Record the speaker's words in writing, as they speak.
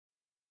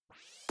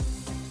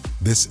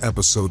This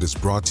episode is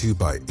brought to you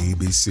by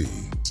ABC.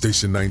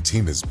 Station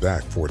 19 is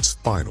back for its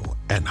final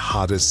and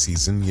hottest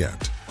season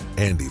yet.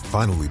 Andy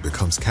finally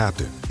becomes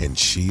captain, and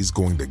she's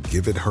going to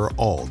give it her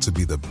all to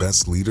be the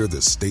best leader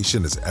the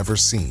station has ever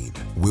seen.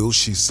 Will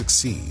she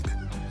succeed?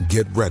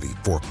 Get ready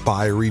for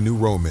fiery new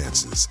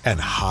romances and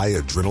high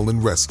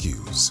adrenaline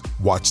rescues.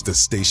 Watch the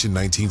Station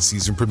 19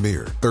 season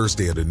premiere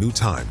Thursday at a new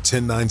time,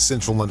 10/9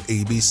 Central on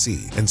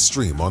ABC, and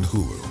stream on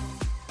Hulu.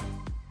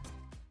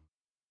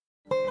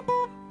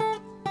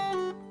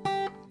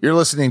 You're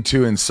listening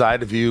to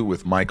Inside of You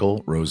with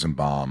Michael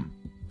Rosenbaum.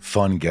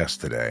 Fun guest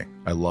today.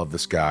 I love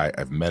this guy.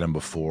 I've met him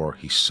before.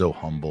 He's so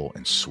humble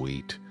and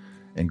sweet.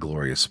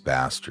 Inglorious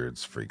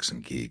Bastards, Freaks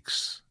and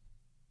Geeks.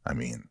 I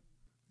mean,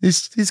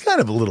 he's kind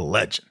of a little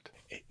legend.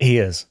 He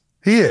is.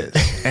 He is.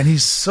 And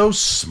he's so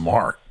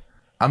smart.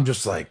 I'm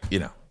just like,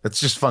 it's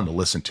just fun to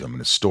listen to him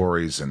and his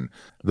stories and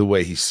the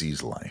way he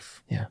sees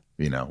life. Yeah.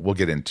 We'll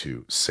get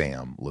into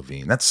Sam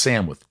Levine. That's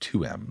Sam with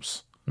 2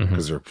 M's.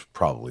 Because there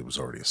probably was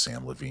already a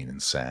Sam Levine in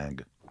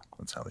SAG.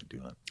 That's how they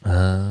do it.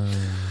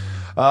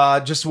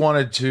 Just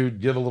wanted to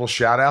give a little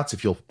shout outs.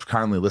 If you'll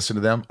kindly listen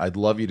to them, I'd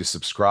love you to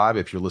subscribe.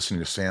 If you're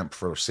listening to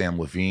Sam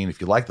Levine, if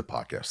you like the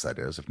podcast, that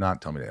is. If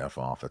not, tell me to F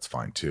off. That's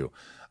fine too.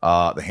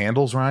 The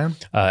handles, Ryan?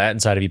 At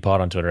Inside of You Pod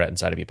on Twitter, at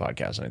Inside of You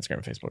Podcast on Instagram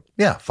and Facebook.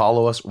 Yeah,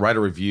 follow us. Write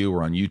a review.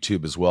 We're on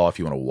YouTube as well if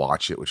you want to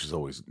watch it, which is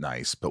always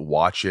nice. But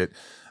watch it.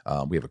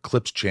 We have a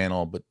Clips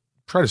channel, but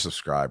try to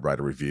subscribe, write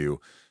a review.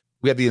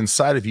 We have the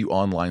Inside of You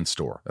online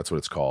store. That's what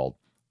it's called.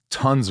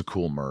 Tons of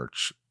cool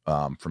merch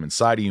from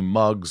Inside of You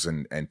mugs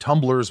and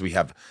tumblers. We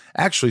have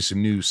actually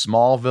some new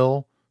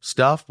Smallville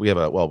stuff. We have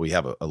a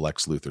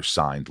Lex Luthor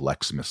signed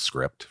Lexmas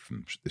script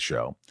from the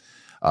show.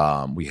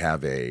 We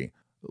have a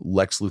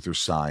Lex Luthor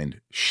signed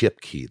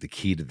ship key, the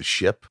key to the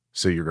ship.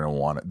 So you're going to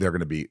want it. They're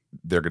going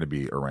to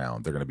be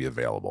around. They're going to be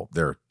available.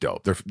 They're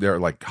dope. They're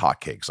like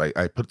hotcakes.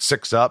 I put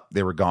 6 up.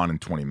 They were gone in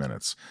 20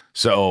 minutes.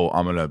 So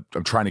I'm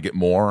trying to get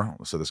more.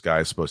 So this guy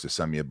is supposed to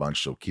send me a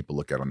bunch. So keep a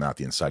lookout on that.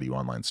 The Inside of You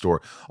online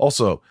store.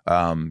 Also,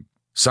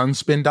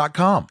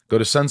 Sunspin.com. Go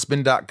to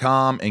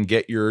sunspin.com and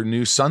get your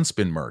new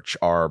Sunspin merch.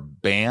 Our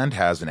band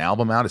has an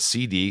album out, a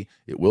CD.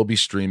 It will be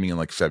streaming in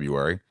like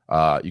February.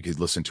 You could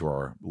listen to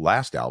our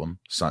last album,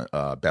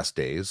 Best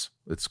Days.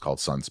 It's called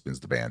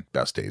Sunspin's the band.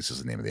 Best Days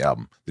is the name of the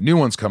album. The new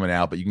one's coming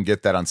out, but you can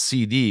get that on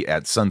CD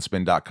at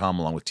sunspin.com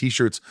along with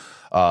t-shirts,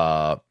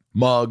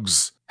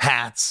 mugs,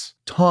 hats,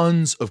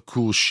 tons of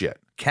cool shit.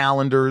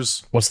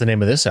 Calendars. What's the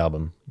name of this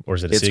album? Or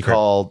is it a secret? It's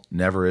called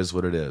Never Is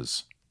What It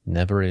Is.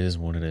 Never Is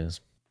What It Is.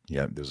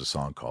 Yeah, there's a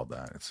song called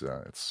that. It's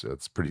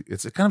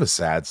kind of a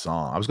sad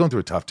song. I was going through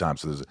a tough time,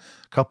 so there's a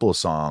couple of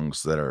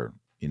songs that are,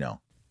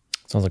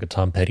 Sounds like a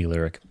Tom Petty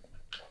lyric.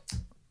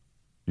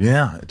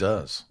 Yeah, it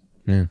does.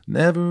 Yeah.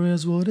 Never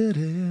is what it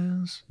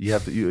is. You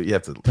have to hear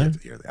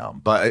the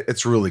album, but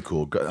it's really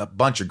cool. A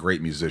bunch of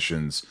great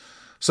musicians.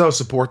 So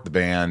support the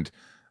band.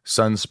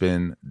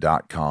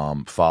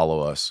 Sunspin.com.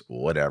 Follow us,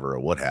 whatever,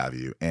 what have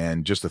you.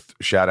 And just a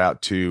shout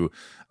out to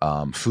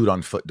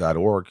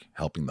foodonfoot.org,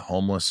 helping the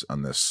homeless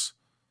on this,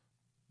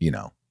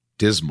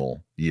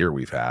 dismal year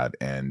we've had.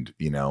 And,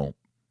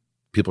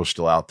 people are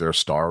still out there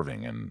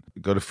starving, and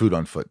go to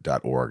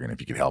foodonfoot.org. And if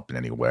you can help in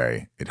any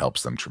way, it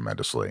helps them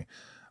tremendously.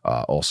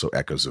 Also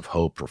Echoes of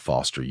Hope for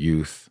foster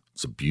youth.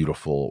 It's a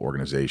beautiful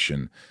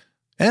organization.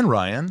 And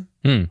Ryan,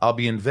 I'll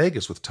be in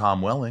Vegas with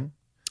Tom Welling.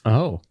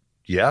 Oh,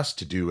 yes.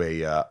 To do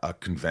a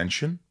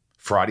convention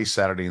Friday,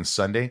 Saturday, and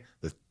Sunday,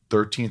 the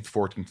 13th,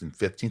 14th, and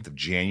 15th of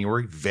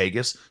January,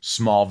 Vegas,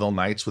 Smallville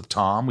Nights with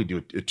Tom. We do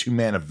a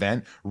 2-man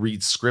event,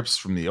 read scripts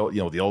from the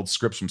old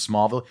scripts from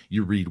Smallville.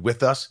 You read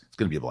with us. It's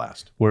going to be a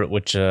blast.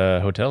 Which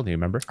hotel do you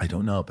remember? I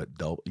don't know, but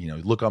they'll,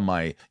 look on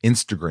my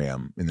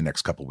Instagram in the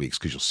next couple of weeks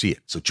because you'll see it.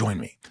 So join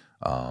me.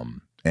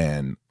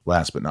 And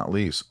last but not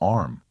least,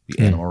 ARM, the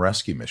Animal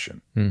Rescue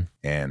Mission.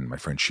 And my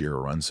friend Shira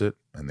runs it,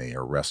 and they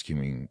are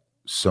rescuing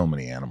so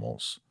many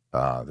animals.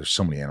 There's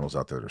so many animals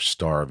out there that are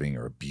starving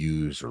or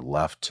abused or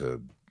left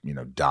to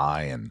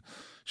die, and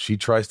she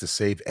tries to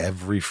save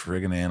every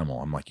friggin' animal.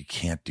 I'm like, you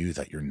can't do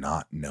that. You're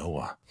not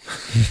Noah.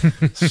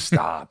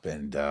 Stop.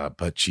 And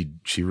but she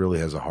really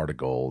has a heart of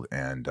gold,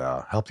 and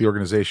help the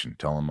organization.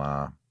 Tell them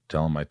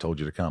I told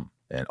you to come.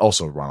 And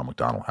also Ronald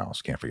McDonald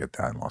House. Can't forget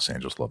that in Los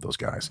Angeles. Love those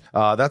guys.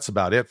 That's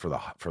about it for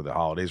the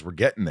holidays. We're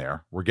getting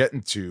there. We're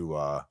getting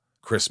to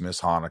Christmas,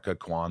 Hanukkah,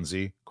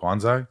 Kwanzaa.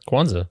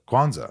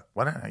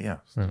 What? Yeah.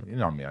 You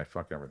know me. I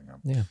fuck everything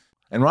up. Yeah.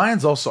 And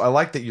Ryan's also, I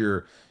like that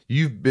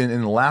you've been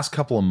in the last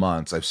couple of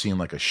months, I've seen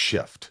like a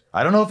shift.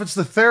 I don't know if it's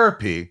the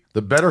therapy,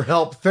 the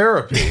BetterHelp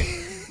therapy,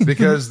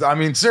 because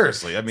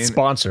seriously,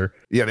 sponsor.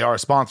 Yeah, they are a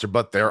sponsor,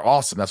 but they're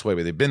awesome. That's why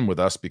they've been with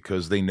us,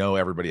 because they know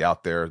everybody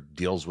out there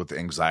deals with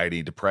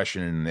anxiety,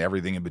 depression, and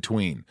everything in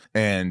between.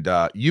 And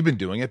you've been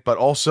doing it, but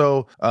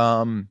also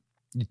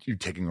you're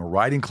taking a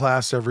writing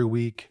class every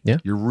week. Yeah.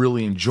 You're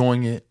really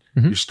enjoying it.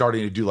 Mm-hmm. You're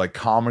starting to do like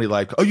comedy,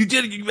 like, oh, you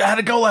did it. You had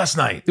to go last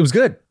night. It was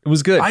good.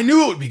 I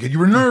knew it would be good. You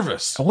were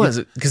nervous. I was,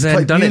 because I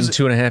hadn't done it in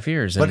 2.5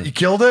 years. But you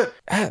killed it?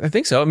 I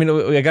think so.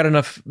 I got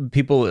enough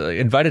people,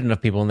 invited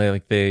enough people,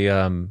 and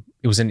they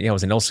It was in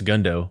El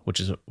Segundo, which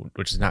is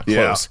not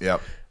close.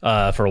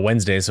 Yeah. For a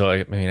Wednesday, so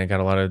I got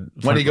a lot of fun.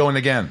 When are you going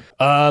again?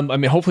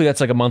 Hopefully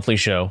that's like a monthly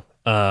show.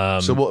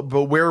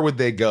 But where would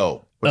they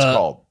go? What's it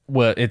called?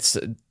 Well,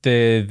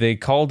 they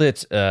called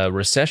it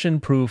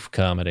recession-proof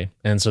comedy,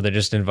 and so they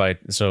just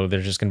so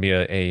there's just going to be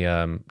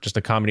a just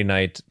a comedy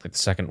night, like the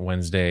second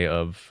Wednesday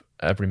of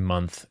every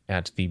month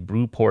at the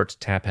Brewport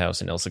Tap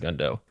House in El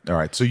Segundo. All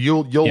right, so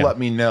you'll let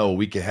me know a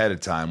week ahead of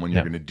time when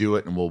you're going to do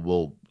it, and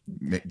we'll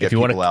get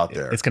people out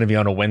there. It's going to be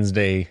on a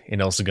Wednesday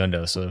in El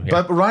Segundo. So, yeah.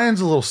 But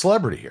Ryan's a little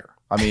celebrity here.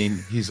 I mean,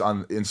 he's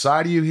on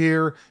inside of you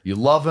here. You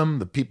love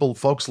him.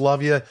 Folks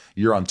love you.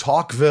 You're on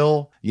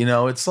Talkville.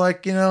 It's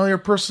like, your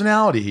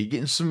personality. You're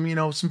getting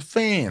some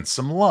fans,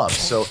 some love.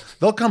 So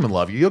they'll come and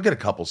love you. You'll get a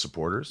couple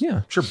supporters. Yeah.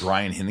 I'm sure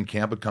Brian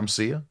Hinnenkamp would come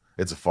see you.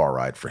 It's a far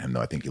ride for him,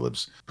 though. I think he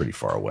lives pretty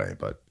far away,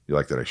 but you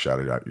like that I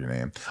shouted out your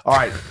name. All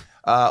right.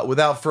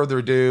 Without further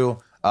ado,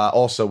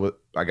 also,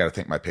 I got to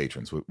thank my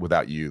patrons.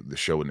 Without you, the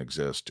show wouldn't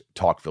exist.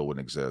 Talkville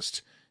wouldn't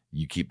exist.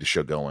 You keep the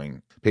show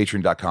going.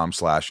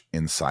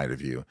 Patreon.com/inside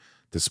of you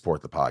to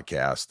support the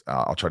podcast.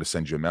 I'll try to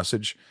send you a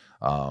message,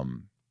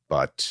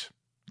 but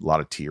a lot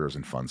of tears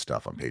and fun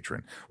stuff on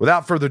Patreon.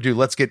 Without further ado,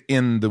 let's get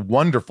in the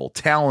wonderful,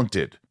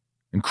 talented,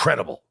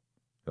 incredible.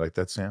 You like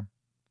that, Sam?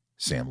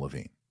 Sam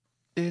Levine.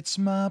 It's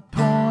my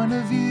point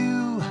of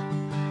view.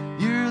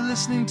 You're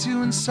listening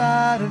to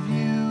Inside of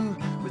You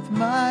with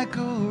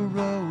Michael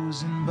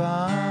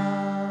Rosenbaum.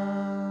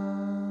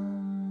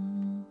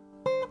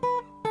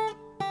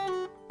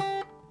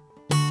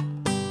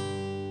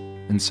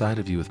 Inside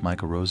of You with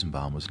Michael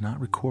Rosenbaum was not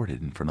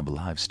recorded in front of a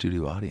live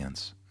studio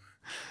audience.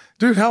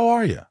 Dude, how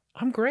are you?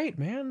 I'm great,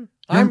 man.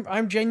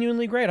 I'm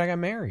genuinely great. I got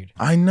married.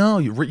 I know.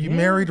 You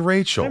married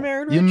Rachel. I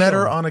married You Rachel. met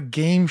her on a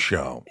game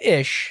show.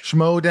 Ish.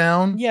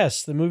 Schmodown?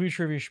 Yes, the movie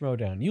trivia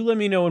Schmodown. You let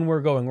me know when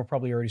we're going. We're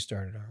probably already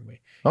started, aren't we?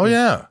 Oh,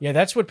 yeah. Yeah,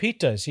 that's what Pete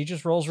does. He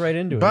just rolls right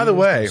into it. By the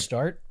way,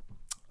 start.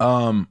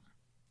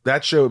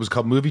 That show, it was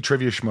called Movie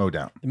Trivia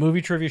Schmodown. The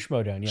movie trivia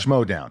Schmodown, yeah.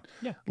 Schmodown.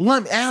 Yeah.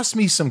 Ask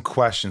me some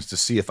questions to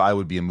see if I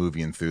would be a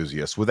movie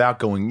enthusiast without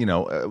going,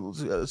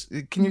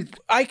 can you?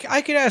 I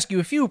could ask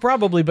you a few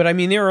probably, but I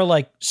mean, there are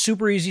like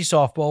super easy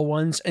softball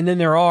ones, and then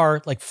there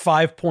are like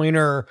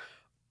 5-pointer,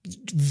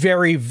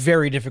 very,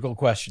 very difficult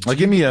questions.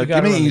 Give me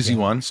an easy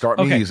one. Start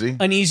me easy.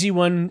 An easy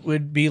one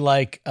would be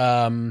like,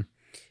 how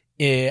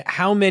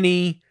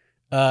many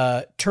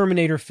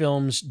Terminator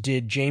films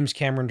did James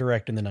Cameron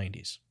direct in the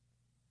 90s?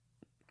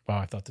 Wow,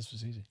 I thought this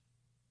was easy.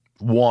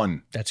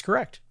 1. That's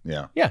correct.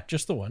 Yeah. Yeah,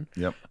 just the one.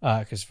 Yep.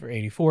 Because for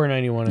 84,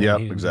 91.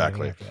 Yep,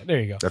 exactly.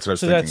 There you go. That's what I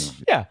was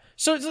thinking.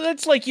 So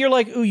that's like, you're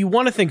like, ooh, you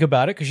want to think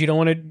about it because you don't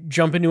want to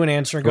jump into an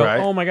answer and go, right.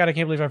 Oh my God, I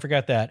can't believe I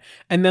forgot that.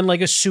 And then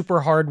like a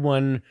super hard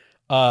one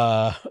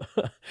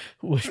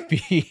would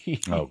be.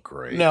 Oh,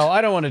 great. No,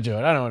 I don't want to do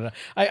it.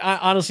 I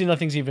honestly,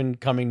 nothing's even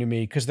coming to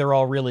me because they're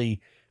all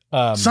really.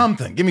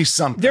 Something. Give me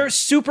something. They're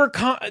super.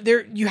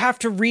 You have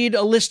to read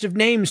a list of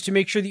names to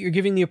make sure that you're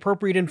giving the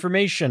appropriate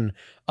information.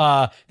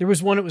 There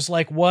was one. It was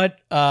like what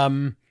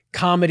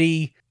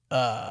comedy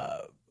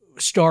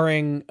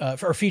starring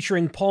or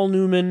featuring Paul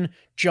Newman,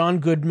 John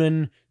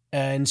Goodman,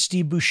 and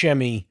Steve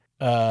Buscemi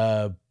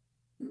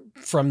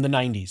from the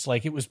 90s.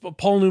 Like it was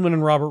Paul Newman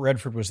and Robert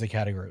Redford was the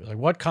category. It was like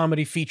what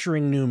comedy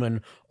featuring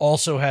Newman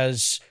also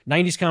has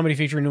 90s comedy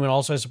featuring Newman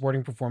also has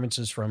supporting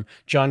performances from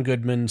John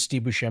Goodman,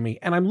 Steve Buscemi,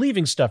 and I'm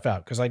leaving stuff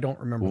out because I don't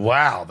remember.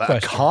 Wow,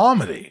 that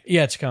comedy.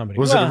 Yeah, it's a comedy.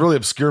 Was it a really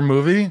obscure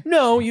movie?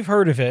 No, you've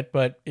heard of it,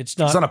 but it's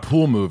not. It's not a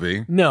pool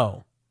movie.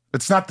 No.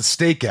 It's not The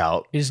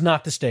Stakeout. It is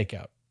not The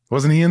Stakeout.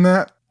 Wasn't he in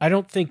that? I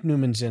don't think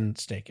Newman's in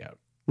Stakeout.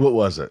 What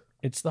was it?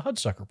 It's the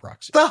Hudsucker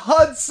Proxy. The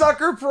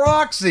Hudsucker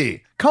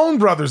Proxy. Coen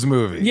Brothers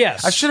movie.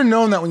 Yes. I should have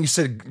known that when you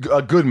said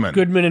Goodman.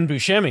 Goodman and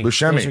Buscemi.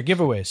 Those are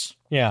giveaways.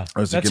 Yeah.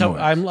 That's how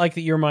I'm like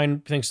that your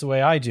mind thinks the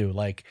way I do.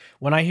 Like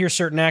when I hear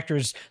certain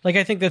actors, like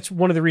I think that's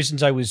one of the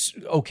reasons I was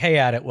okay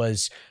at it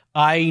was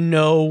I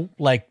know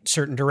like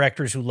certain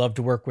directors who love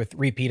to work with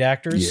repeat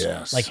actors.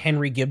 Yes. Like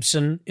Henry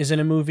Gibson is in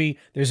a movie.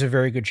 There's a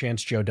very good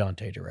chance Joe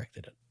Dante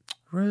directed it.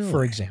 Really?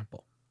 For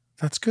example.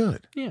 That's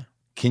good. Yeah.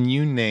 Can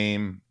you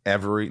name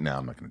every... No,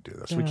 I'm not going to do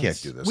this. We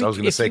can't do this. I was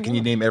going to say, can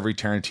you name every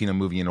Tarantino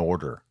movie in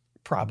order?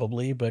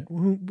 Probably, but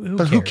who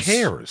cares? Who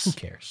cares? Who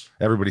cares?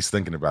 Everybody's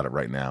thinking about it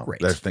right now. Right.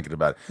 They're thinking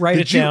about it. Write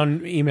it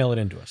down, email it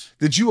into us.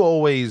 Did you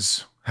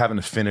always have an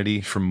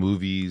affinity for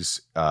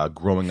movies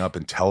growing up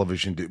in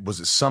television?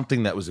 Was it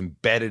something that was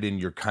embedded in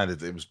your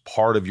it was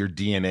part of your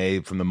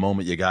DNA from the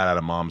moment you got out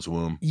of mom's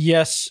womb?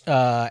 Yes,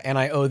 and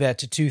I owe that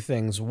to two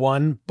things.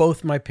 One,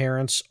 both my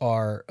parents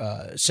are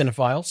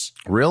cinephiles.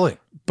 Really?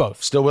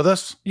 Both. Still with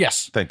us?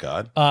 Yes. Thank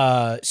God.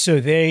 So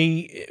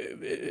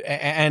they,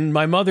 and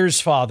my mother's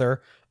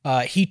father,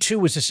 he too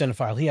was a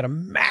cinephile. He had a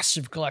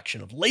massive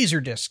collection of laser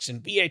discs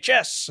and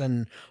VHS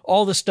and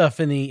all the stuff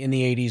in the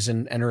 80s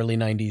and early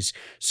 90s.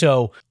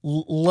 So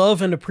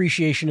love and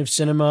appreciation of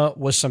cinema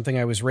was something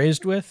I was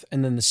raised with.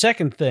 And then the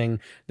second thing,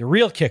 the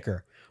real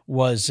kicker,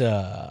 was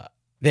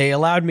they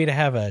allowed me to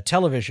have a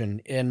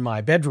television in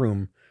my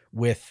bedroom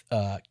with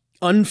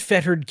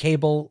unfettered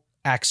cable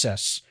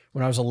access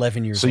when I was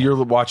 11 years So old.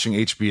 you're watching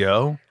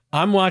HBO?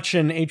 I'm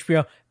watching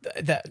HBO.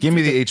 Give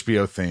me the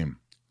HBO theme.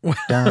 Da,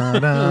 da,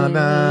 da,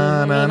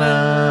 da, da,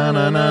 da,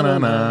 da,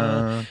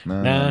 da,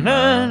 Na,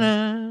 na,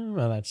 na.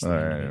 Well, that's the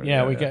Right,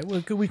 yeah. yeah,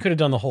 We could have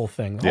done the whole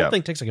thing. The whole Yeah.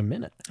 thing takes like a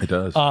minute. It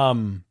does.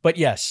 But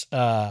yes,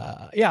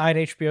 I had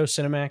HBO,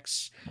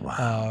 Cinemax.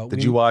 Wow.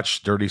 Did you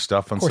watch Dirty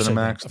Stuff on Of course I did.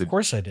 Cinemax? Of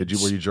course I did.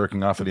 Were you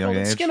jerking off at a young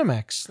age?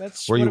 Skinemax.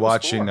 That's Were what you it was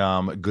watching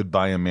for.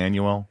 Goodbye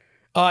Emmanuel?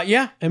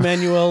 Yeah,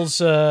 Emmanuel's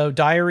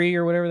Diary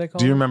or whatever they call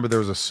Do you it. remember there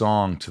was a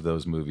song to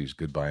those movies,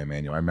 Goodbye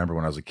Emmanuel? I remember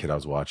when I was a kid, I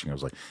was watching. It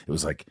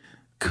was like,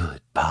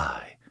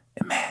 Goodbye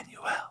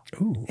Emmanuel,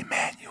 Ooh.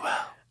 Emmanuel,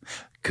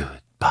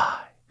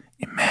 Goodbye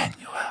Emmanuel.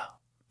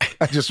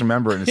 I just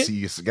remember it and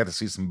you got to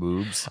see some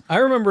boobs. I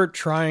remember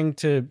trying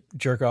to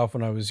jerk off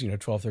when I was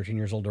 12, 13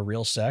 years old to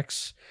real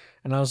sex.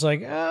 And I was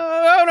like,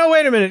 oh, no,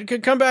 wait a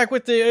minute. Come back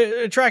with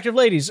the attractive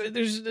ladies.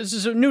 This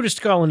is a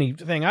nudist colony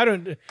thing.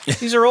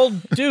 These are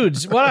old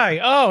dudes. Why?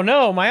 Oh,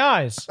 no, my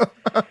eyes.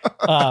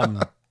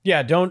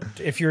 Yeah, don't,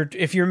 if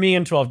you're me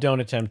and 12, don't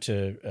attempt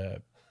to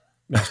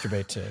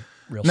masturbate to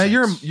real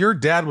Now, sex. your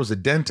dad was a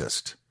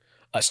dentist.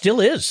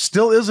 Still is.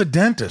 Still is a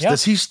dentist. Yep.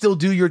 Does he still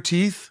do your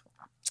teeth?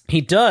 He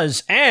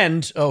does.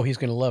 And, he's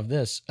going to love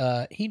this.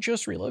 He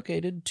just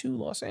relocated to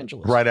Los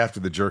Angeles. Right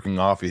after the jerking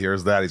off, he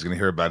hears that. He's going to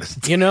hear about his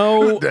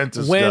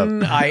dentist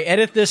when stuff. I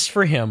edit this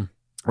for him.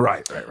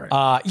 Right.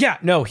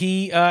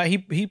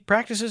 He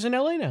practices in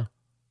LA now.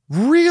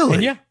 Really?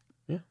 And yeah.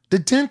 The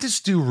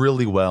dentists do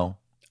really well.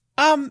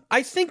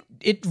 I think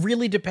it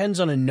really depends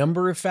on a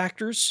number of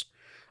factors.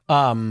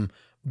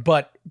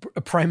 But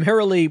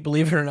primarily,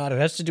 believe it or not, it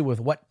has to do with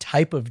what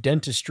type of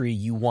dentistry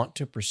you want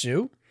to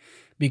pursue.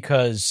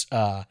 Because,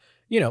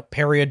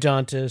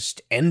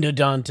 periodontist,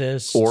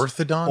 endodontist,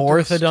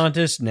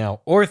 orthodontist.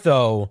 Now,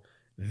 ortho,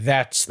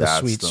 that's the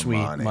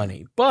sweet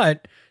money.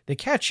 But the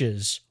catch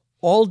is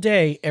all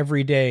day,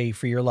 every day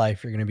for your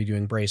life, you're going to be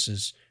doing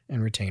braces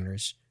and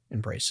retainers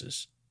and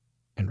braces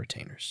and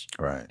retainers.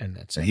 Right. And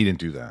that's And it. he didn't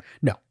do that.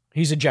 No,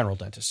 he's a general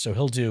dentist.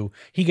 So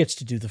he gets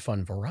to do the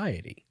fun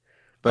variety.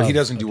 But he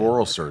doesn't do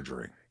oral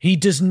surgery. He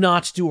does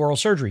not do oral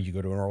surgery. You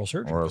go to an oral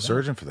surgeon. Oral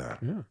surgeon for that.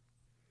 Yeah.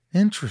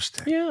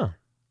 Interesting. Yeah.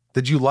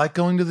 Did you like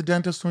going to the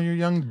dentist when you were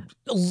young?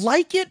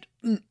 Like it?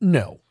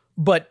 No.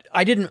 But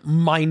I didn't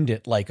mind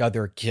it like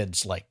other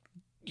kids. Like,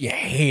 you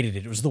hated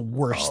it. It was the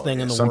worst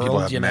thing in the Some world. people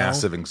have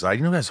massive anxiety.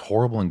 You know who has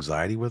horrible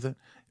anxiety with it?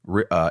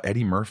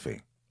 Eddie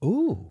Murphy.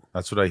 Ooh.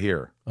 That's what I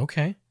hear.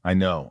 Okay. I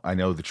know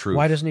the truth.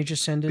 Why doesn't he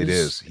just send his, It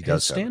is. He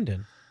does his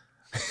stand-in?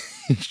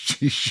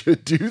 He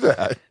should do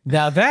that.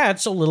 Now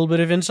that's a little bit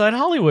of inside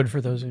Hollywood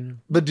for those who know.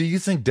 But do you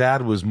think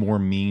Dad was more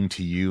mean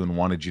to you and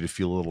wanted you to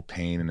feel a little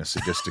pain in a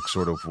sadistic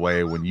sort of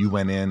way when you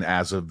went in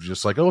as of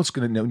just like, it's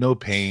going to no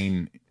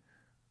pain?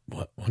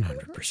 What?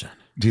 100%.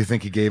 Do you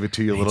think he gave it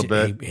to you a little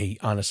bit? He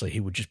honestly, he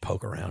would just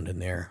poke around in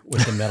there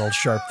with the metal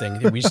sharp thing.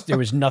 There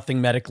was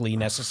nothing medically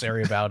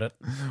necessary about it.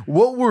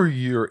 What were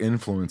your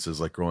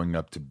influences like growing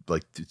up to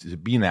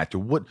be an actor?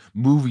 What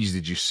movies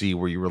did you see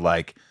where you were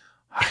like,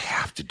 I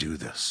have to do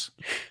this?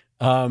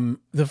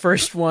 The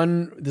first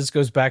one, this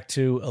goes back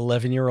to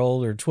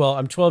 11-year-old or 12.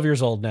 I'm 12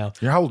 years old now.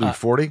 You're how old are you?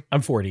 40?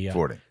 I'm 40. Yeah.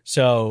 40.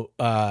 So,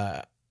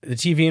 the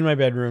TV in my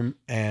bedroom,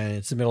 and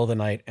it's the middle of the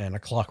night, and A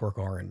Clockwork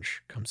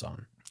Orange comes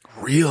on.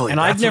 Really? And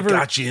That's I've never what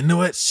got you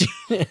into it?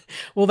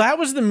 Well, that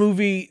was the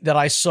movie that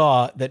I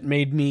saw that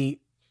made me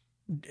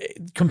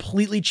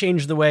completely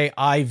change the way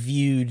I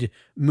viewed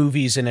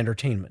movies and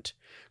entertainment.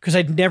 Because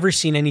I'd never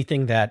seen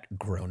anything that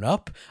grown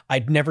up.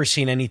 I'd never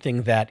seen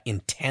anything that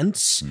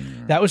intense.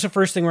 That was the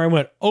first thing where I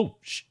went, oh,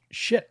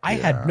 shit. I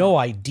had no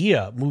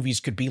idea movies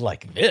could be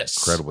like this.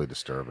 Incredibly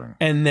disturbing.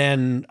 And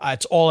then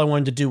it's all I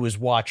wanted to do was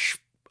watch,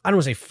 I don't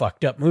want to say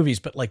fucked up movies,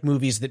 but like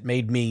movies that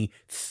made me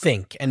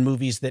think and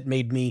movies that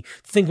made me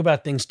think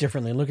about things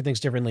differently and look at things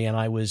differently. And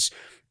I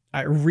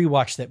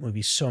rewatched that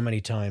movie so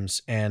many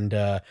times.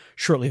 And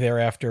shortly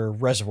thereafter,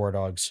 Reservoir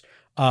Dogs.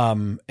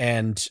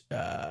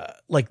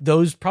 Like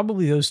those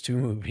two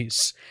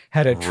movies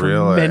had a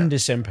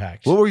tremendous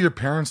impact. What were your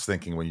parents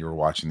thinking when you were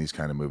watching these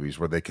kind of movies?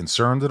 Were they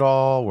concerned at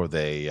all? Were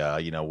they,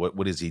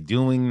 what is he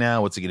doing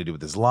now? What's he going to do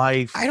with his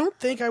life? I don't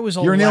think I was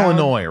You're in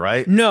Illinois,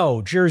 right?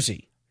 No,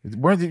 Jersey.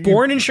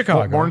 Born in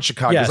Chicago. Born in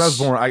Chicago. Yes.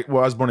 I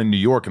was born in New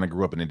York and I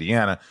grew up in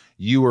Indiana.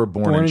 You were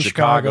born in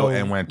Chicago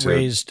and went to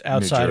raised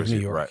outside New Jersey. of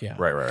New York. Right, yeah.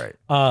 Right.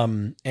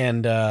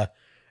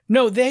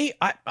 No,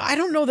 I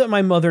don't know that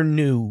my mother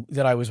knew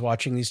that I was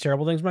watching these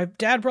terrible things. My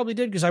dad probably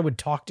did because I would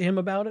talk to him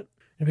about it.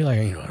 I'd be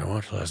like, what I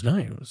watched last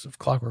night was of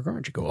Clockwork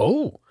Orange. He'd go,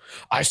 oh,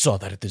 I saw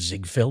that at the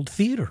Ziegfeld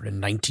Theater in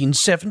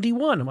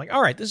 1971. I'm like,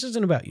 all right, this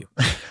isn't about you.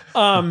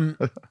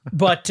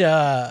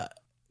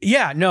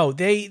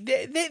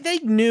 They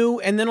knew.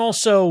 And then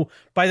also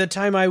by the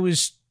time I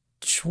was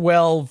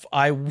 12,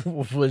 I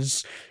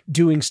was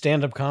doing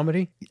stand-up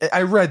comedy.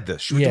 I read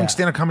this. You were doing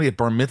stand-up comedy at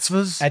bar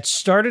mitzvahs? It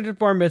started at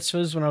bar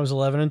mitzvahs when I was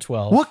 11 and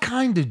 12. What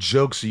kind of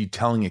jokes are you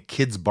telling at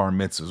kids' bar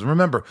mitzvahs?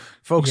 Remember,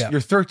 folks, you're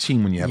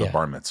 13 when you have a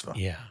bar mitzvah.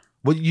 Yeah.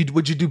 Would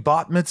you do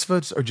bat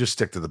mitzvahs or just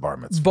stick to the bar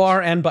mitzvahs?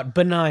 Bar and but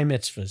benign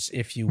mitzvahs,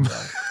 if you will.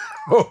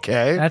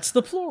 Okay. That's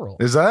the plural.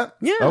 Is that?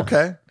 Yeah.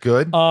 Okay,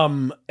 good.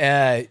 The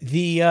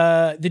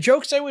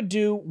jokes I would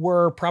do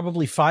were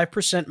probably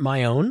 5%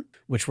 my own,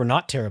 which were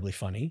not terribly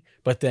funny,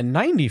 but then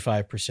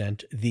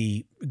 95%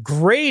 the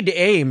grade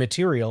A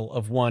material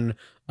of one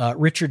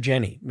Richard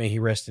Jenny. May he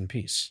rest in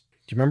peace.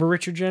 Do you remember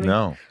Richard Jenny?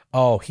 No.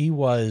 Oh, he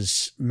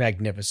was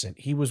magnificent.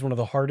 He was one of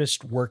the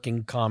hardest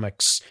working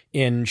comics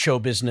in show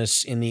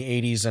business in the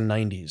 80s and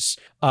 90s.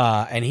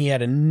 And he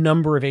had a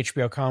number of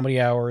HBO comedy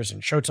hours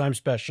and Showtime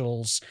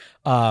specials.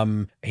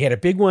 He had a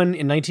big one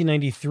in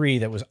 1993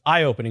 that was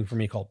eye-opening for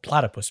me called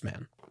Platypus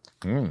Man.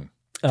 He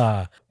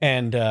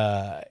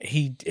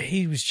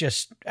was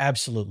just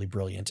absolutely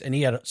brilliant. And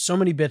he had so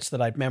many bits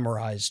that I'd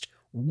memorized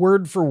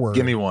word for word.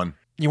 Give me one.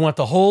 You want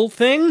the whole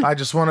thing? I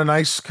just want a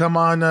nice, come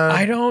on.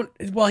 I don't.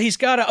 Well, he's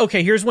got a.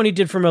 Okay, here's one he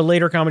did from a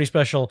later comedy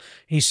special.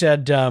 He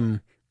said,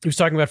 he was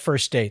talking about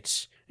first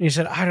dates. And he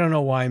said, I don't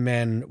know why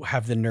men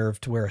have the nerve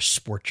to wear a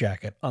sport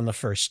jacket on the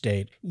first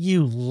date.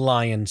 You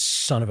lying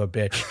son of a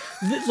bitch.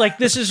 Like,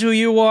 this is who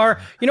you are.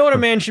 You know what a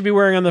man should be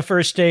wearing on the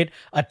first date?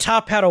 A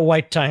top hat, a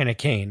white tie, and a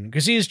cane.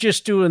 Because he's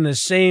just doing the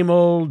same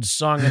old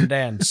song and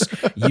dance.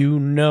 You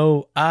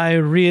know, I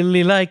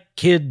really like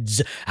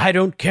kids. I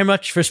don't care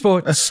much for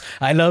sports.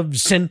 I love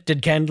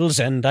scented candles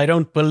and I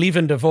don't believe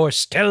in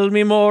divorce. Tell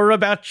me more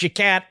about your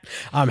cat.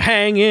 I'm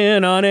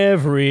hanging on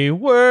every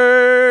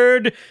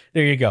word.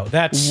 There you go.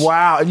 That's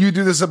wow. And you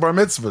do this at bar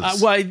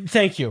mitzvahs. Well,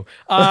 thank you.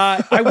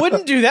 I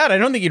wouldn't do that. I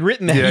don't think you'd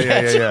written that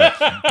yet.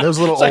 Yeah. It was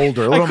a little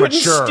older, a little I couldn't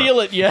mature. steal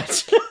it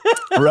yet.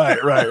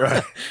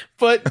 Right.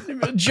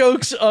 But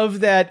jokes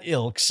of that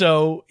ilk.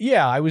 So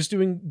yeah, I was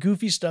doing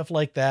goofy stuff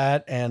like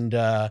that, and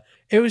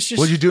it was just.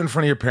 Would you do it in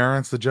front of your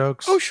parents, the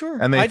jokes? Oh,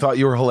 sure. And they thought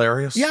you were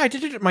hilarious? Yeah, I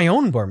did it at my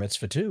own bar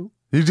mitzvah too.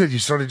 You did. You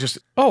started just.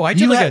 Oh, I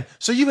did.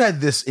 So you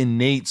had this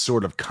innate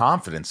sort of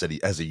confidence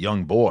as a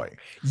young boy.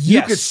 Yes.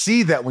 You could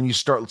see that when you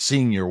start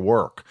seeing your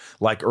work,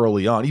 like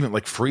early on, even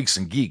like Freaks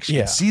and Geeks. You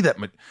could see that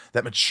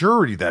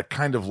maturity, that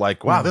kind of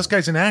like, wow, this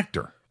guy's an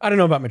actor. I don't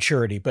know about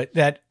maturity, but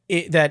that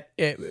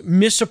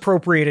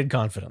misappropriated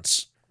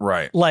confidence.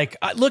 Right. Like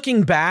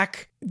looking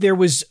back, there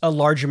was a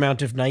large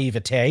amount of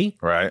naivete.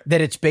 Right.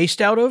 That it's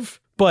based out of.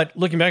 But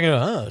looking back, I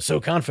go,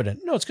 so confident.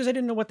 No, it's because I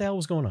didn't know what the hell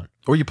was going on.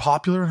 Were you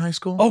popular in high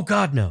school? Oh,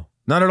 God, no.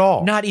 Not at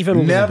all. Not even a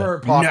little Never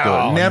bit. popular.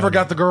 No, Never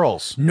got the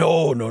girls.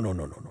 No.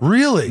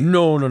 Really?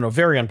 No.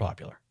 Very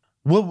unpopular.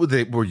 What would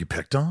they? Were you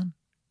picked on?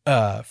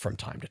 From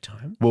time to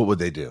time. What would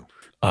they do?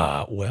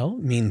 Well,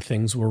 mean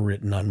things were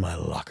written on my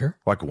locker.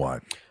 Like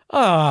what?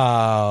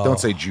 Oh. Don't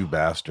say Jew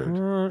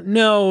bastard.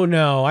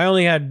 No. I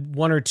only had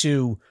one or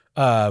two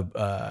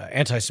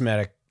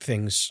anti-Semitic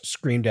things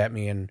screamed at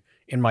me in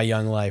my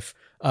young life,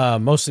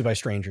 mostly by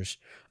strangers.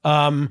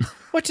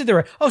 What did they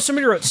write? Oh,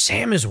 somebody wrote,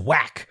 Sam is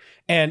whack,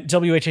 and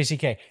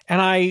WHACK.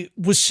 And I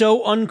was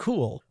so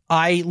uncool.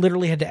 I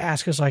literally had to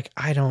ask. I was like,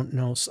 I don't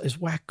know. Is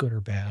whack good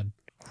or bad?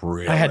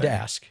 Really? I had to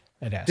ask.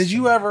 Did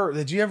you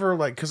ever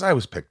like, because I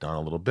was picked on a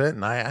little bit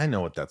and I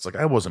know what that's like.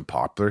 I wasn't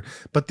popular,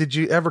 but did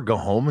you ever go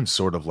home and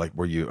sort of like,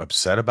 were you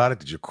upset about it?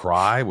 Did you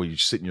cry? Were you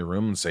sit in your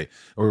room and say,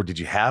 or did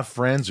you have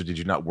friends, or did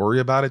you not worry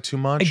about it too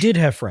much? I did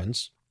have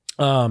friends.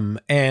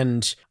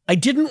 And I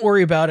didn't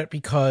worry about it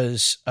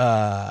because,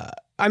 I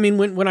mean,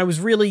 when I was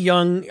really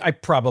young, I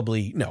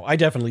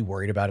definitely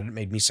worried about it. It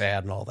made me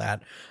sad and all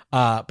that.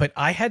 But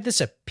I had this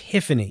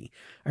epiphany.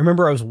 I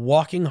remember I was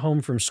walking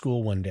home from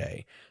school one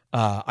day.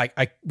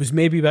 I was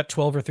maybe about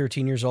 12 or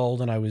 13 years old,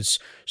 and I was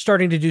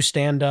starting to do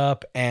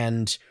stand-up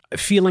and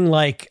feeling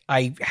like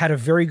I had a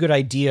very good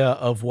idea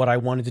of what I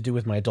wanted to do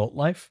with my adult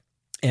life.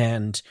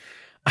 And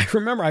I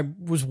remember I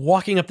was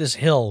walking up this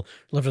hill,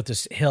 lived up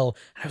this hill,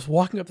 and I was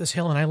walking up this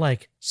hill, and I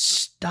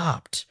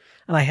stopped.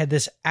 And I had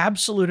this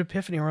absolute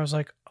epiphany where I was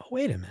like, oh,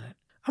 wait a minute.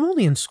 I'm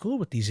only in school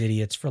with these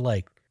idiots for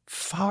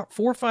 4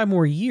 or 5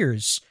 more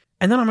years,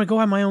 and then I'm going to go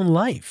have my own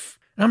life.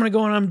 And I'm going to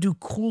go and I'm going to do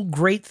cool,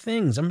 great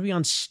things. I'm going to be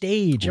on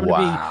stage. I'm going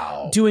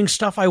to be doing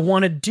stuff I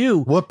want to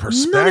do. What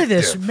perspective? None of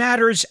this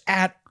matters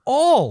at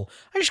all.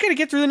 I just got to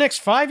get through the next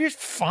 5 years.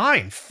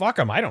 Fine. Fuck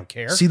them. I don't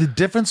care. See, the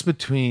difference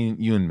between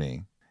you and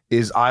me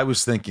is I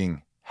was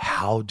thinking,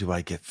 how do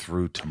I get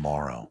through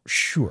tomorrow?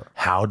 Sure.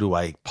 How do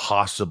I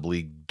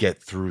possibly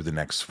get through the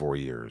next 4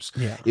 years?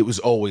 Yeah. It was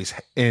always,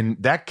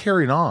 and that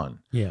carried on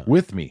Yeah.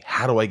 with me.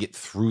 How do I get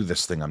through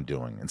this thing I'm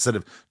doing? Instead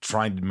of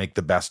trying to make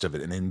the best of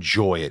it and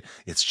enjoy it,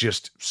 it's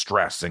just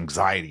stress,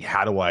 anxiety.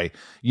 How do I,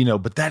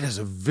 but that is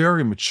a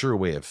very mature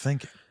way of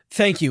thinking.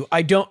 Thank you.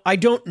 I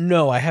don't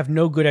know. I have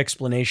no good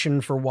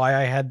explanation for why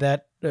I had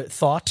that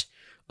thought.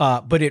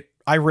 But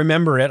I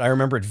remember it. I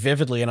remember it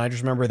vividly. And I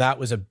just remember that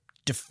was a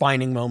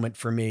defining moment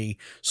for me,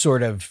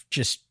 sort of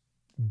just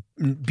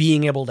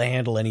being able to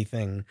handle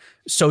anything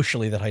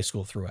socially that high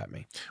school threw at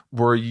me.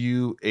 Were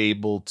you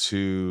able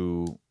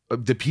to,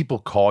 did people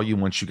call you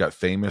once you got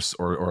famous,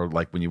 or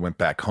like when you went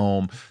back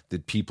home,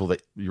 did people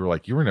that you were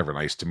like, you were never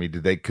nice to me,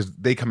 did they, because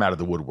they come out of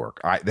the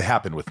woodwork? They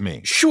happened with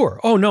me. Sure.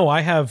 Oh no,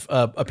 I have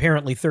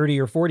apparently 30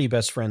 or 40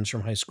 best friends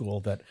from high school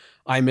that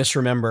I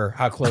misremember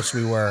how close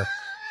we were.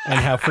 and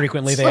how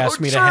frequently they So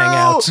asked me to true. hang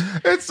out.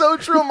 It's so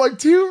true. I'm like,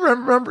 do you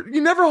remember?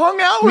 You never hung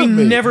out We with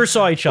me. never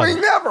saw each other. We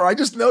never. I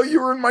just know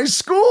you were in my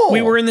school.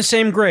 We were in the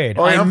same grade.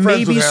 Oh, yeah, I I'm friends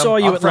maybe with him. saw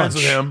you I'm at friends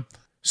lunch. with him.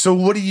 So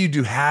what do you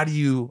do? How do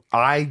you?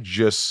 I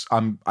guess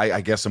I'm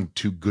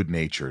too good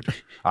natured.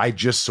 I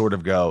just sort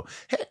of go,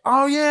 hey,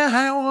 oh yeah,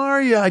 how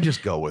are you? I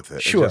just go with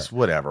it. Sure. Just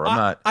whatever. I'm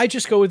not. I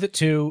just go with it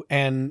too.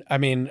 And I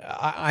mean,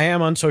 I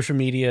am on social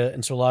media.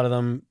 And so a lot of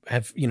them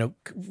have,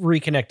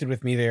 reconnected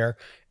with me there.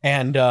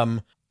 And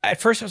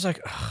at first I was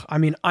like, ugh, I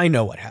mean, I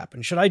know what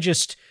happened. Should I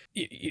just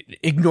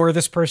ignore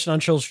this person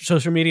on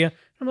social media?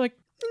 I'm like,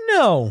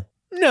 no.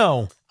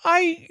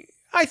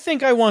 I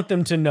think I want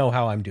them to know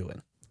how I'm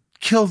doing.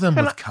 Kill them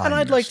And, with kindness. and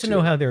I'd like to know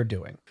too. how they're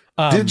doing.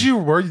 Did you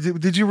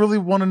really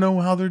want to know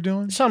how they're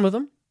doing? Some of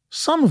them.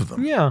 Some of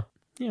them. Yeah.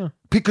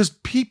 Because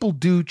people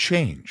do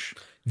change.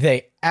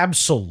 They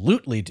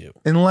absolutely do.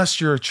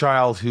 Unless you're a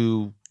child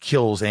who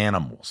kills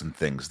animals and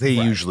things. They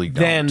usually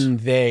don't. Then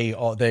they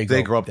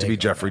grow up to be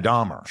Jeffrey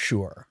Dahmer.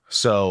 Sure.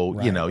 So,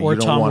 Right. you Or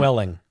don't Tom want...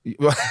 Welling.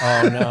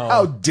 Oh no.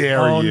 How dare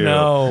Oh you?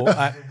 no.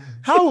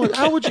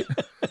 How would you?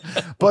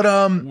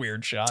 But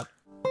Weird shot.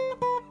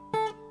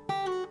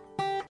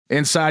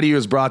 Inside of You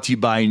is brought to you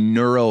by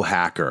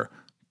Neurohacker,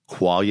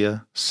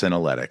 Qualia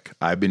Senolytic.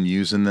 I've been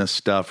using this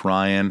stuff,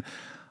 Ryan,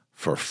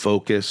 for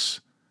focus.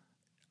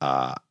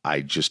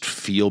 I just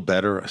feel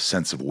better, a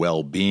sense of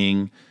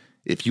well-being.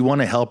 If you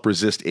want to help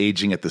resist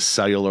aging at the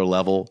cellular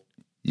level,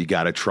 you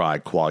got to try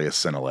Qualia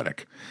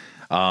Senolytic.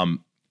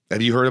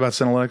 Have you heard about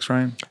Senolytics,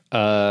 Ryan?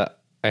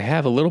 I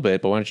have a little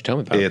bit, but why don't you tell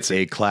me about it? It's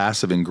a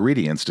class of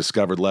ingredients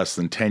discovered less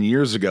than 10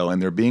 years ago,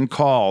 and they're being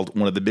called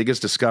one of the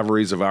biggest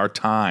discoveries of our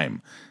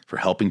time for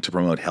helping to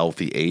promote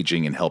healthy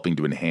aging and helping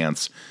to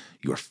enhance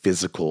your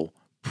physical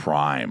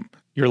prime.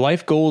 Your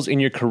life goals in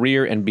your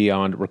career and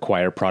beyond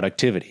require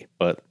productivity.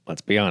 But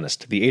let's be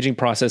honest, the aging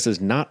process is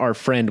not our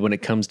friend when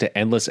it comes to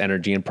endless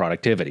energy and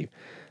productivity.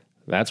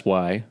 That's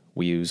why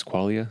we use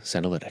Qualia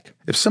Senolytic.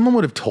 If someone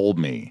would have told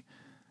me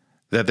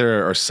that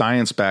there are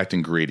science-backed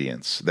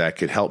ingredients that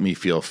could help me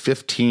feel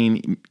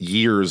 15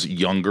 years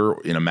younger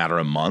in a matter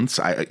of months,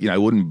 I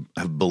wouldn't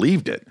have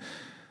believed it.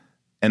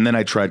 And then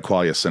I tried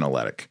Qualia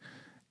Senolytic.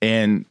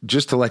 And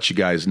just to let you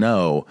guys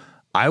know,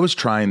 I was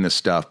trying this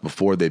stuff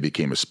before they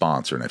became a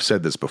sponsor, and I've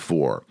said this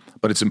before,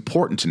 but it's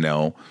important to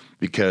know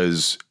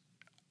because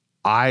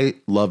I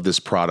love this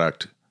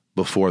product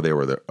before they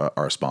were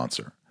our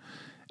sponsor.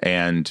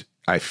 And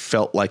I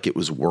felt like it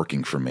was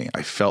working for me.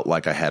 I felt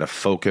like I had a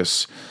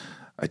focus.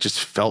 I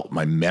just felt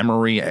my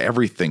memory,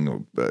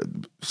 everything,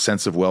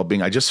 sense of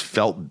well-being. I just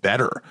felt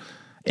better.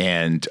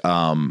 And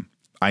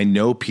I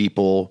know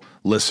people,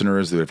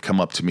 listeners that have come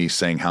up to me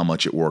saying how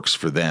much it works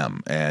for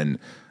them. And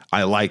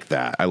I like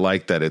that. I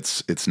like that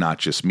it's not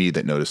just me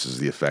that notices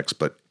the effects,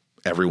 but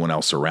everyone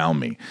else around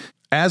me.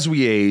 As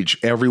we age,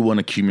 everyone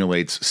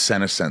accumulates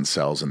senescent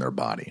cells in their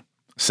body.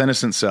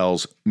 Senescent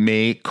cells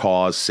may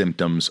cause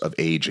symptoms of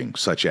aging,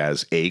 such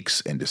as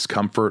aches and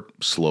discomfort,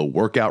 slow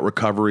workout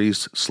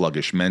recoveries,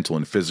 sluggish mental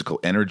and physical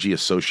energy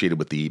associated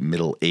with the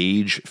middle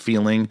age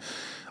feeling,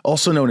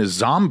 also known as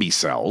zombie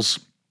cells.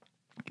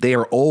 They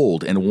are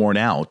old and worn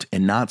out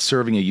and not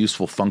serving a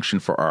useful function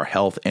for our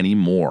health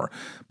anymore,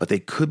 but they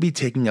could be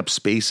taking up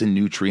space and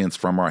nutrients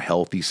from our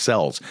healthy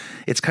cells.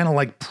 It's kind of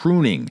like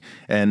pruning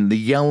and the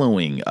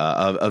yellowing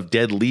of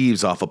dead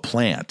leaves off a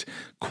plant.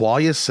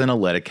 Qualia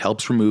Senolytic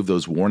helps remove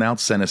those worn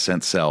out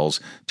senescent cells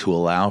to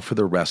allow for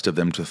the rest of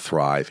them to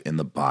thrive in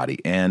the body.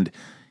 And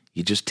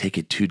you just take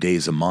it 2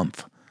 days a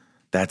month.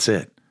 That's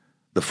it.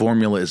 The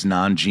formula is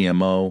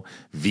non-GMO,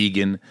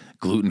 vegan,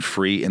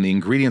 gluten-free, and the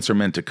ingredients are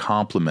meant to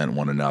complement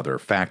one another,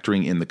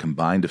 factoring in the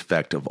combined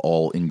effect of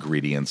all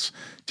ingredients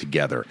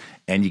together.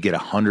 And you get a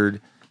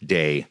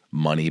 100-day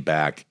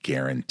money-back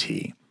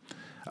guarantee.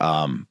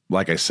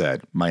 Like I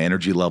said, my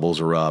energy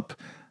levels are up.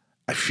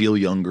 I feel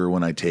younger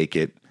when I take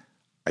it.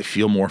 I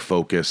feel more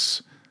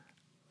focus,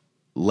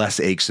 less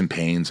aches and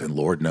pains, and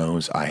Lord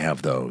knows I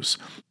have those.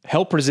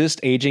 Help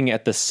resist aging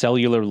at the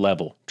cellular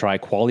level. Try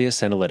Qualia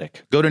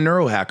Senolytic. Go to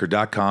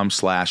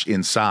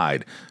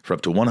neurohacker.com/inside for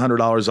up to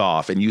 $100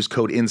 off and use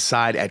code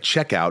INSIDE at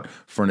checkout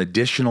for an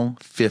additional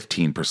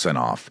 15%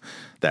 off.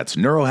 That's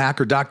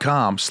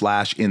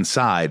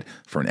neurohacker.com/inside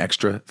for an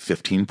extra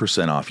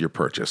 15% off your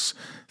purchase.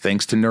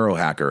 Thanks to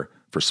Neurohacker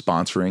for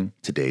sponsoring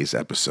today's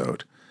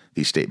episode.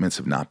 These statements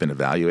have not been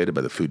evaluated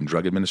by the Food and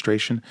Drug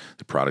Administration.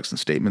 The products and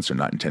statements are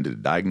not intended to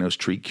diagnose,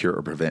 treat, cure,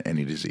 or prevent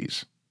any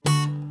disease.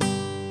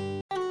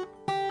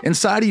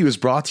 Inside of You is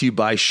brought to you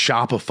by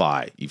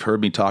Shopify. You've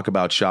heard me talk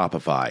about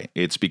Shopify.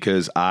 It's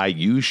because I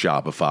use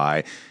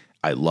Shopify.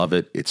 I love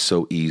it. It's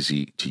so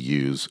easy to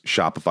use.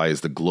 Shopify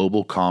is the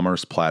global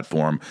commerce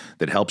platform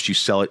that helps you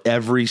sell at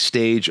every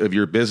stage of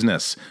your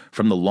business,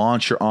 from the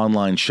launch your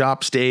online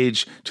shop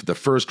stage to the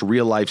first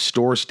real-life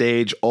store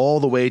stage, all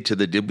the way to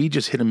the did we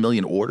just hit 1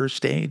 million orders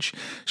stage?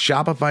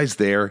 Shopify's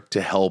there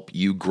to help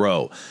you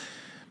grow.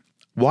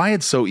 Why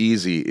it's so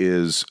easy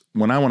is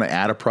when I want to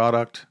add a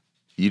product,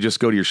 you just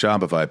go to your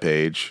Shopify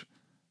page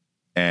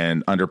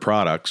and under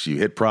products, you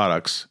hit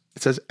products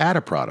it says add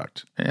a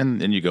product.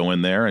 And then you go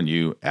in there and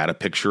you add a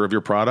picture of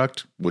your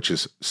product, which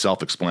is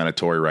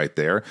self-explanatory right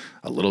there.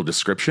 A little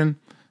description,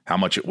 how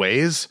much it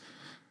weighs,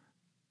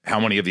 how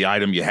many of the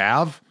item you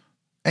have,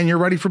 and you're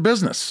ready for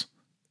business.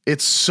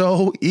 It's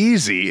so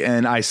easy.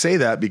 And I say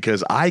that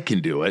because I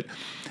can do it.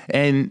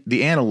 And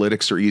the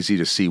analytics are easy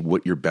to see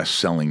what your best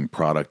selling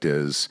product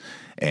is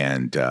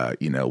and,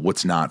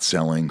 what's not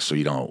selling, so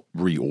you don't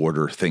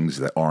reorder things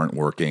that aren't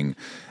working.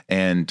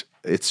 And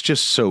it's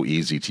just so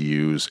easy to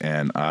use.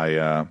 And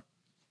I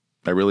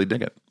really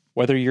dig it.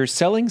 Whether you're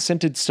selling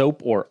scented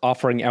soap or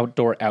offering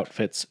outdoor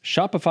outfits,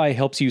 Shopify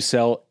helps you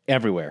sell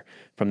everywhere.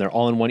 From their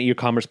all-in-one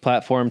e-commerce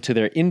platform to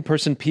their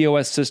in-person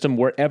POS system,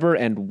 wherever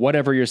and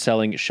whatever you're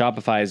selling,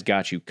 Shopify's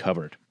got you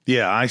covered.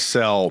 Yeah, I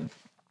sell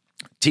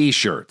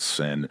T-shirts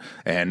and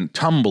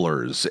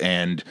tumblers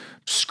and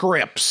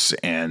scripts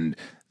and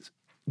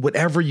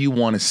whatever you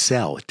want to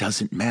sell. It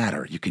doesn't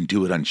matter. You can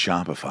do it on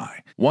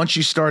Shopify. Once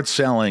you start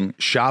selling,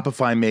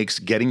 Shopify makes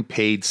getting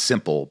paid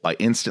simple by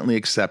instantly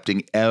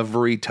accepting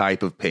every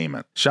type of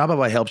payment.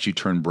 Shopify helps you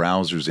turn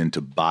browsers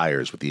into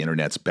buyers with the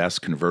internet's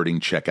best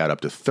converting checkout,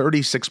 up to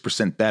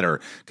 36%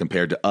 better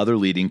compared to other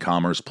leading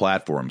commerce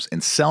platforms,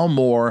 and sell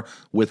more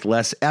with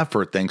less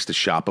effort thanks to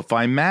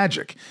Shopify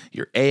Magic,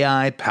 your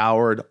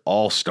AI-powered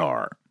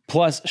all-star.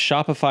 Plus,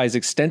 Shopify's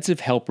extensive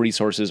help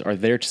resources are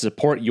there to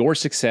support your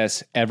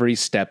success every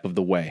step of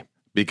the way.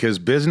 Because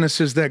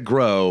businesses that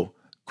grow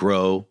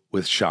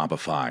with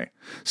Shopify.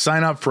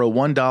 Sign up for a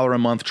 $1 a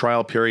month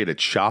trial period at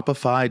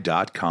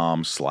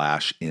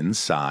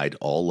shopify.com/inside,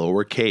 all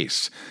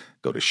lowercase.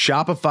 Go to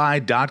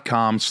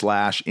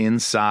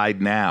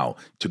shopify.com/inside now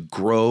to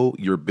grow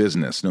your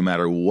business, no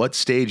matter what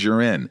stage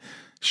you're in.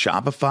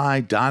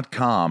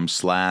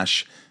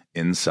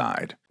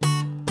 Shopify.com/inside.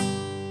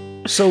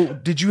 So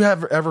did you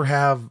ever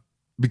have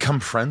become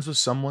friends with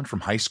someone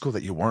from high school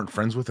that you weren't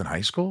friends with in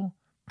high school?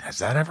 Has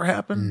that ever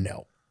happened?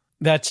 No,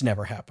 that's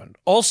never happened.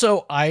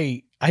 Also,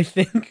 I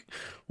think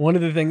one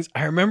of the things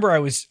I remember, I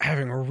was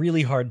having a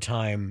really hard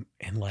time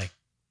in like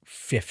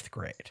 5th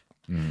grade.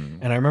 And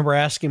I remember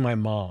asking my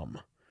mom,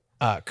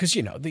 because,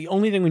 the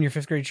only thing when you're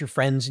 5th grade is your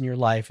friends in your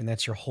life, and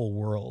that's your whole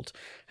world.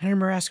 And I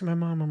remember asking my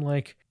mom, I'm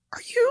like,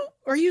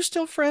 are you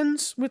still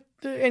friends with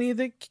any of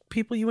the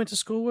people you went to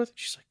school with?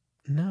 She's like,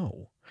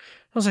 no.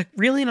 I was like,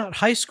 really? Not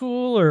high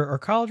school or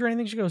college or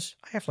anything? She goes,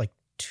 I have like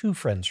 2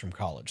 friends from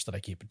college that I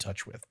keep in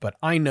touch with, but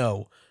I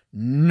know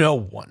no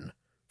one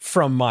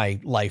from my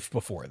life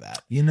before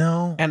that. And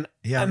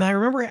I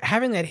remember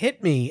having that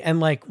hit me and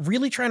like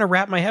really trying to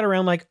wrap my head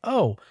around like,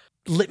 oh,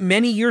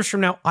 many years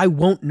from now, I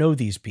won't know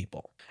these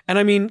people. And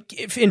I mean,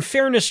 in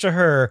fairness to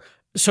her,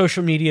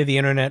 social media, the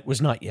internet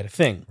was not yet a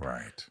thing.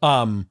 Right.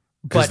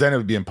 But Because then it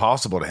would be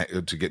impossible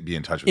to be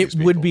in touch with these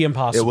people. It would be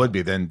impossible. It would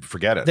be. Then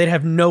forget it. They'd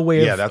have no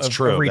way of that's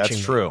true. Of reaching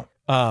That's true.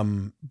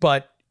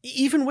 But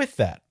even with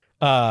that,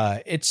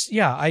 I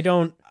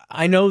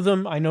know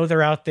them. I know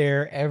they're out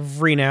there.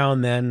 Every now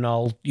and then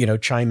I'll,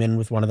 chime in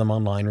with one of them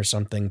online or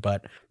something.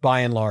 But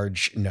by and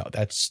large, no,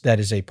 that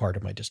is a part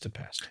of my distant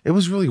past. It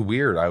was really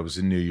weird. I was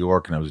in New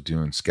York and I was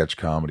doing sketch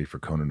comedy for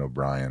Conan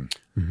O'Brien.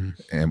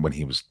 And when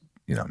he was,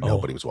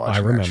 nobody was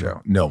watching that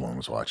show. No one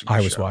was watching that show.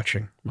 I was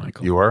watching,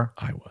 Michael. You were?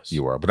 I was.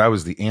 You were. But I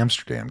was the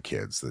Amsterdam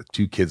kids, the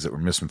 2 kids that were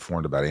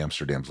misinformed about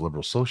Amsterdam's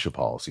liberal social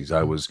policies.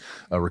 I was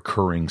a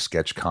recurring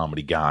sketch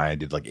comedy guy. I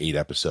did like 8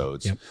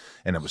 episodes. Yep.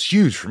 And it was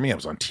huge for me. I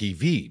was on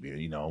TV.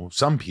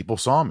 Some people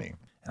saw me.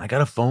 And I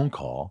got a phone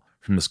call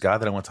from this guy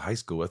that I went to high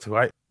school with, who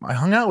I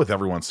hung out with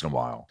every once in a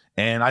while.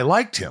 And I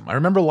liked him. I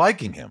remember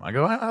liking him. I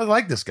go, I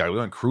like this guy. We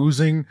went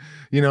cruising,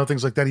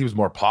 things like that. He was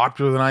more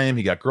popular than I am.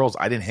 He got girls.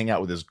 I didn't hang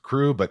out with his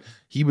crew, but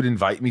he would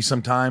invite me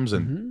sometimes.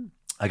 And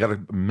I got a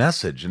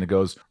message and it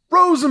goes,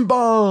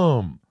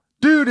 Rosenbaum,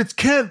 dude, it's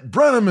Kent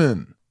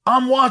Brenneman.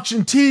 I'm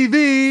watching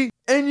TV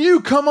and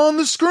you come on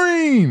the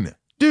screen.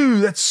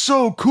 Dude, that's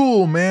so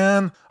cool,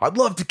 man. I'd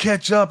love to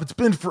catch up. It's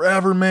been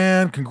forever,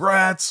 man.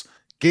 Congrats.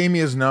 Gave me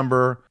his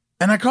number.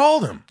 And I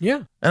called him.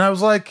 Yeah. And I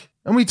was like,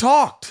 and we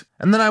talked.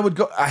 And then I would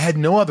go. I had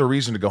no other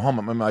reason to go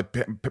home.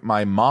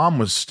 My mom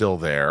was still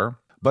there,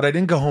 but I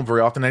didn't go home very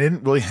often. I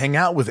didn't really hang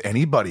out with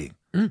anybody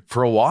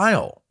for a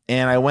while.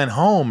 And I went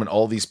home and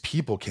all these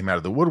people came out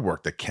of the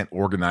woodwork that Kent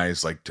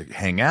organized like to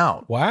hang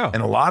out. Wow.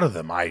 And a lot of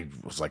them, I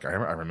was like, I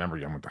remember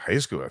you went to high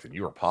school with and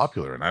you were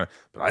popular. And I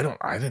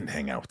didn't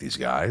hang out with these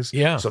guys.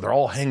 Yeah. So they're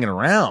all hanging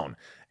around.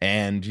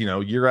 And,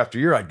 year after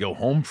year, I'd go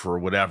home for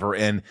whatever.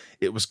 And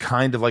it was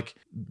kind of like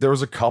there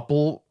was a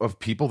couple of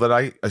people that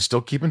I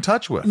still keep in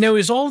touch with. Now,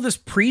 is all of this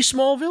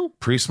pre-Smallville?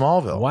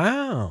 Pre-Smallville.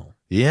 Wow.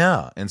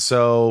 Yeah. And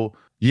so,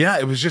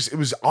 it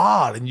was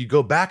odd. And you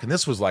go back, and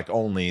this was like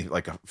only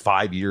like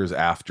 5 years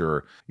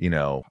after,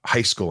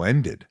 high school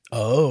ended.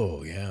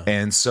 Oh, yeah.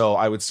 And so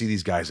I would see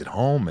these guys at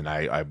home and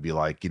I'd be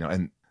like,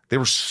 and they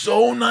were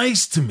so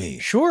nice to me.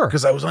 Sure.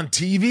 Because I was on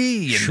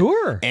TV.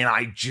 Sure. And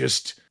I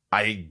just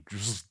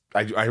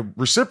I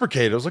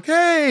reciprocated. I was like,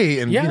 hey,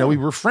 and Yeah. we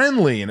were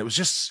friendly, and it was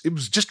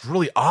just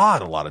really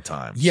odd a lot of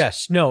times.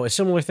 Yes. No, a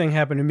similar thing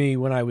happened to me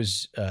when I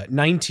was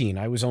 19.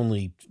 I was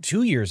only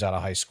 2 years out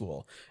of high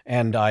school,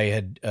 and I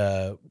had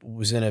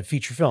was in a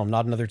feature film,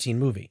 Not Another Teen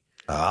Movie.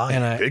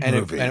 Big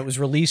movie. And it was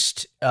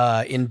released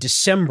in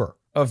December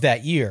of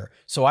that year.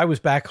 So I was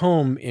back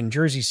home in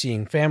Jersey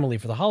seeing family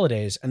for the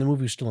holidays, and the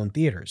movie was still in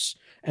theaters.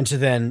 And so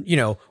then,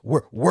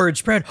 word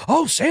spread.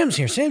 Oh, Sam's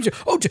here. Sam's here.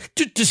 Oh,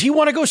 does he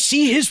want to go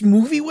see his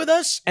movie with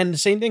us? And the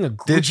same thing, a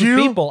group Did you?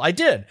 of people. I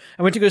did.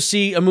 I went to go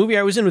see a movie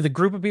I was in with a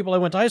group of people I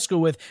went to high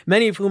school with,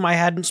 many of whom I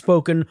hadn't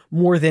spoken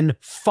more than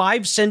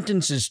 5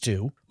 sentences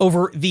to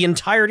over the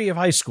entirety of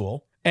high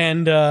school.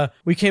 And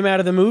we came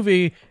out of the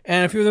movie,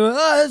 and a few of them,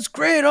 oh, that's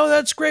great. Oh,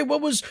 that's great.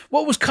 What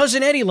was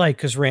Cousin Eddie like?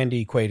 Because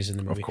Randy Quaid is in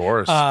the movie. Of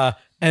course.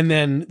 And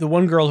then the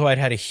one girl who I'd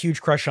had a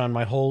huge crush on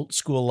my whole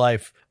school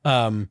life,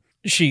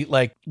 she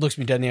looks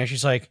me dead in the eye.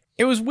 She's like,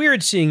 it was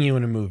weird seeing you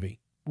in a movie.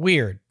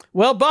 Weird.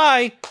 Well,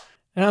 bye.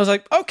 And I was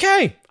like,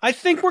 okay, I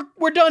think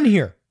we're done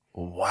here.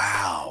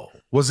 Wow.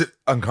 Was it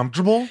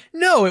uncomfortable?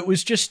 No, it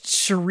was just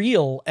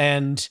surreal.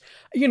 And,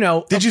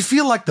 Did you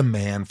feel like the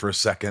man for a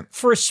second?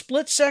 for a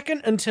split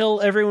second,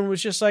 until everyone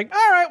was just like,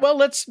 all right, well,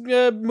 let's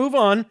move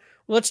on.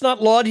 Let's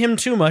not laud him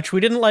too much.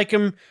 We didn't like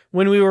him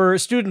when we were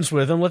students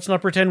with him. Let's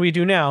not pretend we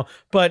do now.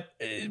 But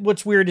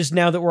what's weird is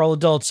now that we're all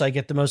adults, I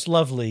get the most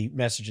lovely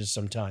messages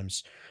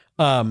sometimes.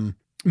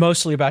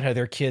 Mostly about how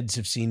their kids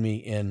have seen me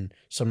in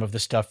some of the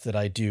stuff that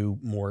I do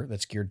more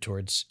that's geared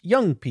towards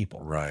young people.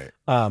 Right.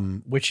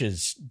 Which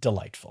is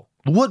delightful.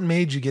 What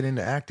made you get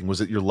into acting?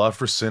 Was it your love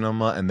for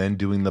cinema and then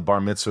doing the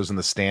bar mitzvahs and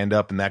the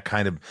stand-up, and that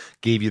kind of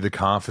gave you the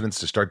confidence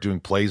to start doing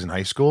plays in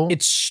high school?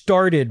 It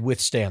started with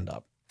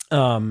stand-up.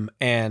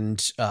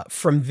 And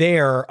from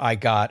there, I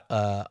got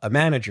a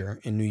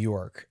manager in New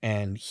York,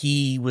 and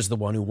he was the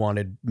one who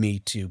wanted me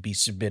to be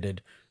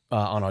submitted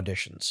on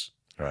auditions.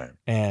 Right.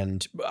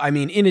 And I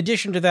mean, in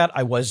addition to that,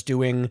 I was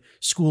doing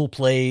school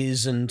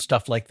plays and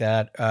stuff like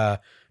that.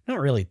 Not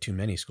really too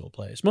many school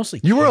plays, mostly.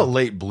 You were a kids.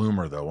 late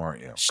bloomer, though,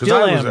 weren't you? 'Cause Still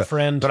I was am,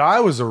 friend. But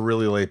I was a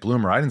really late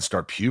bloomer. I didn't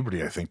start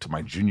puberty, I think, till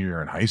my junior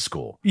year in high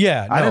school.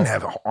 Yeah, I no. didn't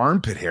have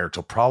armpit hair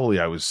till probably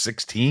I was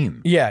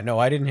 16. Yeah, no,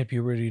 I didn't hit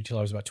puberty until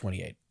I was about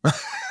 28.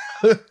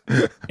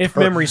 If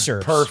memory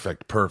serves.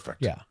 Perfect.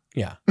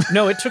 Yeah.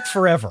 No, it took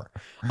forever.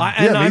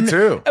 Me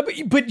too.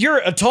 But you're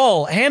a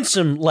tall,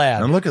 handsome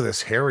lad. And look at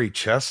this hairy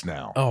chest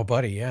now. Oh,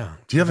 buddy, yeah.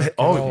 Do you have a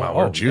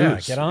Oh,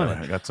 juice? yeah, get on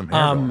I it. got some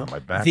hair going on my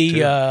back too.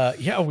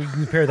 Yeah, we can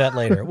compare that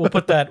later. We'll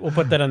put that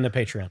on the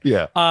Patreon.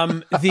 Yeah.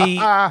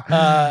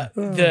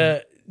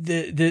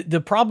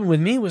 The problem with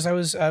me was I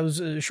was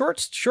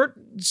short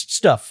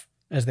stuff,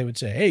 as they would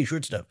say. Hey,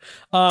 short stuff.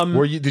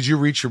 Did you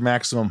reach your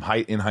maximum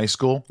height in high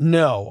school?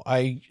 No,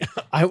 I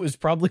was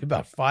probably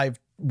about 5'1"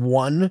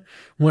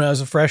 when I was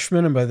a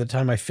freshman, and by the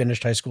time I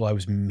finished high school, I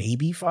was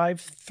maybe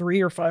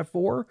 5'3" or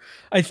 5'4".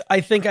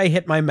 I think I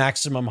hit my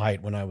maximum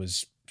height when I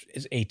was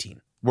 18.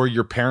 Were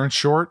your parents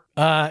short?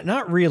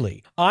 Not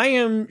really. I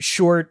am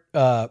short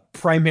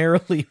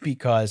primarily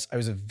because I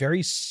was a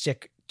very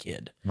sick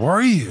kid.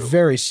 Were you?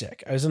 Very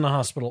sick. I was in the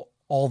hospital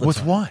all the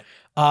time. With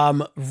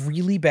what?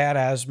 Really bad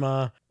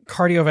asthma,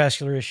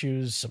 cardiovascular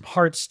issues, some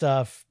heart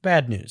stuff,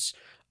 bad news.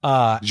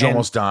 Did you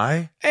almost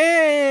die?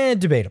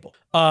 Debatable.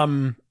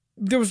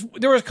 There was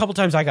a couple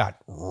times I got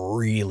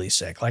really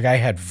sick. Like I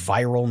had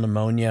viral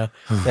pneumonia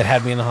that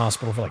had me in the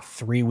hospital for like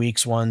 3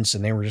 weeks once,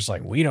 and they were just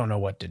like, we don't know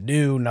what to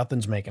do.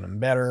 Nothing's making them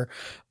better.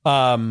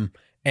 So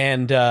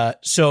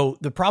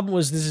the problem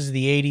was, this is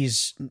the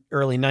 80s,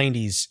 early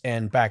 90s.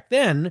 And back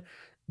then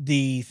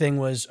the thing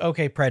was,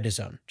 okay,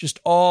 prednisone, just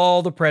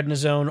all the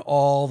prednisone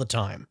all the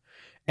time.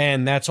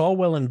 And that's all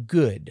well and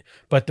good.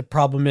 But the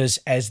problem is,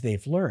 as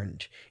they've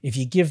learned, if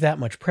you give that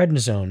much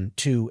prednisone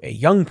to a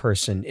young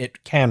person,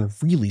 it can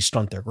really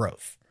stunt their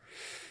growth.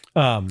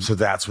 So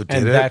that's what did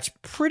and it? That's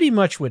pretty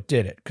much what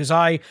did it. Because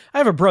I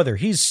have a brother.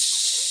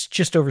 He's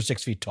just over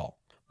 6 feet tall.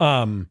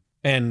 And,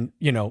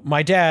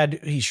 my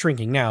dad, he's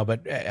shrinking now,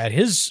 but at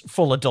his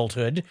full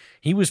adulthood,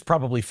 he was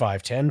probably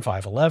 5'10",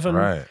 5'11".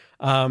 Right.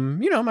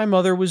 My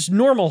mother was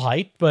normal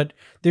height, but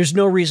there's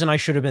no reason I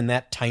should have been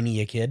that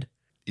tiny a kid.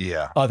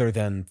 Yeah. Other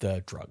than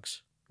the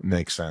drugs.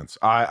 Makes sense.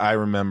 I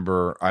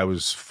remember I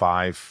was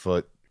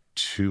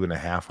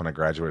 5'2.5" when I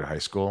graduated high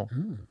school.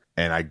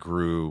 And I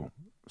grew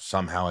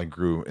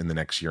in the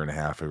next year and a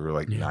half. I grew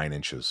like 9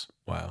 inches.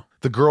 Wow.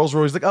 The girls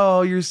were always like,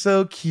 oh, you're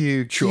so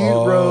cute. Cute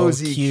Oh,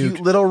 Rosie. cute.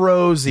 Cute little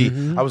Rosie.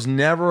 Mhm. I was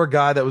never a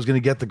guy that was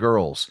going to get the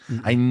girls.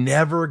 I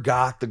never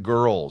got the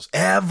girls.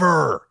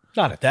 Ever.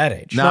 Not at that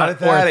age. Not at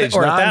that age.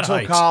 Or Not at that until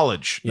height.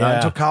 college. Not Yeah.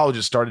 until college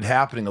it started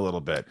happening a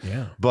little bit.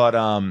 Yeah. But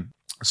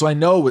so I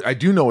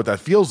do know what that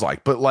feels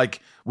like. But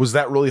like, was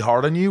that really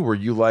hard on you? Were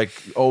you like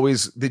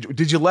always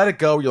did you let it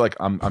go? You're like,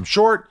 I'm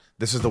short.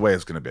 This is the way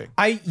it's going to be.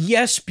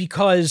 Yes,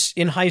 because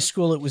in high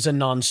school it was a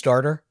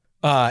non-starter.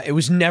 It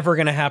was never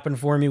going to happen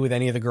for me with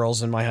any of the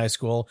girls in my high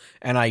school,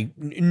 and I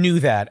knew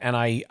that, and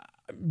I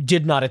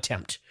did not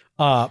attempt.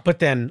 But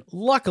then,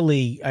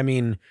 luckily,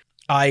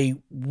 I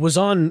was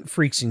on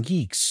Freaks and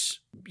Geeks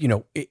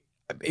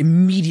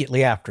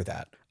immediately after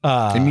that.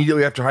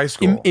 Immediately after high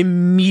school.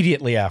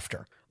 Immediately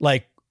after.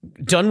 Like,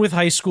 done with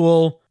high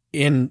school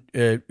in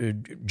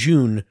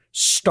June,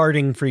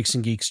 starting Freaks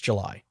and Geeks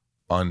July.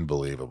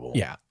 Unbelievable.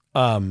 Yeah.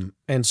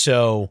 And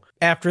so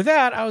after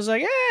that, I was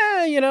like,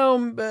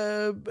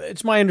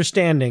 it's my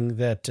understanding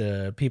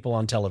that people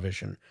on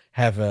television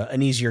have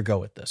an easier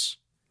go at this.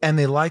 And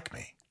they like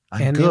me.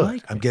 I'm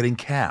good. I'm getting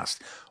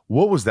cast.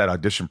 What was that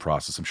audition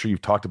process? I'm sure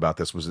you've talked about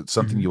this. Was it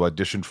something you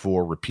auditioned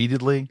for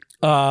repeatedly?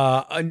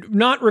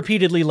 Not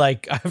repeatedly.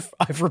 Like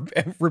I've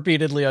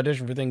repeatedly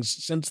auditioned for things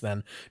since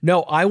then.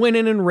 No, I went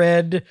in and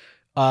read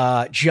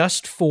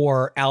just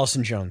for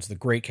Allison Jones, the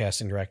great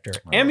casting director,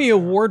 Emmy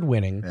Award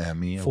winning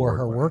for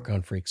her work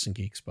on Freaks and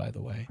Geeks, by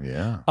the way.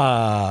 Yeah.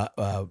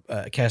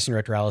 Casting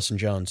director Allison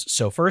Jones.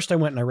 So first I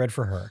went and I read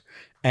for her,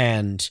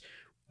 and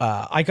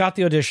I got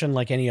the audition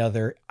like any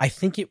other. I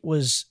think it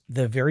was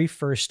the very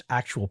first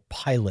actual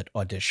pilot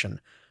audition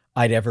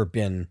I'd ever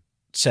been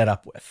set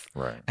up with.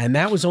 Right. And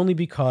that was only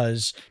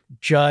because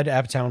Judd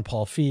Apatow and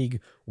Paul Feig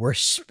were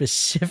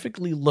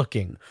specifically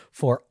looking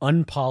for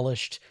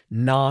unpolished,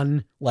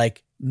 known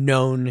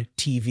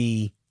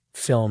TV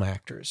film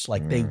actors.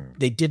 Like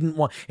they didn't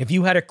want, if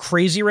you had a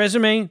crazy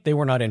resume, they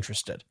were not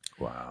interested.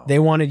 Wow. They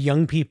wanted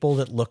young people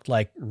that looked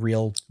like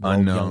real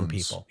Unknowns. young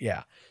people.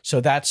 Yeah. So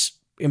that's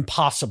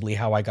impossibly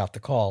how I got the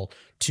call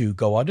to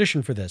go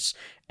audition for this.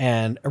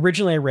 And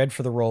originally I read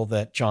for the role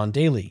that John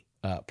Daly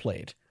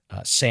played.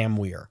 Sam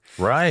Weir.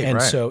 Right.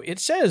 And so it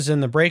says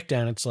in the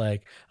breakdown, it's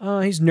like,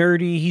 he's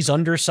nerdy, he's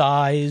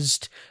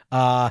undersized,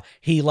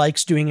 he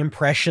likes doing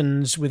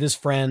impressions with his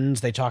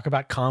friends. They talk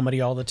about comedy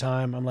all the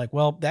time. I'm like,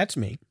 well, that's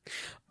me.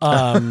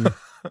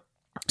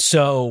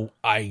 So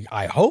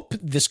I hope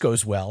this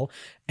goes well.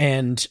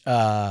 And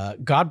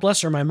God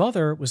bless her, my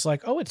mother was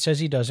like, oh, it says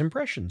he does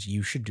impressions.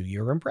 You should do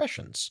your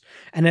impressions.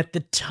 And at the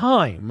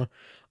time,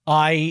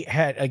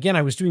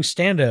 I was doing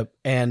stand-up,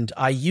 and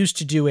I used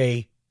to do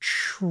a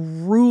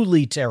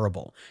truly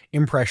terrible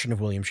impression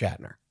of William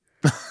Shatner.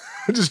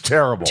 Just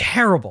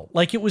terrible.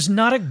 Like, it was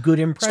not a good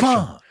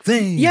impression.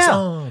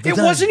 It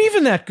wasn't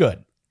even that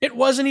good.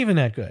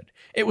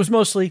 It was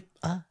mostly,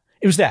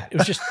 it was that. It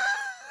was just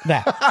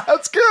that.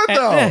 That's good,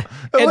 though.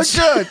 It looks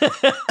good.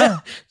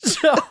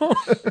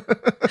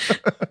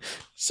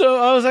 So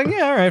I was like,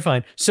 yeah, all right,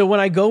 fine. So when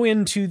I go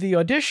into the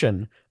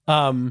audition,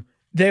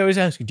 they always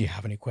ask me, do you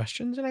have any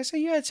questions? And I say,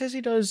 yeah, it says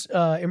he does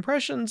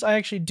impressions. I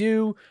actually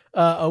do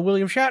a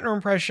William Shatner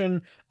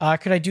impression.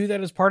 Could I do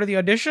that as part of the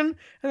audition? And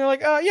they're like,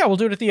 yeah, we'll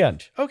do it at the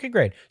end. Okay,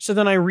 great. So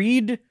then I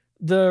read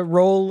the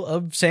role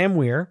of Sam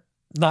Weir,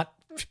 not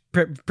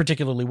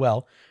particularly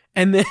well.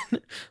 And then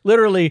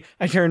literally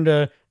I turn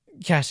to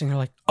casting. They're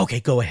like,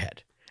 okay, go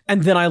ahead.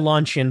 And then I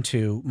launch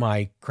into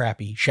my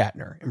crappy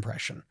Shatner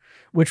impression,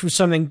 which was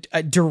something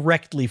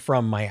directly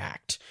from my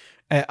act.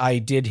 I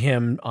did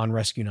him on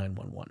Rescue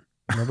 911.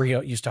 Remember he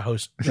used to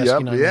host Rescue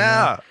 911?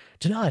 Yeah.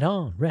 Tonight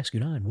on Rescue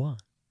 911.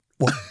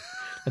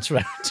 That's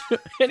what I do.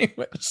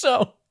 Anyway,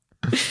 so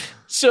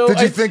did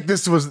you think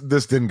this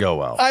didn't go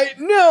well?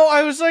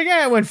 I was like,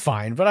 it went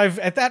fine. But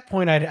at that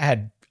point I'd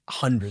had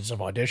hundreds of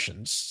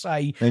auditions.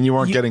 And you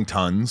weren't getting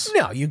tons?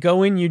 No, you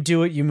go in, you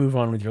do it, you move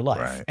on with your life.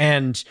 Right.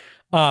 And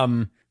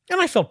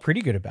I felt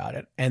pretty good about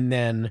it. And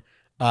then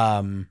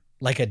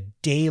like a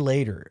day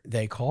later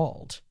they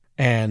called.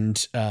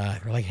 And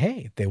they're like,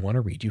 hey, they want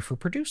to read you for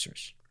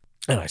producers.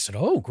 And I said,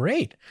 oh,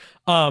 great.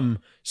 But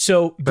as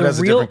a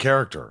different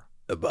character.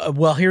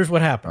 Well, here's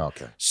what happened.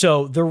 Okay.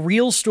 So the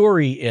real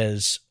story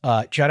is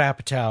Judd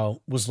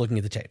Apatow was looking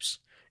at the tapes,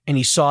 and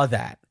he saw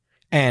that.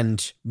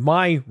 And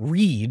my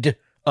read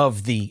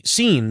of the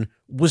scene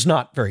was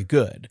not very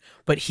good.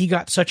 But he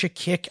got such a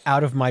kick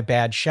out of my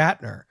bad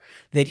Shatner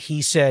that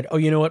he said, oh,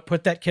 you know what?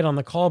 Put that kid on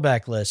the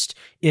callback list.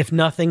 If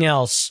nothing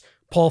else,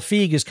 Paul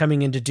Feig is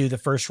coming in to do the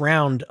first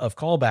round of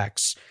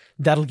callbacks.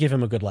 That'll give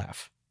him a good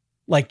laugh.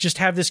 Like, just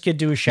have this kid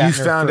do a Shatner.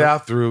 You found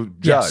out through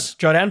Judd. Yes,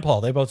 Judd and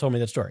Paul. They both told me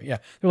that story. Yeah.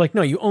 They're like,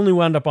 no, you only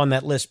wound up on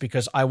that list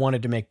because I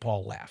wanted to make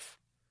Paul laugh.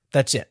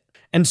 That's it.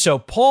 And so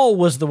Paul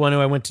was the one who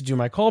I went to do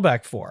my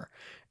callback for.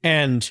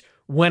 And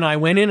when I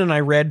went in and I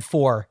read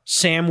for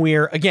Sam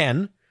Weir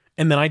again,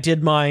 and then I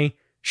did my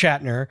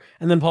Shatner,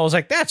 and then Paul was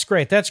like, that's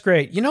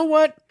great. You know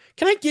what?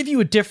 Can I give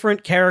you a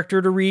different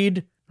character to read?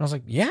 And I was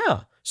like,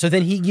 yeah. So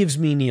then he gives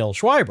me Neil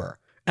Schreiber,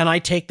 and I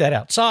take that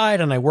outside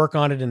and I work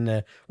on it in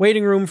the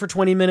waiting room for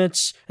 20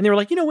 minutes. And they were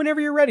like,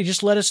 whenever you're ready,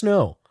 just let us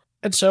know.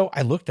 And so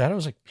I looked at it. I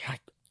was like, yeah,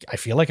 I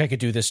feel like I could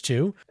do this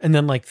too. And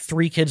then like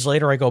 3 kids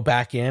later, I go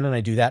back in and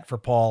I do that for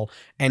Paul,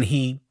 and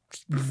he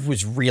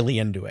was really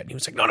into it. He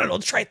was like, no,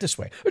 let's try it this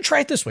way. Or try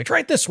it this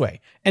way.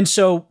 And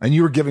so. And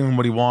you were giving him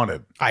what he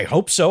wanted. I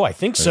hope so. I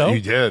think so.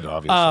 You did,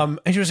 obviously.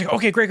 And she was like,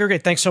 okay,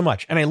 great. Thanks so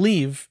much. And I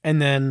leave.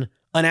 And then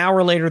an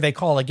hour later, they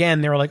call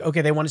again. They were like,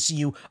 okay, they want to see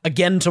you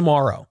again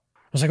tomorrow.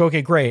 I was like,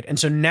 okay, great. And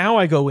so now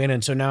I go in,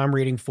 and so now I'm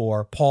reading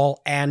for Paul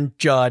and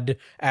Judd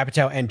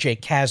Apatow and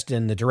Jake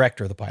Kasdan, the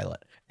director of the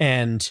pilot.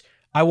 And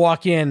I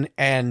walk in,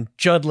 and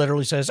Judd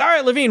literally says, all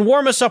right, Levine,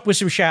 warm us up with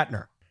some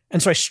Shatner.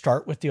 And so I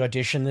start with the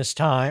audition this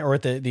time, or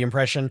at the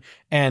impression,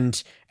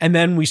 and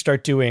then we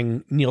start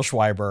doing Neil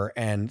Schreiber,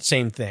 and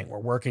same thing. We're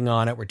working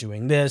on it. We're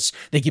doing this.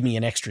 They give me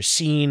an extra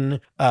scene,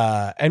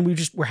 and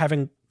we're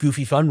having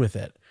goofy fun with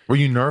it. Were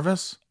you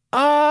nervous?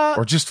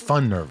 Or just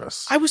fun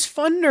nervous? I was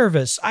fun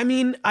nervous. I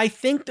mean, I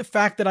think the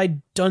fact that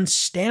I'd done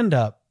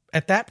stand-up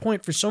at that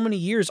point for so many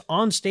years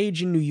on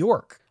stage in New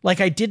York,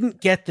 like I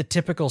didn't get the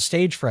typical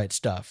stage fright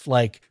stuff.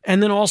 Like,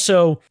 and then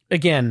also,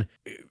 again,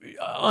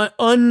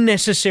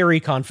 unnecessary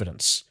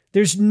confidence.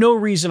 There's no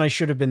reason I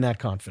should have been that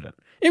confident.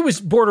 It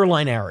was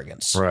borderline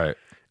arrogance. Right.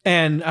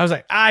 And I was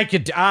like, I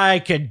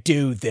could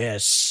do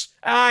this.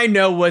 I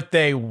know what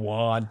they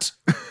want.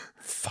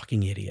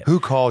 Fucking idiot. Who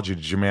called you?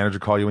 Did your manager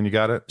call you when you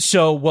got it?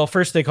 So, well,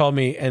 first they called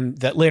me, and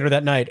that later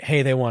that night,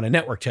 hey, they want to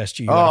network test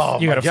you.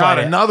 You gotta fly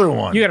another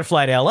one. You got to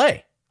fly to LA.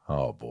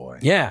 Oh boy.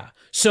 Yeah.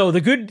 So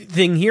the good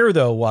thing here,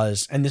 though,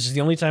 was, and this is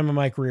the only time in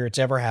my career it's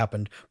ever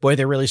happened. Boy,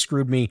 they really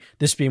screwed me.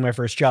 This being my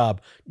first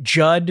job.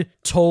 Judd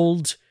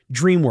told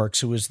DreamWorks,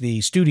 who was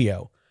the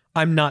studio,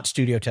 I'm not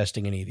studio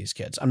testing any of these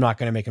kids. I'm not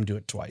going to make them do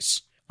it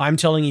twice. I'm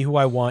telling you who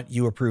I want.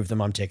 You approve them.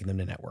 I'm taking them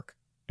to network.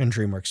 And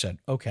DreamWorks said,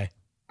 okay.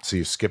 So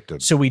you skipped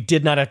it. So we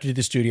did not have to do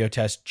the studio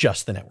test,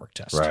 just the network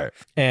test. Right.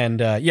 And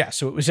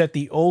so it was at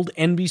the old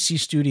NBC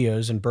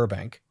studios in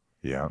Burbank.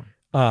 Yeah.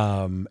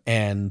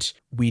 And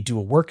we do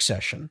a work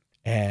session.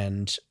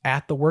 And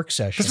at the work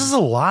session, this is a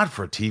lot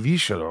for a TV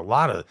show. There are a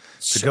lot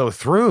to go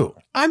through.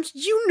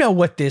 You know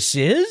what this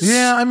is?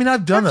 Yeah, I mean,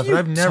 I've done that, but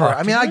I've never.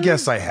 I mean, I about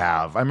guess I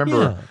have. I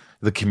remember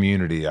the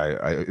Community.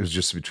 It was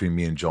just between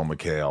me and Joel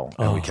McHale,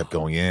 and we kept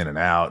going in and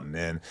out and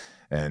in,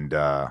 and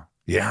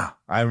yeah,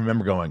 I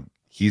remember going,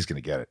 he's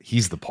going to get it.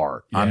 He's the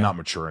part. Yeah. I'm not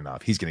mature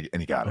enough. He's going to get,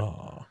 and he got it.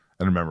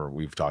 I remember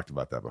we've talked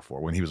about that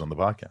before when he was on the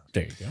podcast.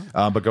 There you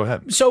go. But go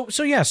ahead.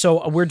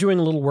 So we're doing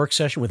a little work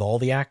session with all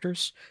the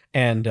actors,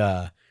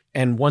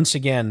 and once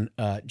again,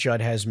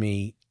 Judd has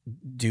me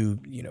do,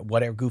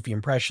 whatever goofy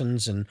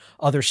impressions and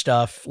other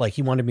stuff. Like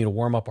he wanted me to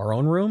warm up our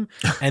own room.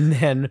 And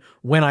then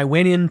when I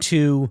went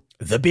into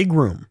the big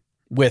room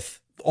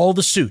with all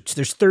the suits,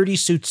 there's 30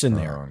 suits in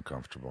there. Oh,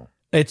 uncomfortable.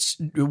 It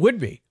would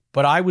be,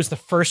 but I was the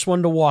first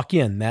one to walk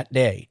in that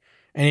day.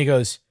 And he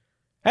goes,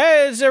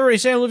 hey, it's everybody,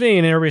 Sam Levine.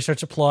 And everybody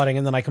starts applauding.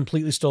 And then I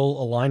completely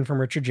stole a line from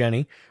Richard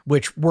Jeni,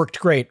 which worked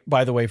great,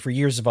 by the way, for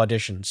years of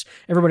auditions.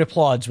 Everybody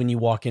applauds when you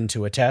walk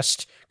into a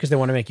test because they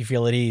want to make you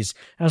feel at ease.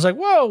 And I was like,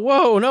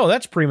 whoa, no,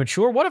 that's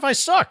premature. What if I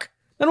suck?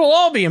 Then we'll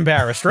all be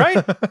embarrassed,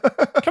 right?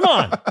 Come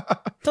on.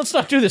 Let's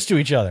not do this to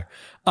each other.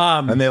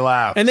 And they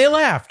laughed.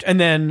 And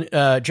then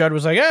Judd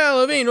was like,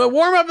 Levine,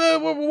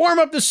 warm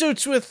up the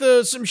suits with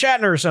some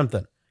Shatner or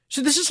something.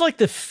 So this is like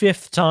the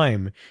 5th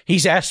time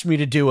he's asked me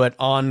to do it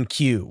on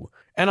cue.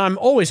 And I'm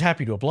always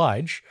happy to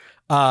oblige.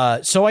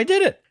 So I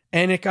did it.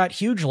 And it got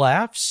huge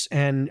laughs.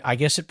 And I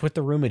guess it put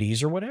the room at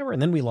ease or whatever.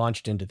 And then we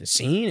launched into the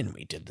scene. And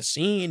we did the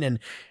scene.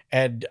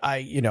 And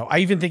I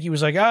even think he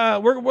was like,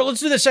 let's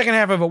do the second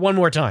half of it one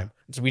more time.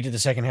 So we did the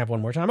second half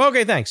one more time.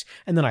 Okay, thanks.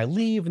 And then I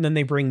leave. And then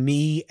they bring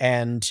me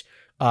and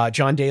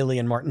John Daly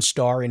and Martin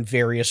Starr in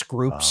various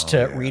groups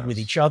to read with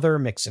each other,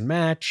 mix and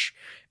match.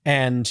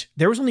 And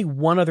there was only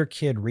one other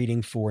kid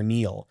reading for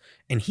Neil,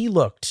 and he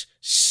looked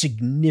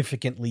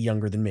significantly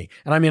younger than me.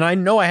 And I mean, I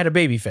know I had a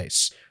baby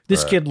face.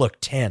 This kid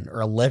looked 10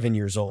 or 11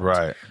 years old.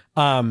 Right.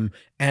 And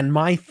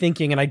my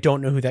thinking, and I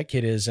don't know who that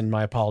kid is, and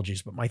my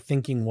apologies, but my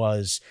thinking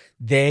was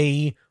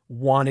they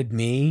wanted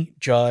me,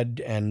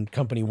 Judd and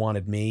company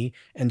wanted me.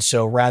 And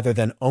so rather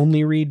than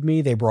only read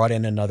me, they brought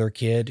in another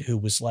kid who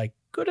was like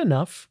good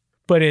enough.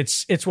 But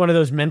it's one of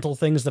those mental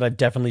things that I've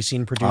definitely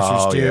seen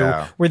producers do,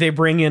 where they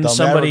bring in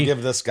somebody. They'll never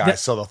give this guy,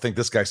 so they'll think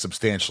this guy's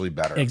substantially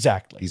better.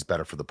 Exactly. He's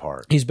better for the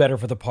part.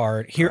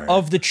 Here, right.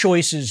 Of the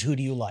choices, who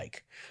do you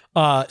like?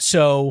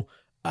 So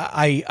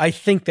I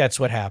think that's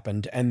what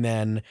happened. And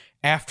then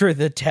after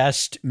the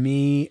test,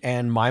 me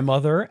and my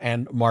mother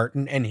and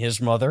Martin and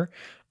his mother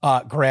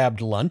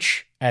grabbed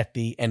lunch at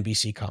the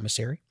NBC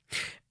commissary.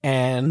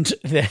 And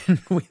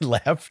then we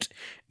left,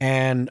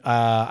 and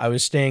I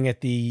was staying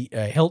at the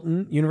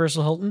Hilton,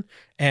 Universal Hilton,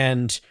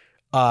 and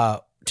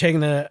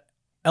taking the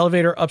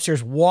elevator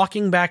upstairs,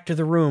 walking back to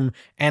the room.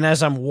 And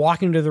as I'm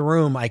walking to the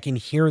room, I can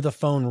hear the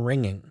phone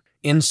ringing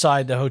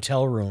inside the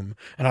hotel room.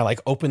 And I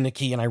open the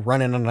key and I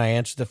run in and I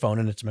answer the phone,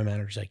 and it's my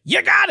manager. He's like,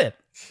 you got it.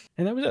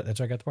 And that was it. That's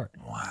how I got the part.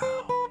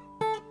 Wow.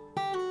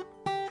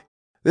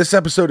 This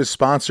episode is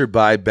sponsored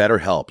by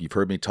BetterHelp. You've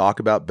heard me talk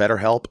about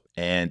BetterHelp,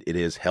 and it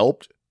has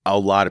helped a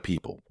lot of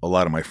people, a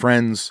lot of my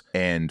friends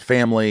and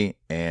family,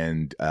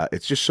 and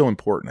it's just so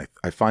important.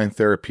 I find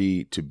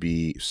therapy to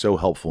be so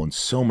helpful in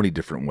so many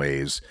different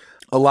ways.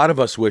 A lot of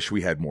us wish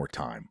we had more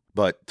time,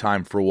 but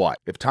time for what?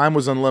 If time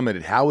was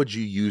unlimited, how would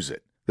you use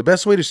it? The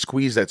best way to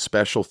squeeze that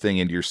special thing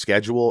into your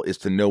schedule is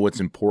to know what's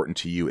important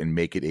to you and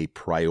make it a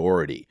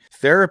priority.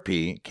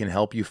 Therapy can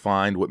help you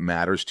find what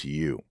matters to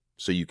you.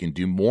 so you can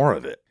do more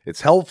of it.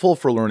 It's helpful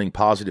for learning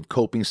positive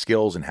coping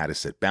skills and how to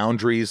set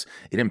boundaries.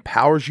 It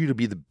empowers you to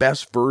be the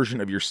best version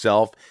of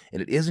yourself,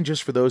 and it isn't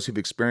just for those who've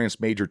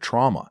experienced major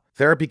trauma.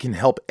 Therapy can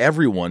help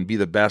everyone be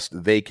the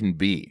best they can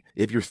be.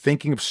 If you're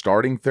thinking of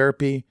starting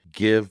therapy,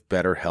 give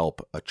BetterHelp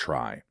a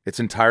try.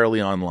 It's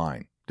entirely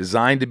online,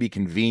 designed to be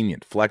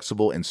convenient,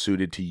 flexible, and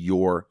suited to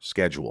your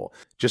schedule.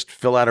 Just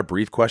fill out a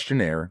brief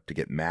questionnaire to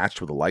get matched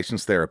with a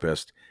licensed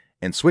therapist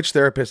and switch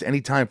therapists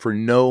anytime for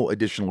no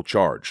additional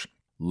charge.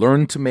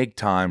 Learn to make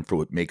time for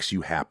what makes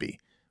you happy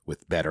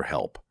with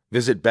BetterHelp.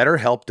 Visit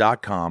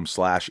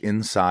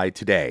BetterHelp.com/inside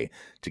today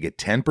to get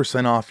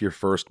 10% off your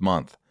first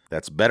month.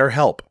 That's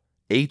BetterHelp,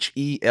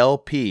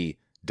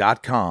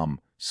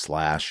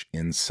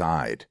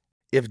 HELP.com/inside.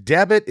 If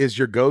debit is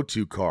your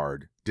go-to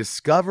card,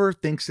 Discover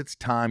thinks it's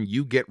time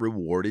you get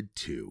rewarded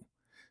too.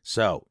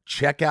 So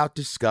check out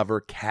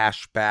Discover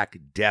Cashback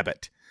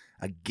Debit,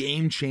 a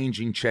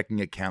game-changing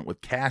checking account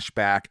with cash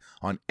back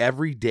on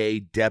everyday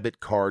debit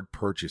card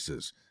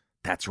purchases.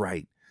 That's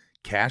right.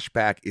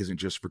 Cashback isn't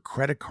just for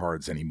credit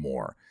cards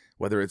anymore.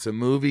 Whether it's a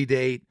movie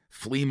date,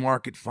 flea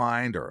market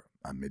find, or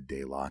a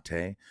midday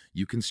latte,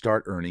 you can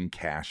start earning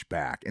cash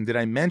back. And did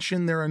I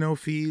mention there are no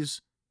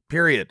fees?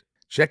 Period.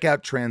 Check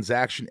out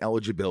transaction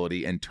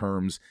eligibility and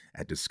terms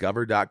at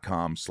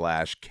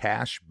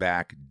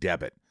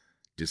discover.com/cashbackdebit.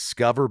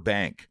 Discover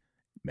Bank.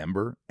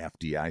 Member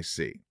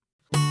FDIC.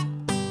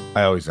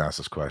 I always ask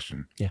this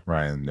question. Yeah.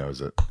 Ryan knows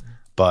it.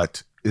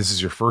 But this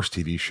is your first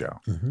TV show.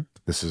 Mm-hmm.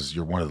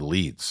 You're one of the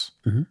leads.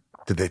 Mm-hmm.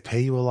 Did they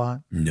pay you a lot?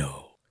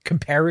 No.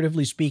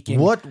 Comparatively speaking.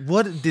 What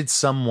did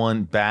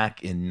someone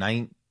back in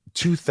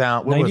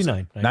 2000,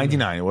 99.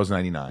 99, it was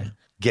 99,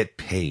 get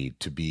paid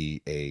to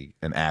be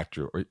an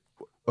actor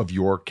of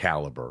your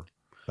caliber,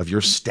 of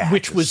your status?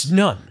 Which was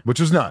none.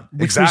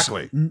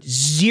 Exactly.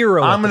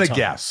 Zero. I'm going to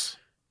guess.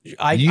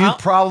 You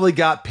probably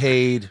got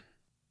paid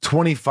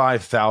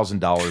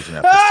 $25,000 an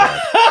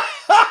episode.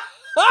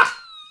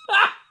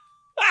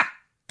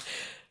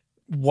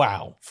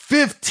 Wow.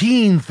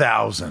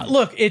 15,000.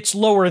 Look, it's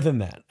lower than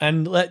that.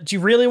 And do you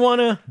really want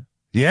to?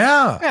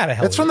 Yeah.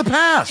 Hell It's from the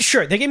past.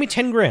 Sure. They gave me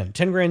 10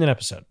 grand an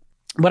episode,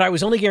 but I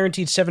was only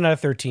guaranteed 7 out of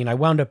 13. I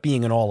wound up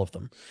being in all of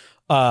them.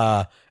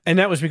 And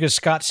that was because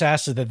Scott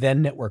Sassa, the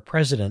then network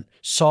president,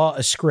 saw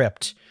a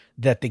script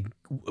that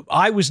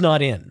I was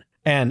not in.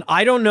 And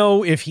I don't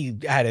know if he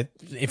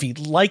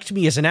liked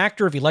me as an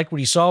actor, if he liked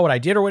what he saw, what I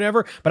did or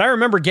whatever. But I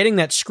remember getting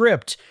that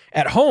script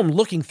at home,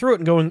 looking through it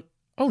and going,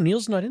 oh,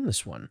 Neil's not in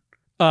this one.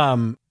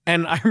 And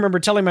I remember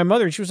telling my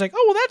mother, and she was like,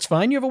 oh, well, that's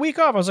fine. You have a week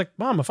off. I was like,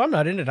 Mom, if I'm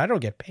not in it, I don't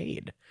get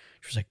paid.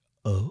 She was like,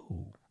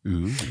 oh.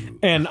 Ooh.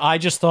 And I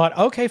just thought,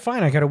 okay,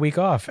 fine. I got a week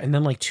off. And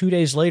then like 2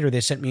 days later,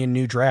 they sent me a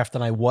new draft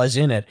and I was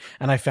in it.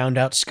 And I found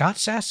out Scott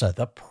Sassa,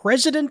 the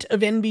president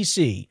of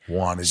NBC,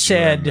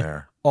 said you in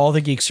there. All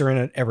the geeks are in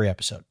it every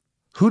episode.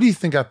 Who do you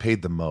think got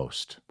paid the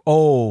most?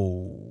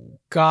 Oh,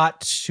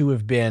 got to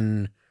have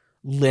been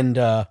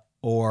Linda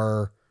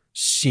or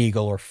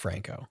Siegel or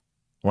Franco.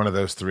 One of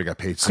those three got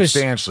paid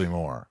substantially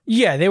more.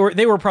 Yeah, they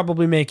were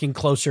probably making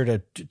closer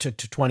to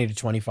 20 to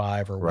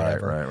 25 or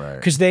whatever. Right.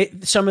 Because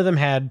some of them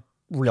had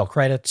real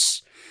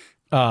credits.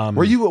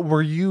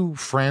 Were you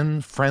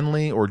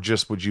friendly, or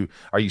just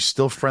are you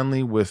still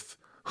friendly with,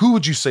 who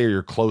would you say are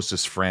your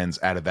closest friends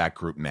out of that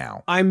group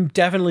now? I'm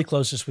definitely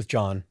closest with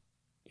John.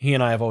 He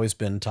and I have always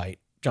been tight.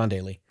 John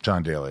Daly.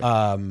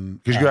 Because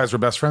you guys were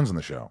best friends on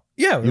the show.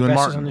 Yeah, you and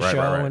Martin on the show,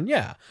 right. and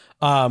yeah.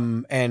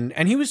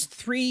 And he was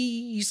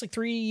he's like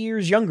 3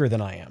 years younger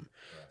than I am.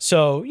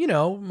 So,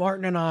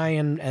 Martin and I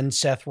and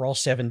Seth were all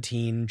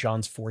 17,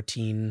 John's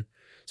 14.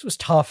 So it was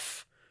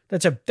tough.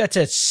 That's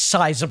a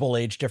sizable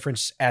age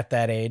difference at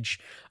that age.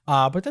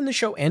 But then the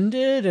show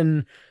ended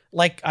and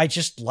I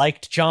just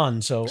liked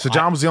John. So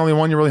John was the only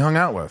one you really hung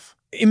out with.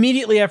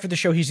 Immediately after the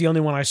show, he's the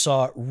only one I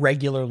saw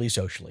regularly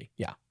socially.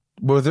 Yeah.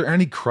 Were there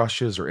any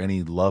crushes or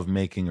any love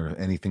making or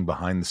anything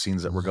behind the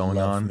scenes that were going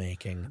on? Love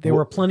making. There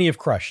were plenty of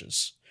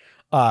crushes.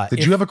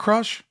 Did you have a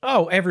crush?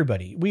 Oh,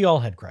 everybody. We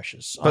all had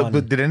crushes.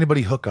 But did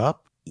anybody hook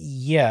up?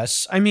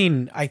 Yes. I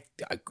mean, I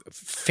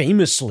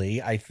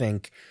famously, I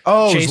think.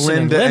 Oh, Jason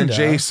Linda and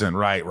Jason.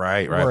 Right.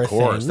 Were Of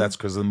course. thing. That's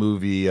because of the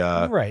movie.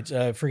 Right.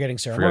 Forgetting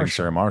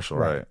Sarah Marshall.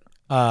 Right.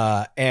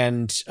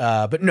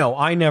 But no,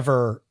 I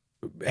never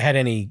had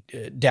any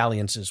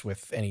dalliances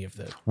with any of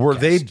the Were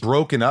cast. they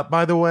broken up,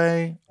 by the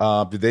way?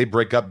 Did they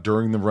break up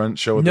during the run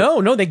show?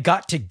 No, they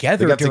got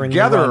together during the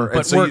run,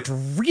 but so worked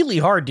really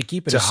hard to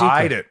keep it to a secret.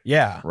 hide it.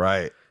 Yeah.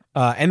 Right.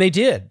 And they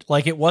did.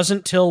 It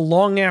wasn't till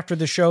long after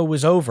the show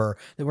was over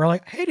that we're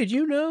like, hey, did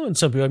you know? And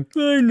some people were like,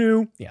 I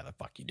knew. Yeah, the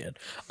fuck you did.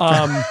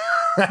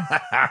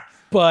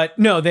 But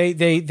no,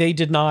 they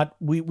did not.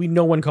 We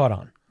no one caught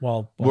on.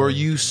 Were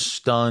you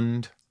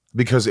stunned?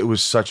 Because it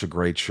was such a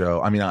great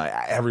show. I mean,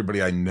 everybody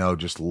I know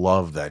just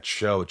loved that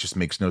show. It just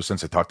makes no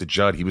sense. I talked to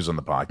Judd. He was on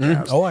the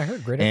podcast. Oh, I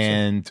heard. Great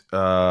episode.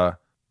 And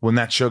when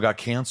that show got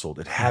canceled,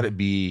 it had to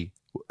be,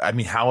 I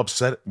mean, how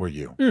upset were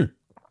you? It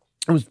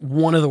was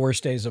one of the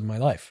worst days of my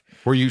life.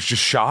 Were you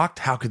just shocked?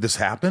 How could this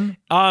happen?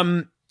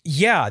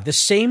 Yeah, the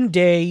same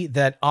day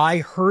that I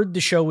heard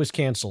the show was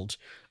canceled,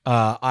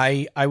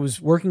 I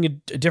was working a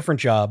different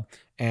job,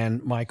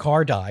 and my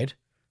car died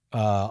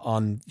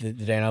on the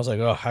day, and I was like,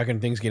 oh, how can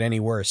things get any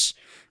worse?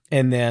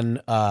 And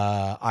then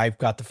I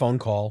got the phone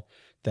call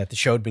that the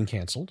show had been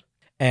canceled,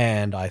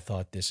 and I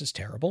thought, this is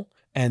terrible.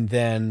 And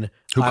then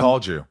Who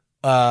called you?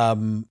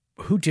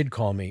 Who did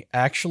call me?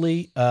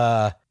 Actually,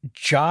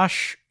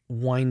 Josh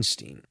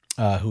Weinstein,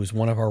 who's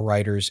one of our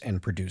writers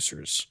and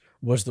producers,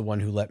 was the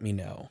one who let me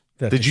know.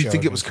 Did you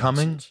think it was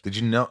coming? Did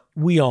you know?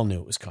 We all knew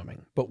it was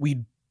coming, but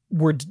we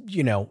were,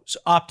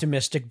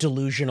 optimistic,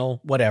 delusional,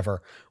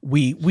 whatever.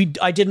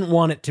 I didn't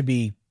want it to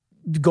be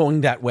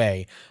going that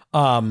way.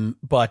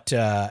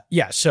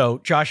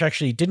 So Josh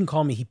actually didn't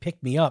call me. He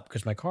picked me up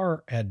because my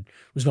car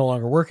was no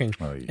longer working.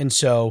 And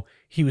so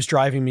he was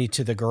driving me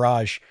to the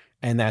garage,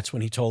 and that's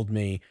when he told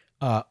me,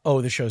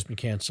 the show's been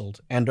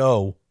canceled. And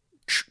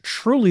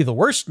truly the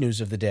worst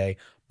news of the day,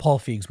 Paul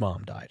Feig's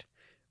mom died.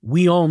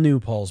 We all knew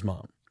Paul's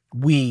mom.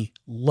 We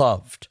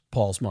loved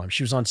Paul's mom.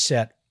 She was on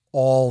set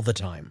all the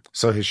time.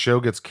 So his show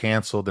gets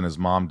canceled and his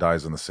mom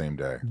dies on the same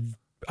day.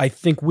 I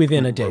think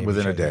within a day.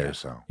 Within a day or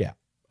so. Yeah.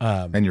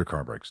 And your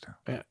car breaks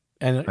down.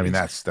 And I mean,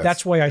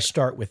 that's why I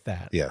start with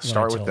that. Yeah,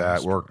 start with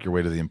that. Work your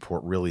way to the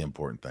really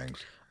important things.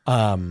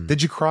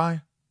 Did you cry?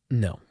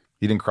 No.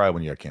 You didn't cry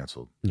when you got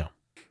canceled? No.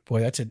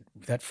 Boy,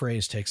 that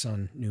phrase takes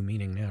on new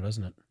meaning now,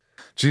 doesn't it?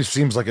 Just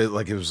seems like it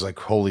was like,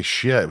 holy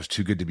shit, it was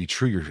too good to be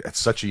true. You're at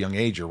such a young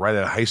age. You're right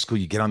out of high school.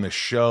 You get on this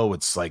show.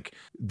 It's like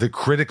the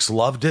critics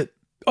loved it.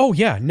 Oh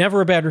yeah,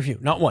 never a bad review,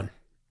 not one.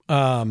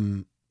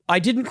 I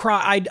didn't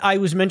cry. I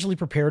was mentally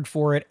prepared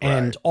for it,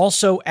 and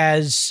also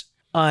as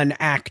an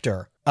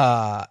actor,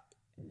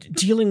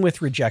 dealing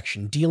with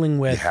rejection, dealing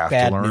with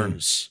bad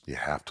news. You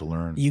have to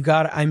learn.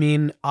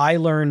 I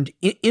learned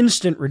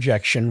instant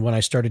rejection when I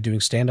started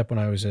doing stand-up when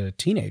I was a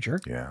teenager.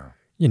 Yeah.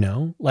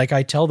 Like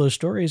I tell those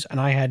stories, and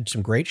I had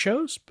some great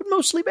shows, but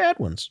mostly bad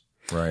ones.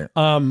 Right.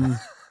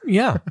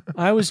 Yeah,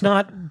 I was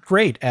not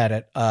great at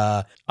it.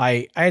 I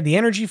had the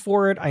energy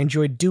for it. I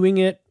enjoyed doing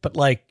it, but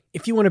like,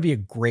 if you want to be a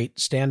great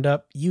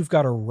stand-up, you've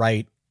got to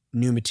write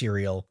new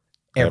material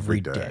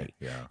every day.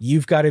 Yeah.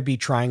 You've got to be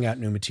trying out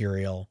new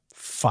material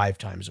 5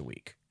 times a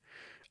week.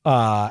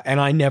 And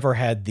I never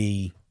had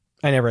the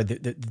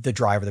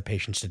drive or the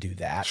patience to do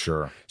that.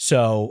 Sure.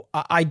 So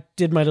I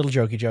did my little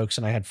jokey jokes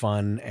and I had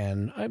fun,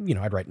 and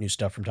I'd write new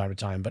stuff from time to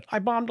time, but I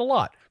bombed a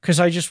lot because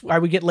I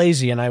would get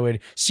lazy and I would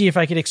see if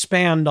I could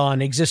expand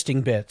on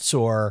existing bits,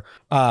 or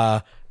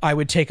I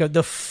would take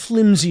the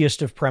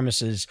flimsiest of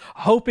premises,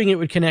 hoping it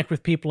would connect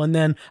with people, and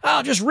then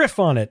I'll just riff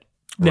on it.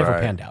 Never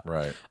panned out.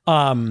 Right.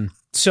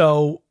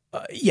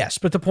 Yes,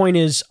 but the point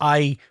is,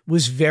 I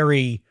was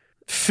very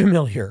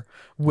familiar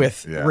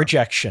with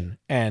rejection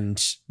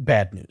and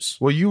bad news.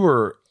 Well,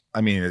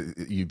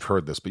 you've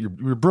heard this, but you're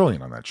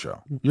brilliant on that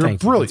show. You're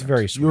brilliant. You. It's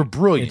very sweet. You were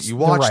brilliant. You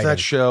watched that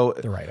show,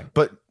 the writing,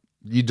 but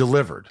you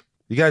delivered.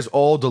 You guys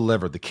all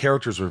delivered. The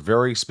characters were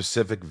very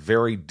specific,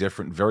 very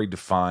different, very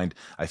defined.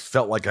 I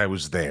felt like I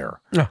was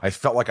there. Yeah. I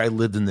felt like I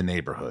lived in the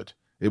neighborhood.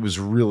 It was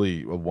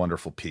really a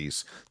wonderful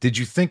piece. Did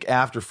you think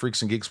after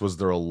Freaks and Geeks, was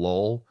there a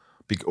lull?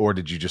 Or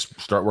did you just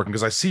start working?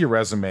 Because I see your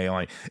resume,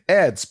 like,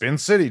 Ed, Spin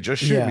City,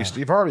 Just Shoot Me,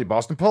 Steve Harvey,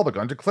 Boston Public,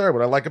 Undeclared,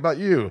 What I Like About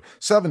You,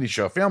 70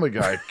 Show, Family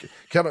Guy,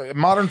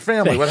 Modern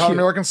Family, Wet Hot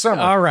American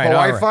Summer,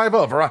 Hawaii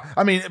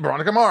Five-0,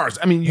 Veronica Mars.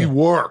 I mean, you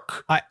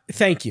work.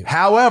 Thank you.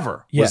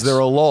 However, was there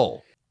a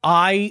lull?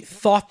 I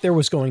thought there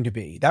was going to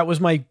be. That was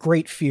my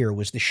great fear,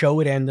 was the show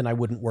would end and I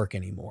wouldn't work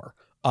anymore.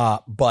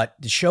 But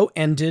the show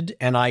ended,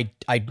 and I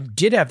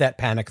did have that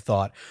panic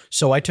thought.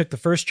 So I took the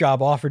first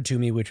job offered to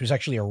me, which was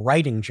actually a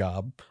writing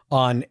job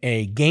on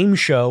a game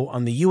show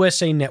on the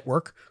USA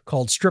Network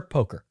called Strip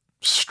Poker.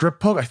 Strip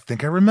Poker? I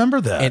think I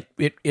remember that.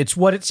 It's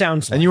what it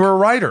sounds like. And you were a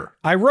writer.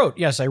 I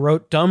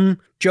wrote dumb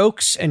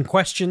jokes and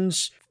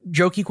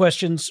jokey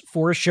questions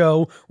for a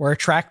show where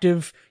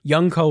attractive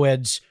young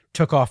co-eds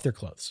took off their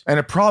clothes. And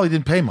it probably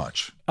didn't pay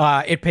much.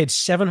 It paid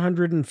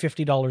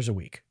 $750 a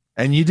week.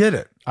 And you did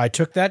it. I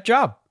took that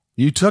job.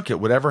 You took it.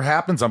 Whatever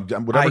happens,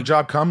 whatever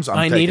job comes,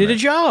 I needed a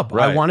job.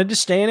 Right. I wanted to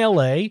stay in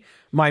LA.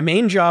 My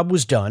main job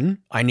was done.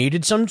 I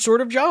needed some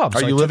sort of job.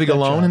 Are you living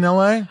alone in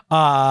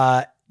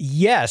LA?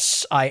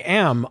 Yes, I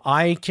am.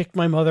 I kicked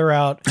my mother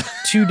out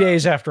 2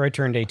 days after I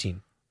turned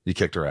 18. You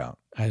kicked her out.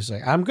 I was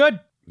like, I'm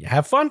good. You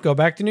have fun. Go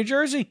back to New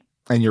Jersey.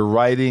 And you're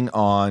writing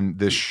on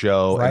this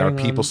show, and are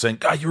people saying,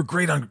 God, you were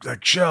great on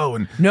that show?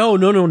 And No.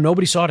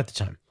 Nobody saw it at the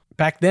time.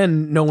 Back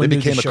then, no one knew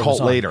the show was on. It became a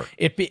cult later.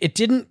 It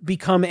didn't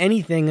become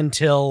anything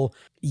until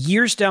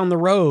years down the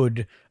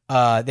road.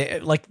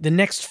 The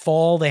next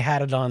fall, they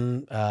had it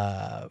on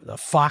the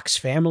Fox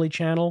Family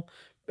Channel,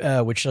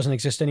 which doesn't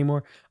exist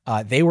anymore.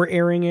 They were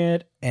airing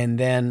it, and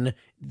then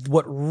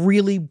what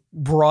really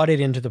brought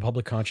it into the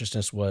public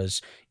consciousness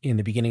was in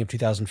the beginning of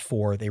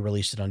 2004. They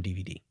released it on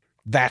DVD.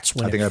 That's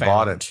when I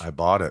bought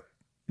it.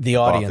 The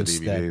audience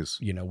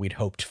that we'd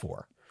hoped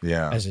for.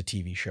 Yeah, as a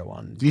TV show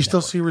on. Do you still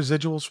see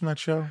residuals from that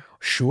show?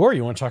 Sure.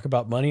 You want to talk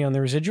about money on the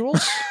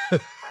residuals? You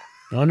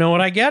want to know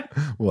what I get?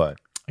 What?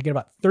 I I get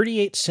about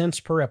 38 cents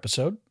per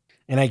episode.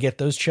 And I get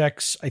those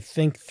checks, I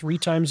think, 3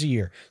 times a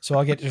year.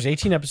 So there's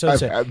 18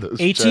 episodes. I've had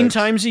those 18 checks.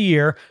 times a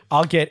year,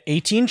 I'll get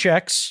 18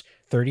 checks,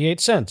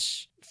 38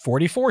 cents,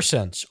 44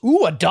 cents.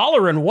 Ooh,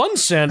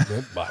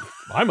 $1.01.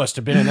 I must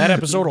have been in that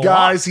episode a lot.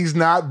 Guys, he's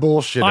not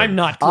bullshitting. I'm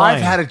not lying.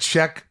 I've had a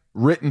check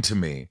written to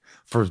me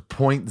for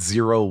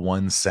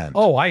 0.01 cent.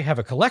 Oh, I have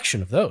a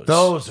collection of those.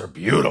 Those are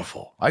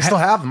beautiful. I still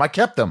have them. I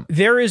kept them.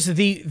 There is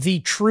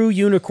the true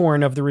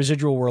unicorn of the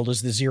residual world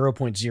is the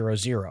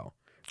 0.00.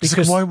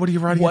 Because why? What are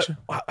you writing?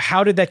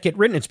 How did that get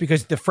written? It's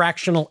because the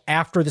fractional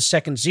after the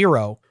second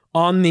zero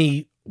on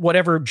the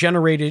whatever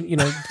generated,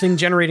 thing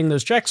generating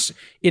those checks,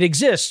 it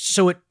exists.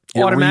 So it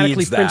automatically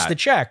reads prints that. the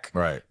check.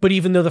 Right. But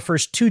even though the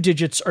first 2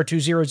 digits are 2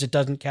 zeros, it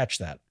doesn't catch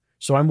that.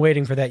 So I'm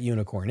waiting for that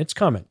unicorn. It's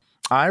coming.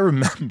 I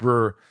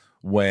remember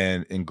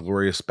when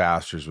Inglourious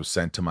Basterds was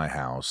sent to my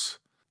house,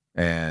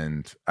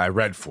 and I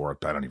read for it,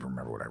 but I don't even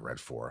remember what I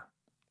read for.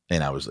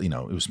 And I was, it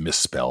was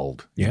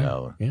misspelled,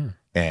 Yeah.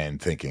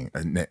 and thinking,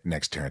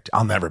 next Tarantino,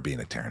 I'll never be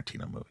in a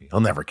Tarantino movie. He'll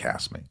never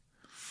cast me.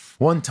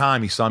 One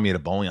time he saw me at a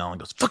bowling alley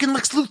and goes, fucking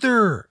Lex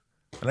Luthor.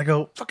 And I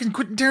go, fucking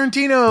Quentin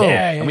Tarantino.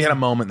 Yeah, and we had a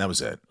moment and that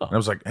was it. And I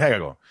was like, hey, I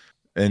go.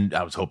 And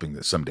I was hoping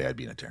that someday I'd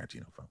be in a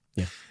Tarantino film.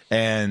 Yeah.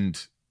 And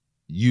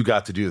you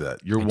got to do that.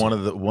 You're one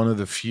of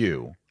the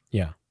few.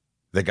 Yeah.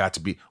 That got to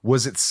be.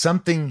 Was it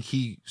something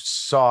he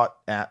sought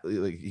at?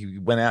 Like he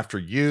went after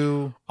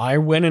you? I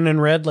went in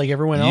and read like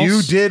everyone else.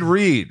 You did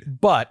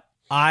read. But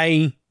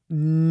I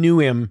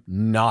knew him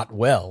not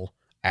well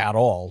at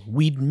all.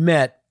 We'd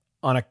met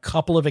on a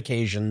couple of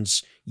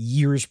occasions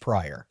years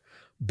prior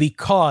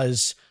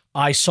because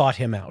I sought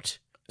him out.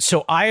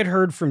 So I had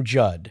heard from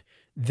Judd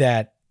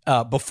that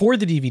before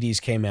the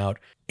DVDs came out,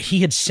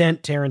 he had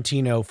sent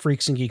Tarantino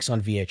Freaks and Geeks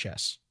on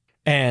VHS.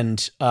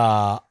 And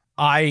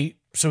I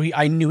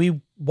knew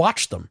he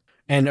watched them.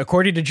 And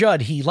according to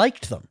Judd, he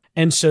liked them.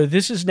 And so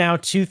this is now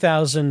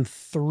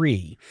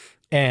 2003.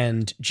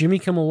 And Jimmy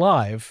Kimmel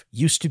Live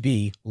used to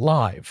be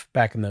live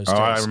back in those days.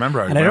 I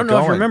remember. And I don't know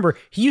if you remember,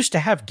 he used to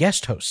have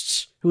guest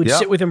hosts who would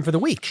sit with him for the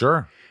week.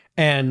 Sure.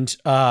 And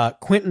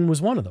Quentin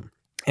was one of them.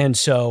 And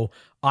so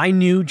I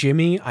knew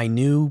Jimmy. I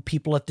knew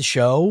people at the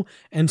show.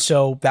 And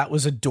so that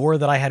was a door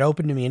that I had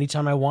open to me.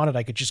 Anytime I wanted,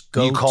 I could just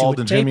go. You called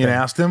to a Jimmy and taping.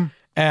 asked him?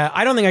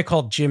 I don't think I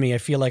called Jimmy. I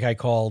feel like I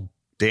called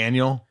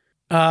Daniel?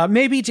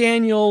 Maybe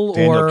Daniel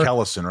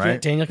Kellison,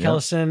 right? Daniel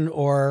Kellison,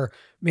 or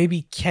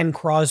maybe Ken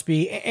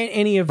Crosby.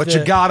 Any of But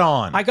you got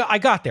on. I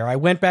got there. I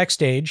went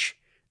backstage,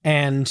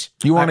 and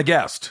you weren't a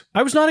guest.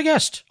 I was not a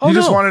guest. Oh, you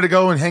just no. wanted to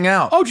go and hang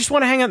out. Oh, just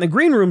want to hang out in the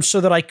green room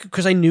so that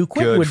because I knew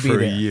Quentin Good would be for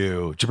there.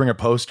 you. Did you bring a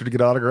poster to get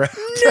autographed?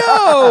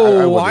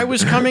 No, I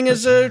was coming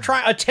as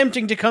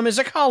attempting to come as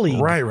a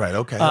colleague. Right.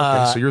 Okay.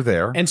 So you're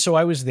there. And so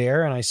I was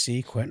there, and I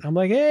see Quentin. I'm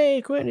like,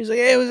 hey, Quentin. He's like,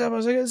 hey, what's up? I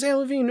was like, Sam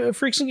Levine,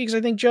 Freaks and Geeks.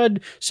 I think Judd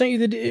sent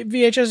you the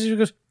VHS. He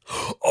goes,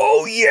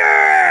 oh,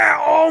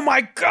 yeah. Oh,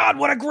 my God.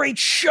 What a great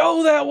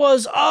show that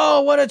was.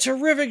 Oh, what a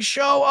terrific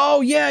show. Oh,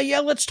 yeah.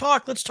 Let's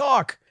talk.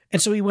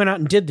 And so he went out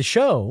and did the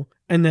show.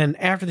 And then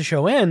after the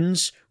show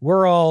ends,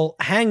 we're all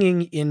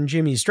hanging in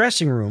Jimmy's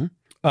dressing room,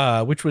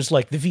 which was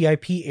like the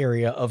VIP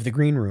area of the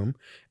green room.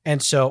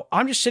 And so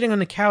I'm just sitting on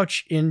the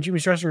couch in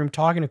Jimmy's dressing room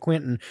talking to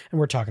Quentin, and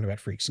we're talking about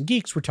Freaks and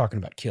Geeks. We're talking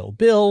about Kill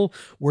Bill.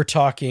 We're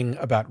talking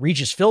about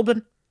Regis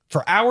Philbin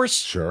for hours.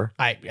 Sure.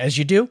 As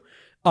you do.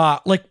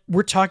 Like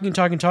we're talking,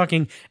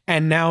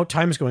 and now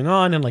time is going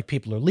on, and like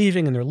people are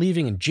leaving, and they're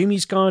leaving, and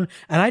Jimmy's gone.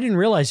 And I didn't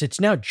realize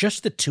it's now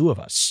just the two of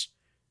us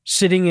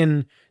sitting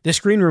in this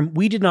green room.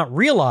 We did not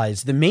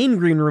realize the main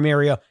green room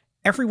area,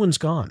 everyone's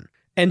gone.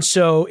 And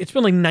so it's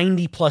been like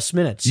 90 plus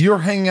minutes. You're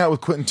hanging out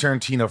with Quentin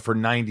Tarantino for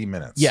 90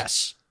 minutes.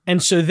 Yes.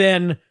 And so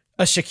then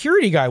a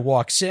security guy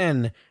walks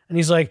in and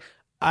he's like,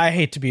 I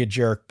hate to be a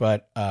jerk,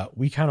 but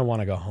we kind of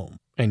want to go home.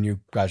 And you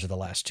guys are the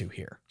last two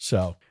here.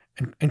 So,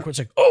 and Quentin's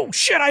like, oh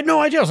shit, I had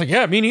no idea. I was like,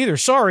 yeah, me neither.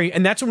 Sorry.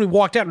 And that's when we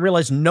walked out and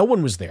realized no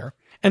one was there.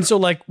 And so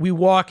like we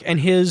walk and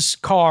his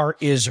car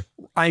is,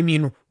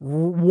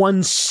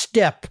 one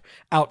step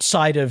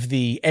outside of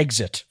the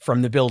exit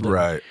from the building.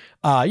 Right.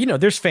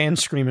 There's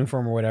fans screaming for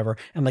him or whatever.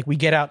 And like we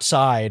get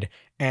outside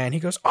and he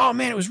goes, oh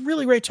man, it was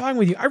really great talking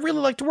with you. I really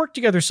like to work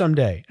together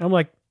someday. And I'm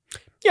like,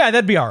 yeah,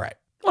 that'd be all right.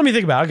 Let me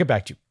think about it. I'll get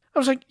back to you. I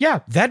was like, yeah,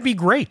 that'd be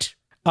great.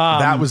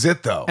 That was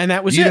it though. And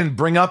that was you it. You didn't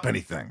bring up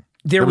anything.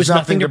 There was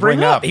nothing to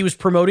bring up. He was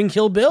promoting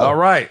Kill Bill. All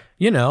right.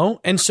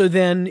 And so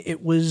then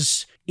it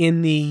was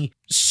in the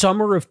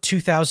summer of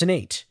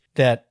 2008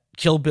 that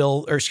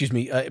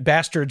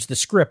Bastards, the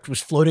script was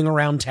floating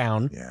around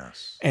town.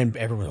 Yes. And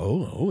everyone,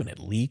 and it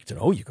leaked,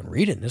 and you can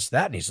read it and this,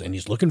 that. And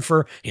he's looking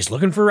for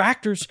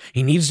actors.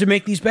 He needs to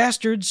make these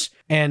Bastards.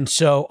 And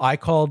so I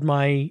called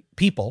my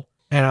people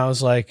and I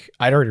was like,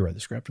 I'd already read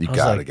the script. You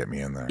got to get me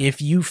in there.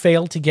 If you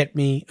fail to get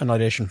me an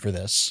audition for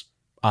this,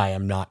 I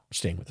am not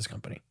staying with this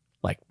company.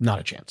 Like, not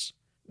a chance.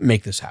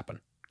 Make this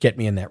happen. Get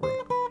me in that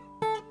room.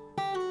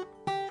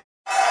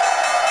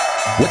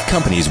 What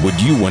companies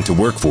would you want to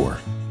work for?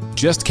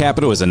 Just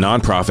Capital is a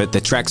nonprofit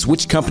that tracks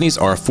which companies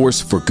are a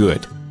force for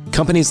good.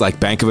 Companies like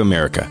Bank of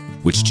America,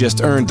 which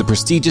just earned the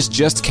prestigious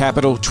Just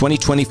Capital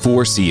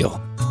 2024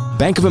 seal.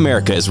 Bank of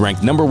America is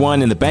ranked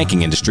 #1 in the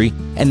banking industry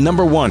and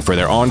 #1 for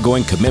their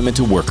ongoing commitment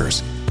to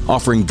workers,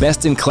 offering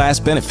best-in-class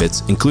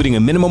benefits, including a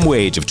minimum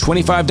wage of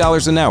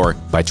 $25 an hour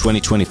by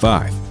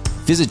 2025.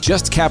 Visit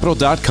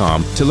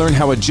justcapital.com to learn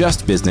how a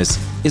just business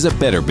is a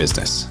better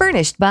business.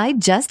 Furnished by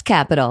Just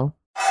Capital.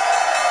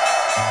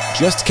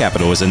 Just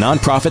Capital is a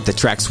nonprofit that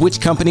tracks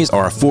which companies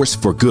are a force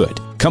for good.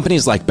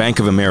 Companies like Bank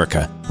of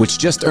America, which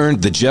just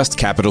earned the Just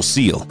Capital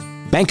seal.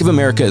 Bank of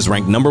America is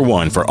ranked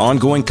 #1 for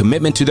ongoing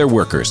commitment to their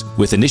workers,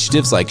 with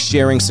initiatives like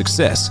Sharing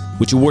Success,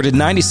 which awarded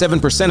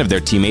 97% of their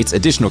teammates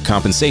additional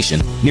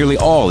compensation, nearly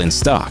all in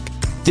stock.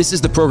 This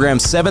is the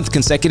program's 7th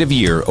consecutive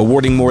year,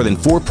 awarding more than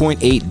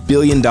 $4.8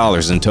 billion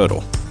in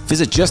total.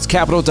 Visit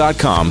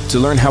justcapital.com to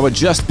learn how a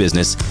just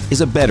business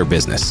is a better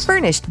business.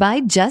 Furnished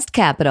by Just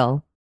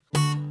Capital.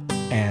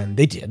 And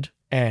they did.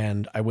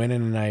 And I went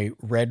in and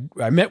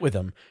I met with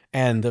him.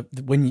 And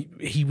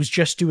he was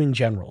just doing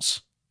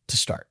generals to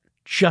start.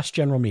 Just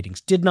general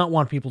meetings. Did not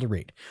want people to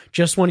read.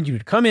 Just wanted you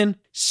to come in,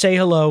 say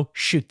hello,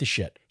 shoot the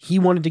shit. He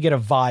wanted to get a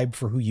vibe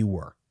for who you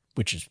were,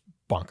 which is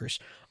bonkers.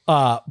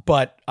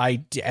 But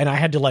I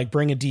had to like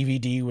bring a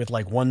DVD with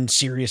like one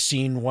serious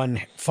scene,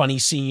 one funny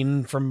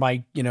scene from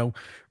my,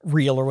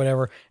 reel or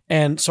whatever.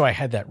 And so I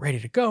had that ready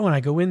to go. And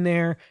I go in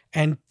there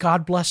and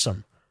God bless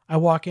him. I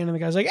walk in and the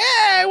guy's like,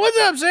 "Hey, what's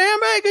up, Sam?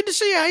 Hey, good to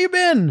see you. How you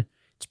been?"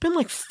 It's been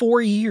like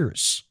 4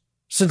 years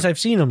since I've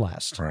seen him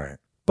last. Right.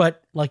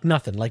 But like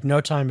nothing, like no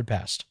time had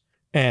passed.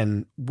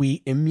 And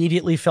we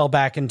immediately fell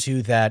back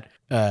into that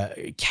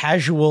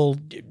casual,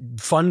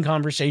 fun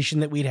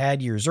conversation that we'd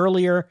had years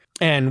earlier.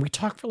 And we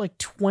talked for like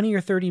 20 or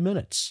 30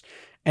 minutes.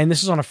 And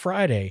this is on a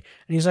Friday.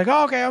 And he's like,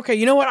 "Oh, okay.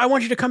 You know what? I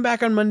want you to come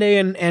back on Monday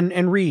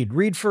and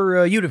read for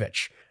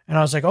Udovich." And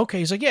I was like, "Okay."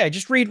 He's like, "Yeah,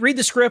 just read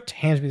the script."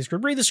 Hands me the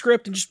script. Read the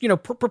script and just,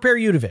 prepare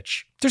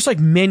Udovich. There's like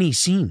many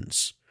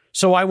scenes.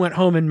 So I went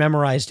home and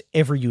memorized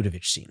every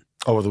Udovich scene.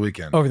 Over the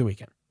weekend.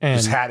 And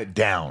just had it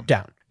down.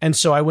 And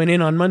so I went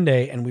in on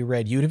Monday and we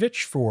read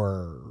Udovich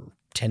for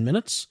 10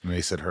 minutes. And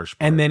he said Hirschberg.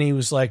 And then he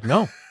was like,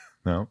 "No,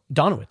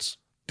 Donowitz."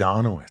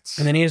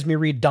 And then he has me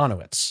read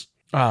Donowitz.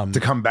 To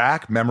come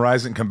back,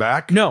 memorize it and come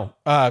back? No,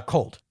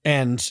 cold.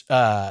 And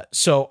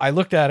so I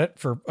looked at it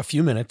for a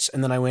few minutes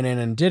and then I went in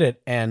and did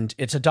it. And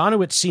it's a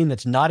Donowitz scene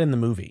that's not in the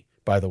movie,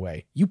 by the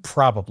way. You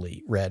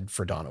probably read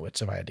for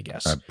Donowitz, if I had to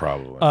guess.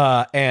 Probably.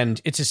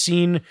 And it's a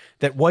scene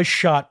that was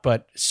shot,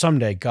 but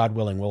someday, God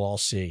willing, we'll all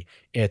see.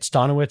 It's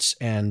Donowitz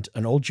and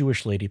an old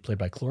Jewish lady played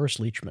by Cloris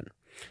Leachman.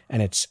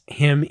 And it's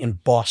him in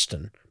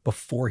Boston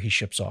before he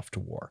ships off to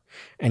war.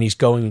 And he's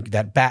going,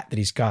 that bat that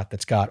he's got,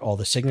 that's got all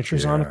the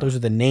signatures on it. Those are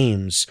the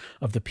names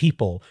of the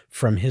people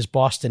from his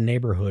Boston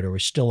neighborhood who are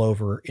still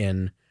over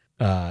in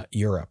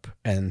Europe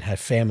and have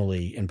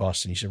family in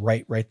Boston. He said,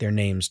 write their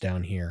names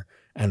down here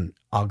and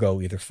I'll go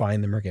either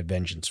find them or get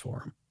vengeance for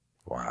them.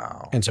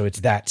 Wow. And so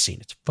it's that scene.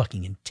 It's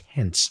fucking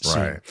intense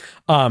scene.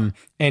 Right.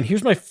 And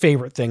here's my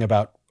favorite thing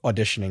about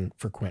auditioning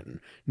for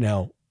Quentin.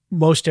 Now,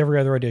 most every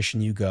other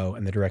audition you go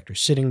and the director's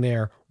sitting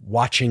there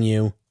watching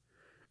you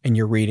and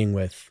you're reading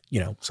with,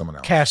 someone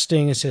else,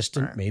 casting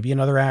assistant, maybe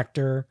another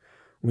actor.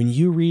 When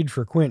you read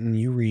for Quentin,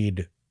 you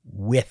read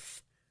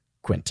with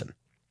Quentin.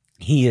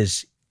 He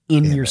is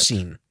in your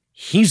scene.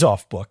 He's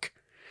off book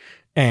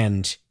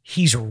and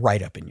he's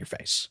right up in your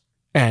face.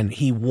 And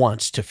he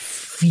wants to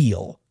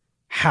feel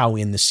how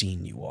in the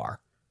scene you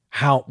are,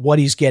 what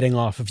he's getting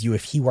off of you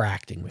if he were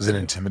acting with you. Is it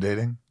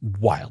intimidating?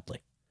 Wildly.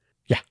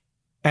 Yeah.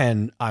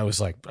 And I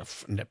was like,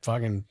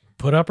 fucking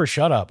put up or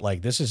shut up.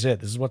 Like, this is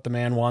it. This is what the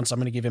man wants. I'm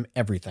going to give him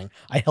everything.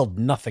 I held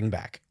nothing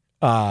back.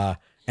 And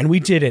we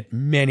did it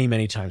many,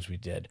 many times. We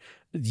did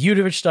the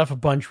Udovich stuff a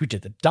bunch. We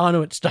did the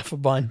Donowitz stuff a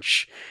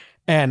bunch.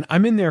 And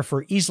I'm in there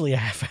for easily a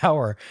half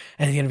hour.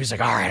 And at the end, he's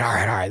like, all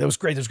right. That was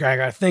great. I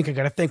got to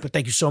think, but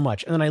thank you so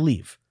much. And then I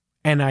leave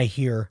and I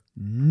hear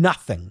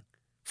nothing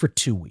for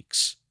 2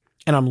 weeks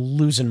and I'm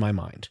losing my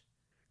mind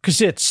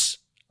because it's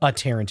a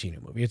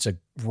Tarantino movie. It's a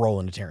role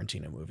in a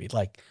Tarantino movie,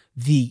 like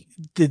the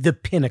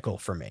pinnacle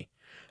for me.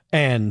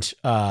 And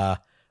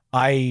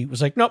I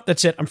was like, nope,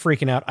 that's it. I'm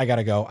freaking out. I got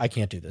to go. I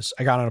can't do this.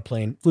 I got on a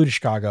plane, flew to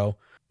Chicago,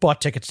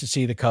 bought tickets to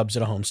see the Cubs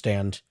at a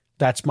homestand.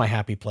 That's my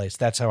happy place.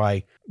 That's how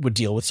I would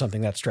deal with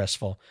something that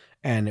stressful.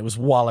 And it was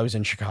while I was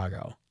in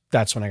Chicago.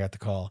 That's when I got the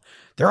call.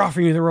 They're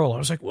offering you the role. I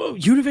was like, whoa,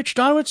 Udovich,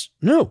 Donowitz?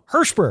 No,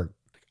 Hirschberg.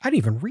 I didn't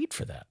even read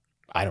for that.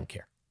 I don't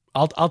care.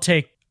 I'll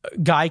take a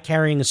guy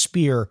carrying a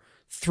spear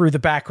through the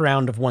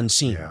background of one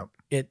scene. Yeah.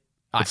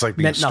 It's like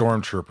being a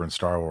stormtrooper in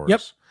Star Wars.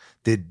 Yep.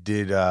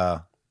 Did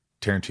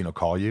Tarantino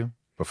call you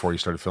before you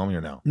started filming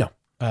or no? No.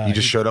 You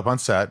just showed up on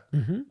set.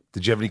 Mm-hmm.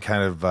 Did you have any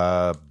kind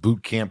of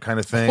boot camp kind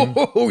of thing?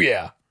 Oh,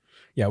 yeah.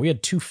 Yeah, we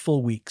had 2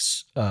 full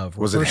weeks of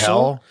rehearsal. Was it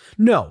hell?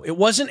 No, it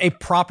wasn't a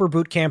proper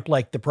boot camp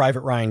like the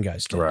Private Ryan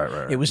guys did.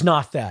 Right. It was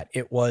not that.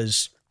 It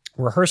was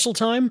rehearsal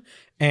time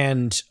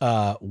and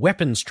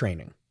weapons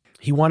training.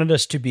 He wanted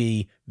us to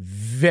be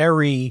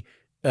very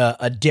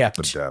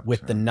adept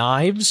with the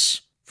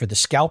knives for the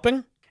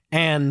scalping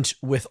and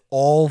with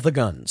all the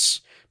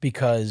guns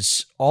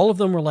because all of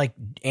them were like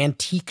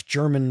antique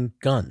German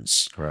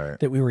guns Right.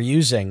 that we were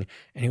using.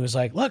 And he was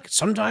like, look,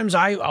 sometimes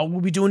I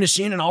will be doing a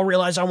scene and I'll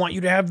realize I want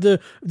you to have the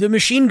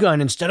machine gun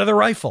instead of the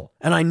rifle.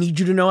 And I need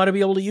you to know how to be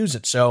able to use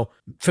it. So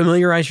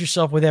familiarize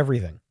yourself with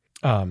everything.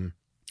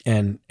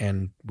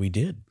 And we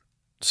did.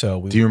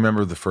 So Do you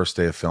remember the first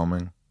day of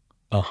filming?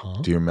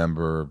 Uh-huh. Do you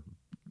remember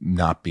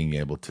not being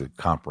able to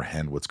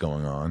comprehend what's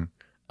going on?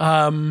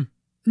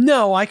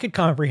 No, I could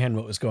comprehend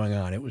what was going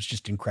on. It was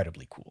just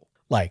incredibly cool.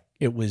 Like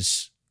it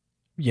was,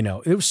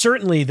 it was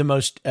certainly the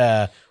most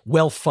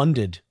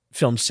well-funded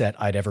film set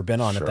I'd ever been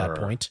on at that Sure.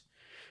 point,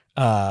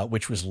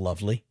 which was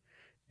lovely.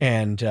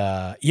 And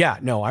I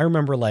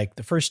remember like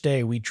the first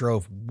day we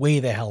drove way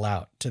the hell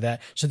out to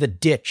that. So the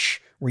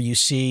ditch where you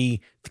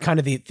see kind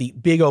of the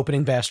big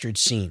opening bastard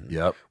scene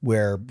Yep.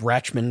 where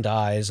Ratchman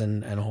dies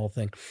and a whole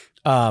thing.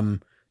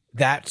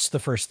 That's the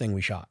first thing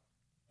we shot.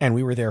 And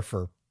we were there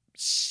for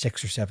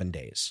 6 or 7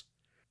 days.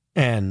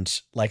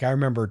 And like, I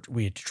remember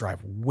we had to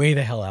drive way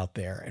the hell out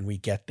there, and we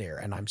get there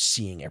and I'm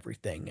seeing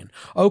everything and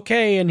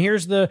okay. And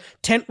here's the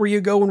tent where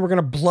you go and we're going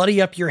to bloody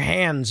up your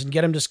hands and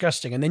get them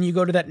disgusting. And then you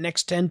go to that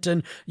next tent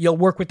and you'll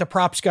work with the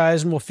props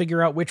guys and we'll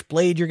figure out which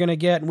blade you're going to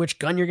get and which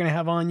gun you're going to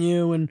have on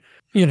you. And,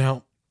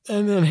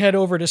 and then head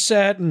over to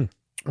set and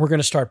we're going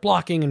to start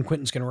blocking and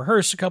Quentin's going to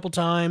rehearse a couple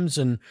times.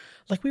 And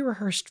like, we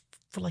rehearsed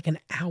for like an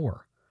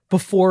hour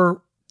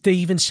before they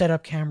even set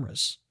up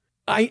cameras.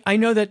 I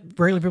know that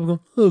regular people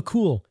go, oh,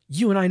 cool.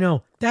 You and I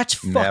know that's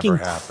fucking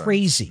Never happens.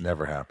 crazy.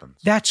 Never happens.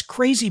 That's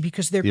crazy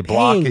because they're You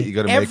block paying it, you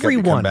go to make it, you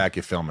everyone. come back,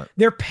 you film it.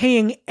 They're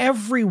paying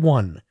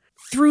everyone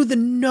through the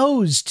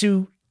nose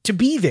to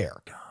be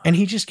there. And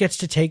he just gets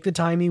to take the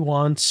time he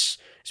wants,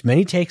 as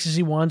many takes as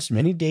he wants, as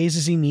many days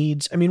as he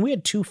needs. I mean, we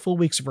had 2 full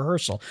weeks of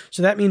rehearsal.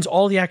 So that means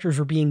all the actors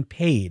were being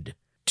paid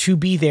to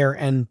be there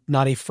and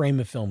not a frame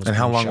of film was And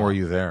how being long shot. were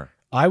you there?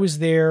 I was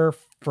there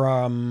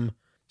from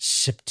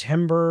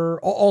September.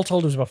 All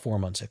told, it was about 4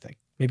 months, I think.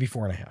 Maybe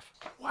 4.5.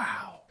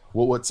 Wow.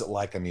 Well, what's it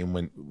like? I mean,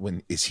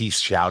 when is he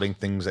shouting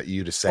things at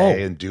you to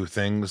say and do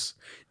things?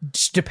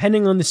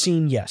 Depending on the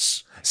scene,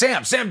 yes.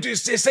 Sam,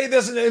 say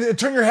this and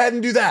turn your head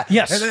and do that.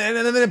 Yes. And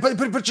then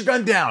put your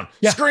gun down.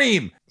 Yeah.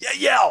 Scream.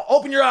 Yell.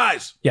 Open your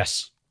eyes.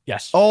 Yes.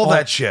 All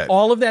that shit.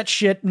 All of that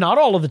shit. Not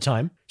all of the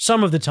time.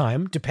 Some of the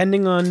time,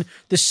 depending on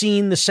the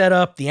scene, the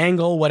setup, the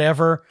angle,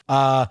 whatever.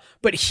 But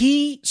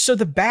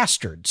the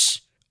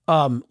bastards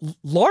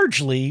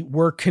largely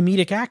were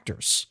comedic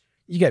actors.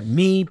 You got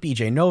me,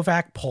 BJ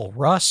Novak, Paul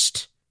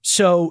Rust.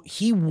 So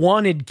he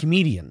wanted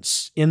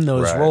comedians in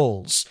those Right.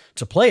 roles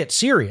to play it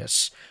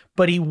serious,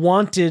 but he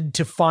wanted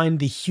to find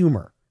the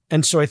humor.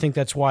 And so I think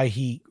that's why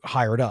he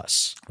hired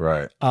us.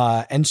 Right.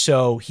 And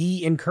so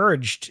he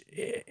encouraged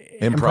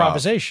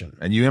improvisation.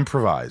 And you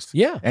improvised.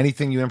 Yeah.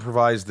 Anything you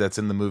improvised that's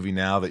in the movie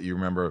now that you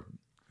remember?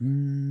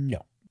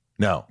 No.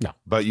 No. No.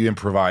 But you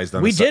improvised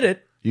on We the did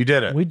it. You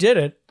did it. We did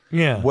it.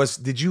 Yeah. Was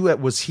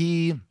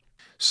he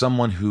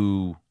someone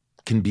who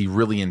can be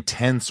really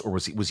intense, or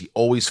was he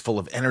always full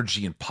of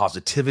energy and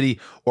positivity,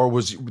 or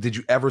did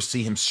you ever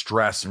see him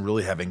stress and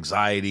really have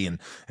anxiety and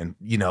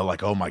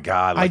like, oh my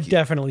God, I like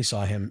definitely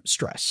saw him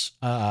stress.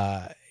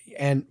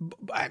 And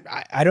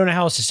I don't know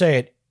how else to say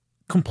it,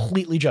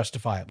 completely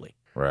justifiably.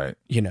 right.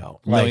 A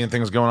Million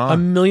things going on. A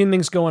million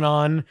things going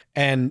on.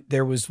 And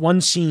there was one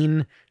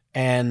scene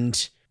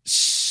and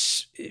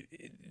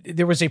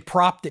there was a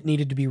prop that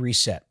needed to be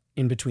reset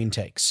in between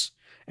takes.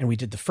 And we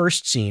did the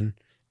first scene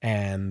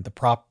and the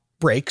prop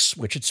breaks,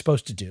 which it's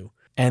supposed to do.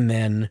 And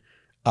then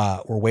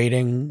we're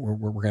waiting. We're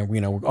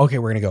going to, we're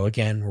going to go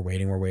again. We're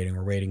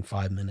waiting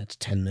 5 minutes,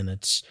 10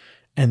 minutes.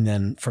 And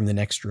then from the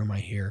next room I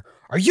hear,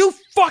 "Are you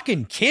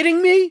fucking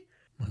kidding me?"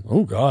 I'm like,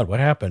 oh God, what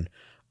happened?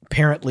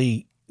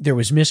 Apparently there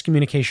was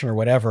miscommunication or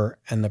whatever.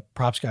 And the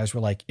props guys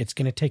were like, it's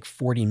going to take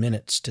 40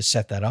 minutes to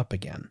set that up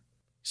again.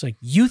 It's like,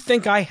 you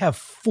think I have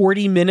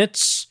 40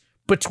 minutes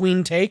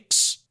between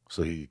takes?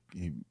 So he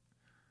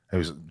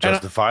was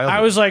justifiable.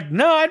 I was like,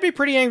 no, I'd be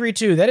pretty angry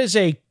too. That is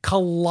a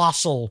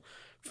colossal.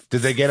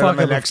 Did they get it on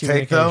the fuck-up of next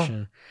take though?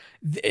 communication.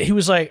 He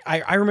was like,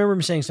 I remember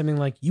him saying something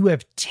like, you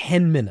have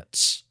 10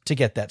 minutes to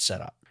get that set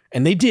up.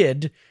 And they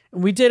did.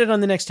 And we did it on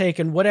the next take.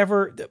 And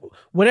whatever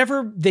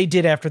they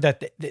did after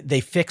that, they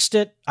fixed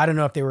it. I don't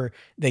know if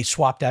they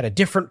swapped out a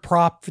different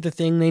prop for the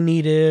thing they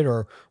needed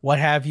or what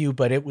have you.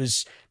 But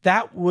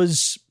that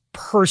was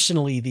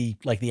personally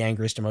the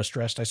angriest and most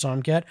stressed I saw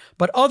him get.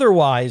 But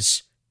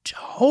otherwise,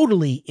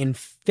 totally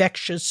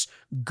infectious,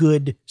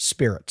 good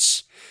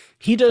spirits.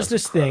 He does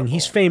this thing.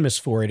 He's famous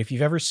for it. If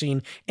you've ever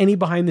seen any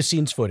behind the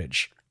scenes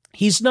footage,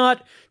 he's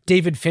not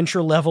David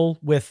Fincher level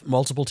with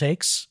multiple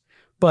takes,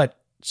 but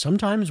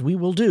sometimes we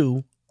will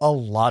do a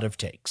lot of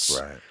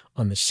takes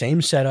on the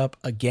same setup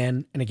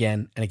again and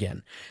again and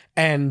again.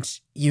 And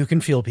you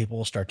can feel people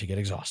will start to get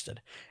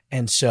exhausted.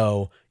 And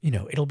so,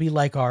 it'll be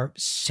like our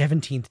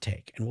 17th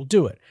take and we'll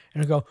do it.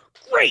 And I'll go,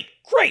 great.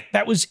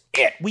 That was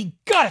it. We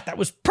got it. That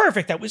was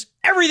perfect. That was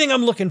everything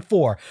I'm looking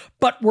for.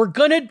 But we're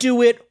going to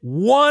do it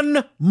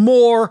one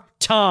more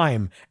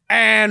time.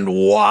 And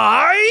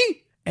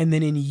why? And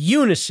then in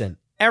unison,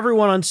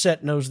 everyone on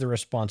set knows the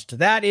response to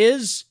that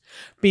is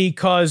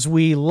because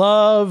we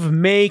love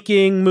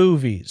making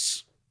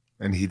movies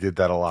And he did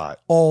that a lot.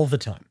 all the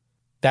time.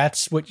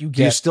 That's what you get.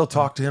 Do you still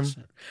talk to him?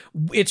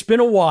 It's been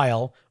a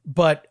while,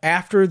 but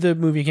after the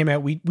movie came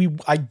out,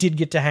 I did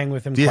get to hang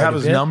with him. Do you quite have a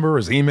his bit. number,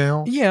 his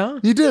email? Yeah.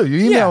 You do. You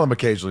email Yeah. him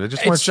occasionally. I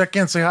just want to check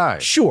in, say hi.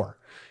 Sure.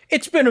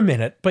 It's been a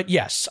minute, but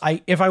yes,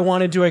 if I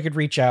wanted to, I could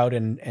reach out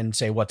and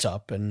say what's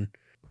up. And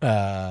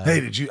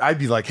Hey, I'd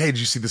be like, hey, did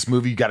you see this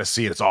movie? You got to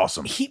see it. It's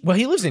awesome. he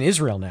lives in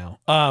Israel now.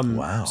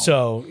 Wow.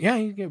 So yeah,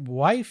 you get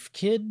wife,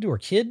 kid, or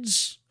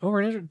kids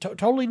over in Israel.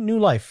 Totally new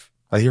life.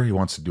 I hear he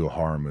wants to do a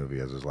horror movie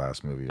as his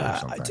last movie or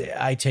something.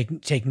 I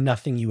take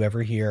nothing you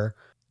ever hear.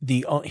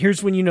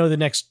 Here's when you know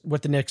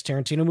what the next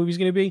Tarantino movie is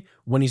going to be,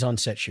 when he's on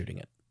set shooting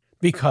it,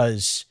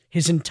 because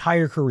his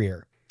entire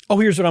career. Oh,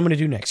 here's what I'm going to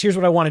do next. Here's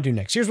what I want to do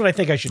next. Here's what I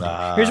think I should do.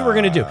 Here's what we're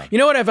going to do. You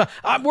know what?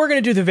 We're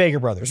going to do the Vega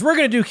Brothers. We're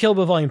going to do Kill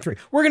Bill Volume 3.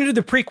 We're going to do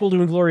the prequel to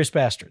Inglourious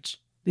Bastards.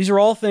 These are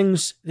all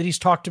things that he's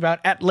talked about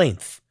at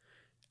length,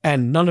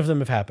 and none of them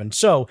have happened.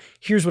 So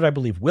here's what I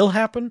believe will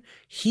happen.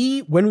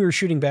 When we were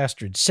shooting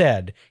Bastards,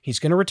 said he's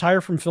going to retire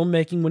from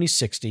filmmaking when he's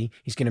 60.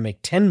 He's going to make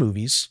 10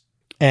 movies,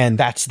 and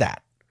that's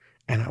that.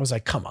 And I was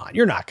like, come on,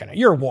 you're going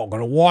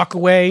to walk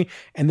away.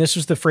 And this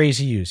was the phrase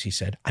he used. He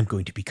said, I'm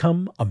going to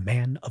become a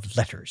man of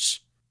letters.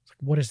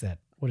 What is that?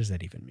 What does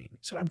that even mean? He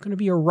said, I'm going to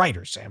be a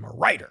writer, Sam, a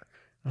writer.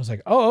 I was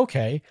like, oh,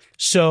 okay.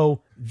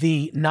 So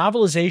the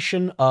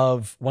novelization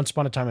of Once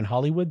Upon a Time in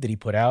Hollywood that he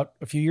put out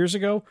a few years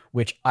ago,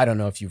 which I don't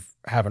know if you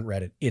haven't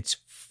read it, it's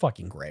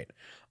fucking great.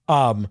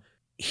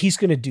 He's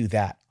going to do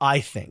that, I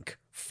think,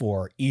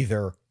 for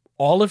either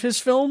all of his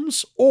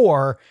films,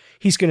 or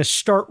he's going to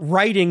start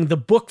writing the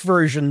book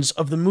versions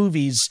of the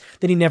movies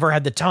that he never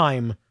had the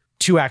time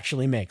to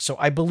actually make. So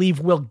I believe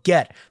we'll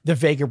get the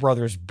Vega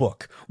Brothers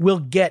book. We'll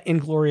get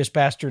Inglourious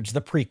Bastards,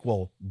 the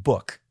prequel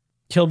book.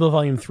 Kill Bill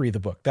Volume 3, the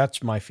book.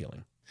 That's my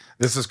feeling.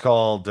 This is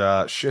called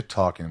Shit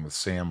Talking with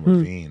Sam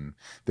Levine.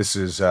 This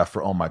is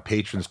for all my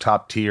patrons,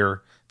 top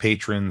tier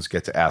patrons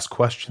get to ask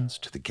questions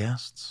to the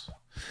guests.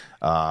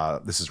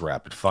 This is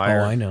rapid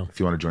fire. Oh, I know. If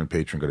you want to join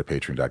Patreon, go to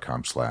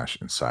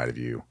patreon.com/inside of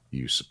you.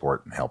 You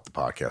support and help the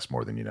podcast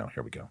more than you know.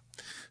 Here we go.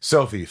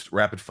 Sophie,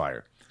 rapid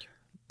fire.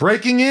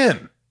 Breaking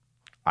In.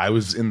 I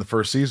was in the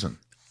first season.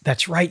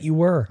 That's right, you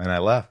were. And I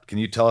left. Can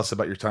you tell us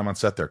about your time on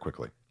set there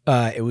quickly?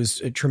 It was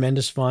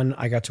tremendous fun.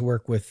 I got to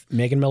work with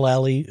Megan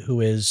Mullally,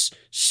 who is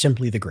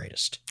simply the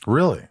greatest.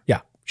 Really? Yeah,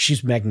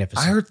 she's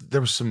magnificent. I heard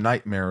there was some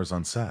nightmares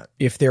on set.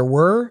 If there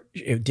were,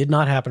 it did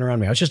not happen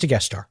around me. I was just a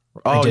guest star.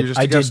 Oh, you're just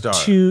a guest star.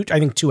 I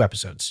think 2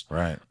 episodes.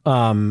 Right.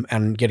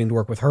 And getting to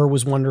work with her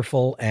was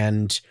wonderful.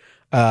 And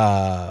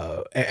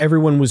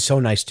everyone was so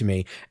nice to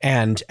me.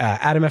 And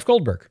Adam F.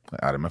 Goldberg.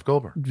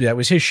 That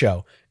was his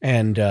show.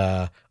 And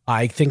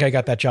I think I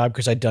got that job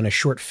because I'd done a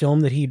short film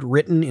that he'd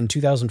written in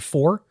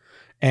 2004.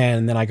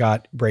 And then I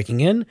got Breaking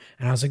In.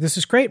 And I was like, this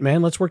is great,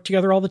 man. Let's work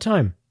together all the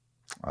time.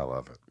 I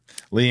love it.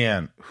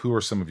 Leanne, who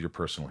are some of your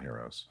personal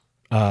heroes?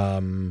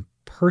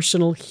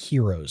 Personal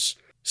heroes.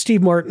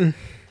 Steve Martin.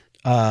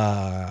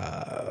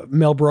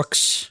 Mel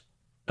Brooks.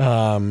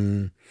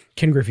 Ken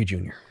Griffey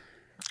Jr.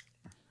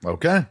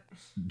 Okay.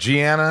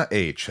 Gianna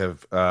H.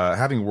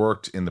 Having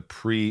worked in the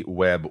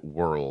pre-web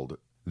world,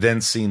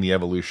 then seen the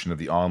evolution of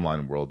the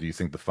online world, do you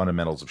think the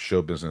fundamentals of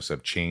show business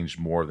have changed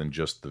more than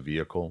just the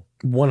vehicle?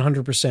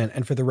 100%.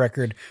 And for the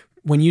record,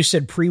 when you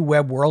said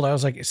pre-web world, I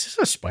was like, is this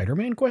a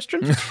Spider-Man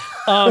question?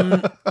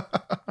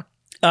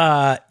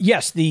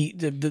 Yes,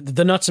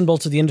 the nuts and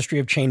bolts of the industry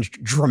have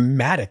changed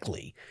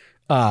dramatically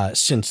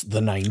since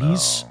the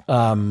 90s.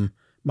 Oh.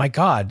 My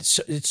God,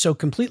 it's so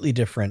completely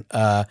different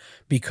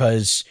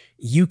because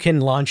you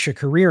can launch a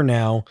career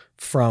now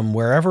from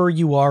wherever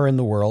you are in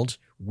the world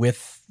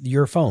with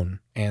your phone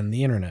and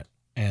the internet,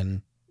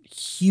 and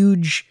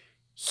huge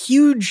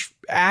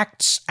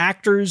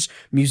actors,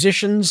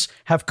 musicians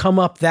have come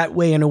up that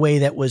way in a way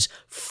that was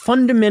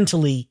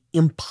fundamentally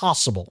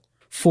impossible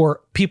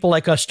for people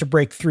like us to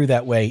break through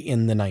that way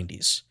in the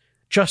 90s.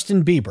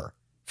 Justin Bieber,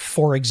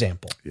 for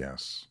example.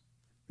 Yes.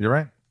 You're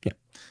right. Yeah.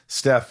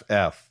 Steph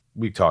F.,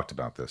 we talked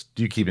about this.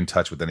 Do you keep in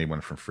touch with anyone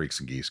from Freaks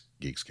and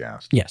Geeks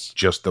Cast? Yes.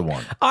 Just the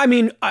one? I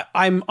mean,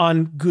 I'm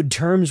on good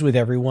terms with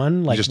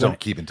everyone. Like, you just don't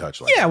keep in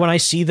touch like yeah, that. when I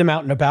see them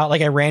out and about,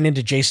 like I ran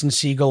into Jason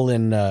Segel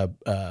in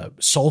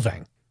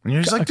Solvang. And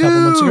you're just like, a couple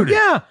months ago. dude.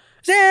 Yeah.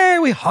 Hey,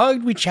 we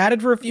hugged, we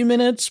chatted for a few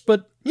minutes,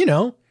 but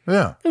Yeah.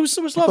 it was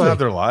People lovely. have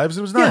their lives.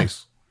 It was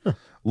nice.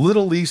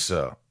 Little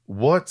Lisa,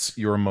 what's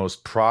your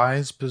most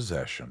prized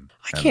possession?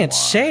 I can't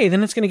say,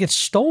 then it's going to get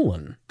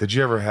stolen. Did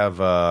you ever have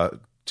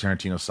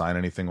Tarantino sign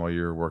anything while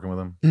you were working with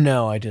him?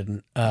 No, I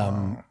didn't.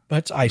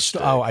 But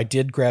I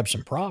did grab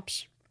some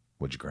props.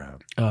 What'd you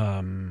grab?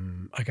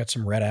 I got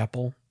some Red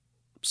Apple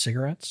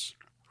cigarettes.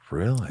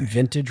 Really?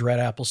 Vintage Red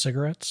Apple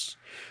cigarettes.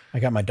 I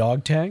got my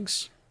dog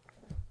tags.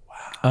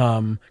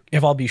 Wow.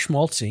 If I'll be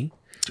schmaltzy,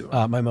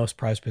 my most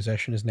prized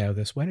possession is now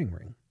this wedding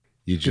ring.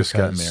 You just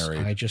got because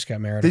married. I just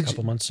got married Did a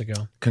couple months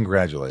ago.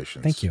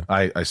 Congratulations. Thank you.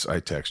 I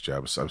text you. I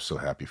was so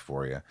happy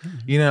for you.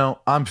 You know,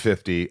 I'm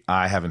 50.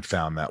 I haven't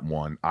found that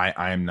one.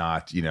 I am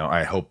not, you know,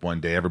 I hope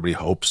one day everybody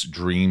hopes,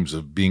 dreams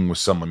of being with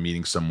someone,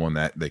 meeting someone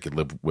that they could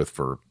live with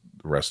for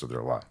the rest of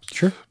their lives.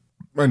 Sure.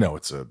 I know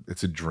it's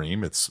a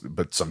dream.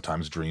 But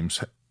sometimes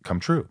dreams come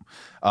true.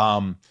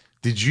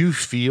 Did you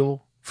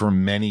feel for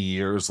many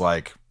years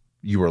like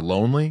you were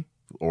lonely,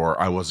 or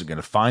I wasn't going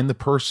to find the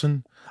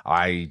person?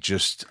 I'm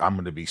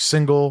going to be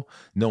single.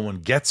 No one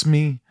gets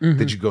me. Mm-hmm.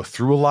 Did you go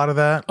through a lot of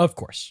that? Of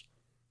course.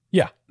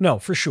 Yeah, no,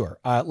 for sure.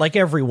 Like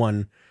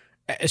everyone,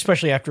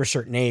 especially after a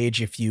certain age,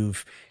 if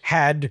you've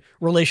had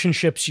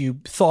relationships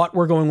you thought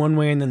were going one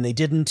way and then they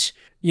didn't,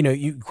 you know,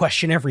 you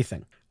question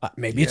everything.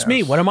 Maybe it's me.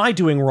 Yes. What am I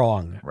doing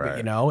wrong? Right.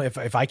 You know,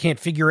 if I can't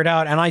figure it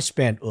out, and I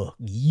spent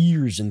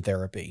years in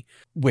therapy,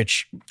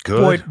 which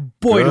Good.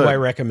 boy, do Good. I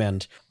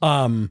recommend.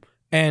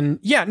 And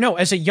yeah, no,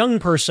 as a young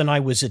person, I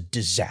was a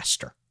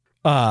disaster.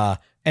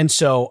 And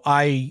so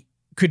I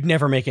could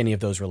never make any of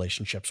those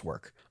relationships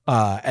work.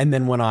 And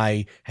then when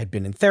I had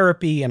been in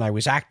therapy and I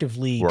was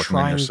actively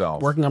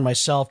working on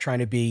myself, trying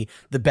to be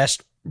the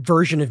best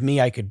version of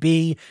me I could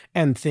be,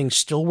 and things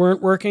still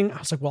weren't working, I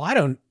was like,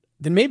 well,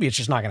 then maybe it's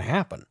just not going to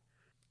happen.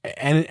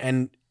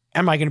 And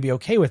am I going to be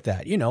okay with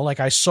that? You know,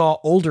 like I saw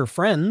older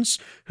friends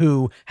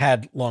who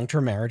had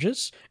long-term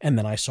marriages, and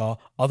then I saw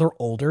other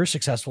older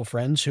successful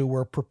friends who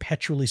were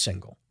perpetually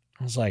single.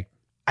 I was like,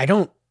 I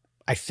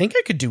think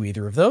I could do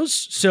either of those.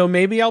 So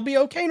maybe I'll be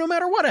okay no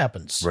matter what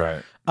happens.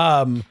 Right.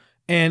 I'm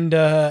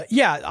not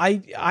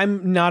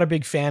a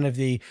big fan of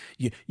the,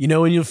 you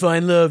know, when you'll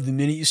find love the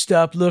minute you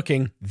stop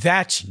looking.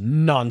 That's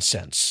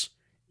nonsense.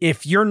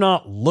 If you're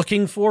not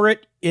looking for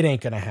it, it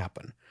ain't going to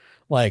happen.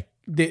 Like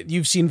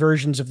you've seen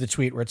versions of the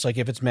tweet where it's like,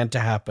 if it's meant to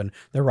happen,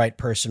 the right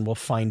person will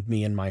find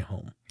me in my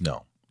home.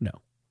 No.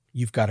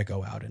 You've got to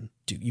go out and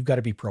you've got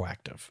to be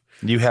proactive.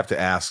 You have to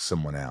ask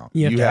someone out.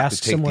 You have to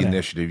take the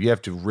initiative. You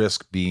have to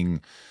risk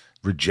being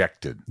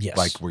rejected. Yes.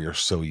 Like where you're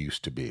so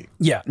used to be.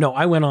 Yeah. No,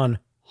 I went on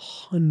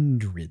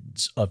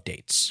hundreds of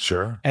dates.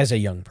 Sure. As a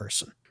young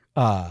person.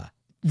 I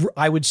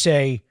would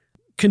say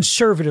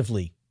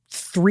conservatively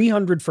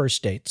 300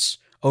 first dates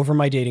over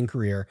my dating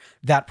career.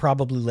 That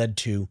probably led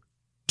to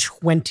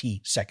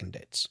 20 second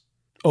dates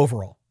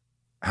overall.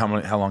 How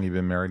long have you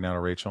been married now to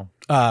Rachel?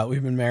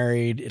 We've been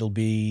married. It'll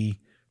be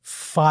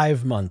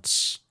 5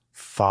 months.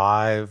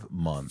 5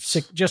 months.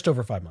 Just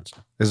over 5 months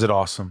now. Is it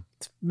awesome?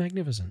 It's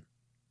magnificent.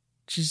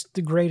 She's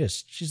the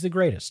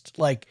greatest.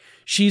 Like,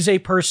 she's a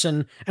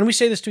person, and we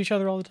say this to each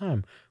other all the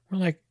time. We're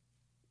like,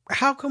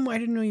 how come I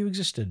didn't know you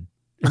existed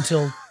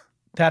until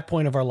that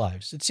point of our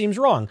lives? It seems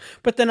wrong.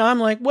 But then I'm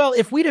like, well,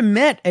 if we'd have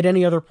met at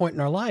any other point in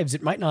our lives,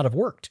 it might not have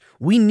worked.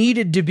 We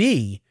needed to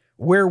be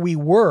where we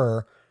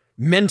were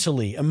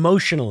mentally,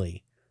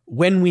 emotionally,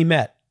 when we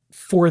met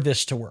for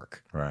this to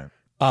work. Right.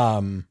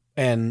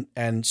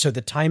 And so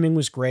the timing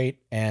was great.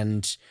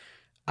 And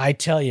I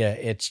tell you,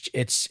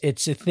 it's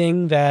a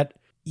thing that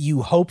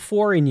you hope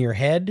for in your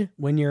head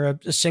when you're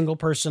a single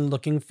person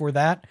looking for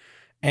that.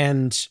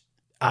 And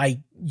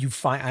I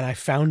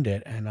found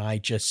it, and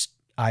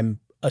I'm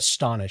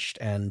astonished,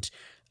 and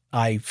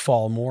I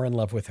fall more in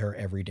love with her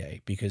every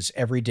day, because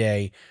every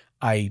day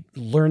I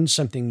learn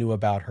something new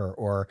about her,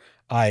 or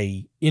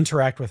I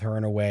interact with her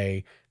in a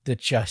way that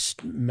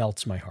just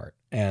melts my heart.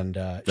 And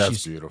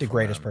she's beautiful, the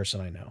greatest man.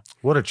 person I know.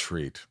 What a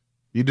treat.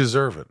 You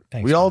deserve it.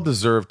 Thanks, we all man.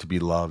 deserve to be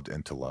loved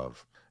and to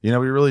love. You know,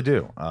 we really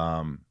do.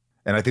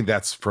 And I think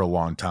that's, for a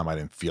long time, I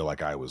didn't feel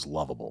like I was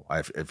lovable.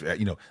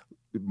 You know,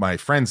 my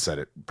friend said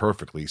it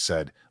perfectly,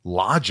 said,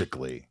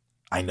 logically,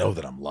 I know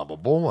that I'm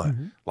lovable.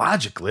 Mm-hmm.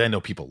 Logically, I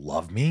know people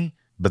love me,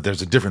 but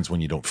there's a difference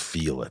when you don't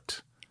feel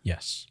it.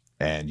 Yes.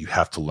 And you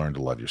have to learn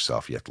to love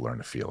yourself. You have to learn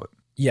to feel it.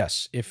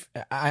 Yes. If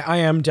I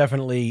am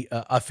definitely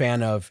a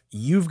fan of,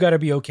 you've got to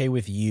be okay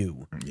with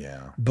you.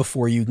 Yeah.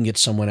 Before you can get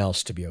someone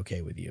else to be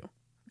okay with you.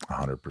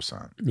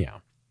 100%. Yeah.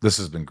 This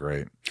has been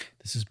great.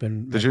 This has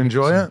been. Did you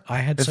enjoy it? I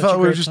had It such felt a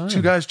we were great just time.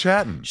 two guys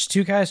chatting. Just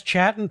two guys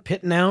chatting,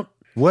 pitting out.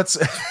 What's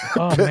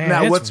Oh, man,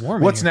 now? it's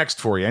warm in What's here.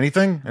 next for you?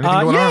 Anything going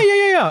on?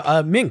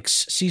 Yeah.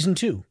 Minx season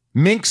 2.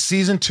 Minx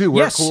season 2.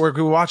 Where Yes. can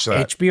we watch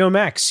that? HBO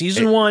Max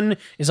season 1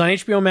 is on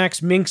HBO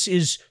Max. Minx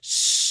is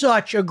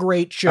such a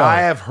great show. I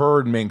have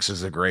heard Minx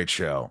is a great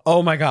show.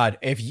 Oh my god!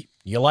 If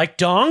you like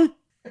dong,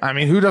 I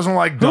mean, who doesn't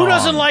like dong? who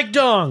doesn't like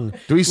dong?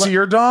 Do we see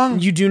your dong?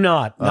 You do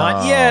not.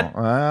 Not yet.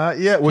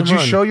 Yeah. Would Come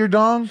you on. show your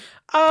dong?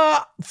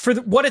 For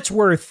what it's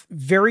worth,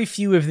 very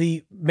few of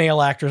the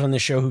male actors on the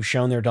show who've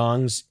shown their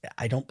dongs,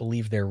 I don't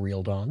believe they're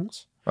real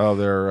dongs. Oh,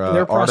 they're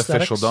They're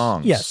artificial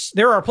prosthetics. dongs. Yes,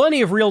 there are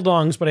plenty of real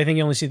dongs, but I think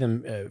you only see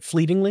them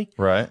fleetingly.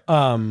 Right.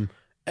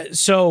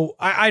 So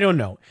I don't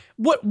know.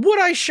 What would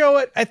I show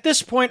it at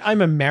this point?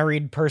 I'm a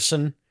married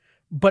person,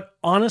 but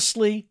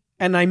honestly,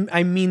 and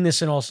I mean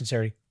this in all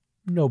sincerity,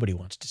 nobody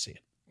wants to see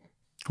it.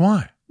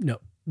 Why? No,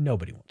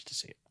 nobody wants to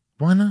see it.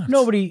 Why not?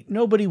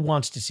 Nobody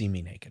wants to see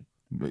me naked.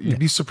 You'd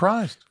be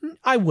surprised.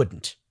 I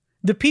wouldn't.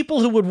 The people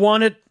who would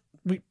want it,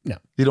 no.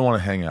 You don't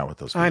want to hang out with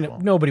those people. I know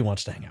nobody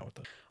wants to hang out with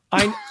them.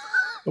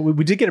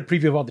 We did get a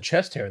preview of all the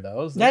chest hair,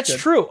 though. That's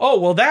true. Oh,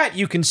 well, that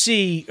you can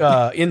see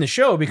in the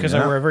show because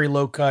I wear a very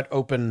low-cut,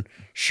 open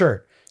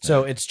shirt.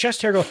 So it's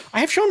chest hair. I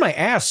have shown my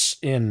ass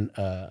in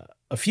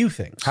a few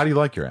things. How do you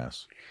like your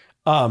ass?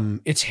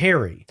 It's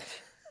hairy.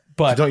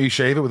 But don't you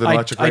shave it with an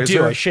electric razor? I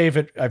do. I shave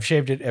it. I've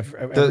shaved it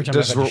every time.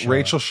 Does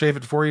Rachel shave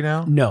it for you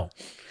now? No.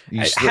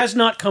 It has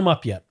not come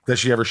up yet. Does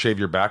she ever shave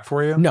your back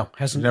for you? No.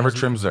 Hasn't. Never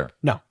trims there?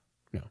 No.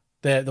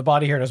 The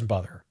body hair doesn't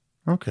bother her.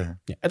 Okay.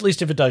 Yeah. At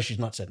least if it does, she's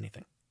not said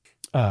anything.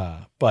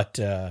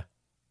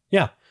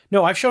 Yeah.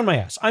 No, I've shown my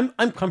ass.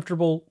 I'm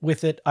comfortable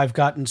with it. I've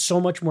gotten so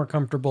much more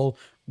comfortable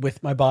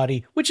with my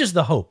body, which is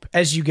the hope.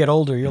 As you get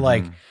older, you're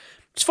like,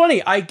 it's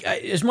funny. I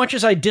as much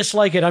as I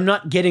dislike it, I'm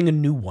not getting a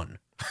new one.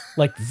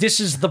 Like, this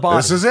is the body.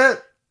 This is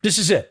it. This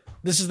is it.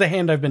 This is the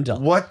hand I've been dealt.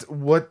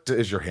 What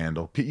is your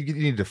handle? You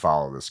need to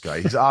follow this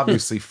guy. He's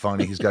obviously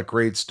funny. He's got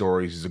great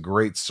stories. He's a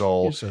great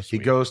soul. So he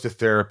goes to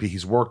therapy.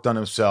 He's worked on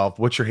himself.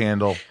 What's your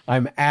handle?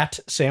 I'm at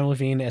Sam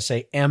Levine,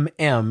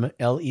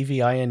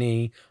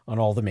 SAMMLEVINE on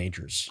all the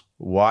majors.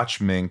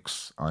 Watch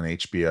Minx on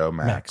HBO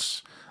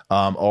Max.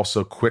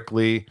 Also,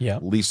 quickly,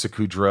 Lisa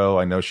Kudrow.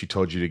 I know she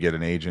told you to get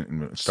an agent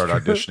and start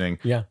auditioning.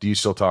 Yeah. Do you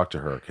still talk to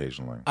her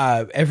occasionally?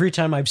 Every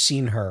time I've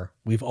seen her,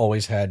 we've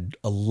always had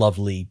a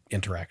lovely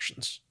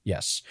interactions.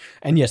 Yes.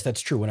 And yes,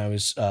 that's true. When I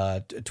was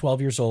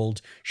 12 years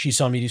old, she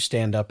saw me do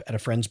stand-up at a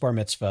friend's bar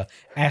mitzvah,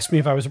 asked me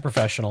if I was a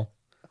professional.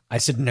 I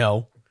said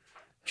no.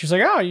 She's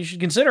like, oh, you should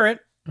consider it.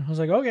 I was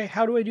like, okay,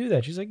 how do I do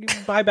that? She's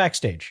like, buy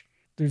Backstage.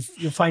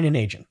 You'll find an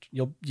agent.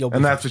 You'll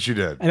and that's what you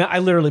did. And I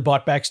literally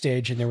bought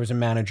Backstage, and there was a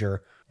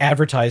manager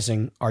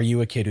advertising, are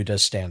you a kid who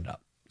does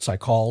stand-up? So I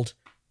called,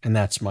 and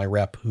that's my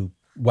rep who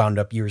wound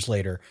up years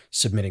later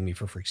submitting me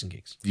for Freaks and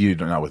Geeks. You're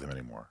not with him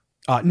anymore.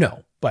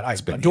 No, but I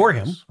adore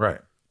him. Right.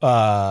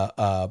 Yeah.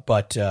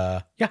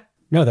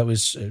 No, that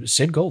was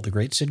Sid Gold, the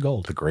great Sid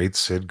Gold. The great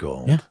Sid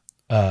Gold. Yeah.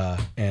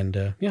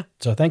 Yeah.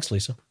 So thanks,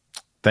 Lisa.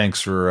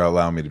 Thanks for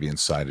allowing me to be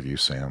inside of you,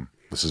 Sam.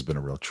 This has been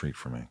a real treat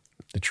for me.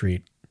 The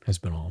treat has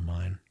been all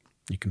mine.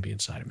 You can be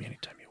inside of me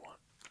anytime you want.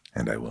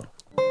 And I will.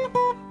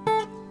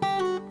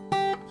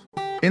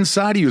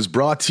 Inside of You is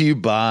brought to you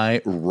by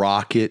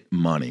Rocket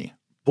Money.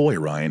 Boy,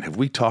 Ryan, have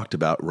we talked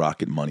about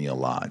Rocket Money a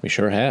lot? We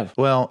sure have.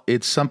 Well,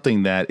 it's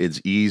something that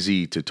is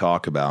easy to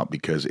talk about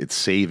because it's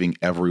saving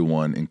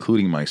everyone,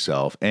 including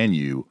myself and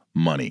you,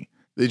 money.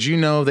 Did you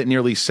know that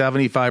nearly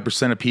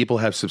 75% of people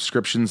have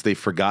subscriptions they've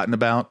forgotten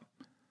about?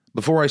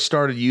 Before I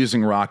started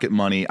using Rocket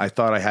Money, I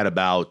thought I had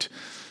about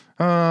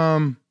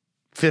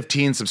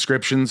 15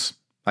 subscriptions.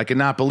 I could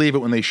not believe it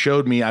when they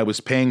showed me I was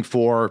paying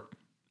for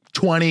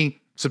 20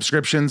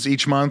 subscriptions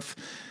each month.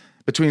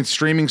 Between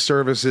streaming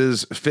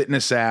services,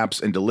 fitness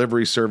apps, and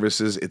delivery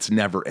services, it's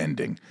never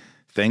ending.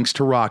 Thanks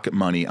to Rocket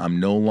Money, I'm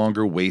no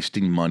longer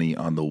wasting money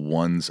on the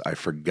ones I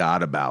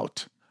forgot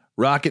about.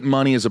 Rocket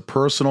Money is a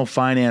personal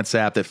finance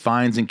app that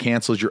finds and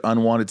cancels your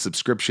unwanted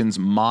subscriptions,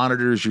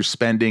 monitors your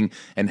spending,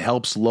 and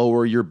helps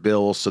lower your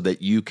bills so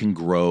that you can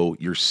grow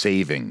your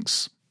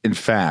savings. In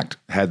fact,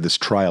 had this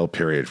trial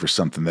period for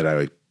something that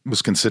I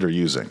was consider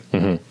using.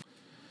 Mm-hmm.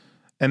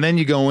 And then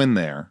you go in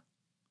there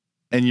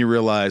and you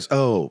realize,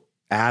 oh,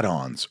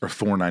 add-ons are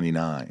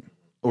 $4.99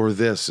 or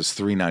this is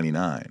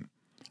 $3.99.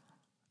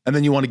 And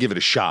then you want to give it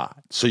a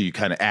shot. So you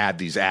kind of add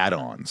these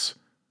add-ons,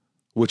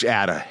 which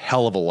add a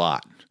hell of a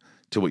lot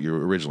to what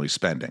you're originally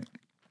spending.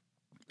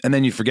 And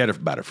then you forget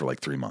about it for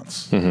like 3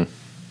 months. Mm-hmm.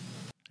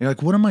 You're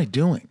like, what am I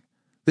doing?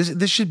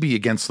 This should be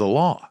against the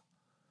law.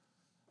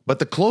 But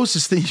the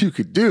closest thing you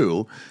could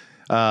do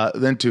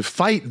than to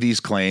fight these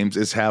claims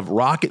is have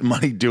Rocket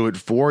Money do it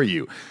for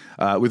you.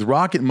 With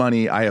Rocket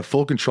Money, I have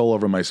full control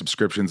over my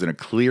subscriptions and a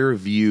clear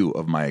view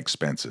of my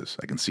expenses.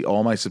 I can see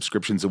all my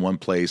subscriptions in one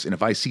place, and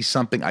if I see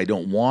something I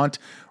don't want,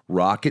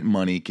 Rocket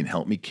Money can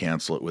help me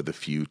cancel it with a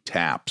few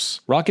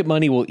taps. Rocket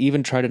Money will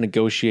even try to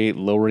negotiate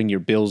lowering your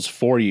bills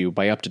for you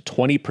by up to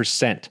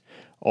 20%.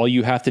 All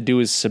you have to do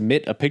is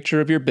submit a picture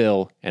of your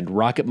bill, and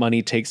Rocket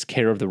Money takes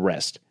care of the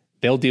rest.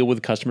 They'll deal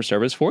with customer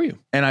service for you.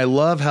 And I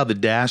love how the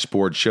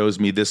dashboard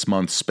shows me this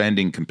month's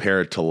spending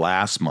compared to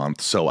last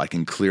month, so I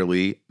can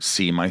clearly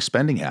see my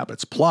spending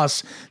habits.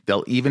 Plus,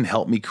 they'll even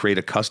help me create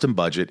a custom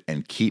budget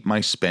and keep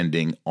my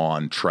spending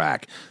on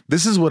track.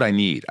 This is what I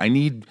need. I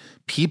need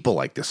people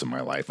like this in my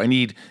life. I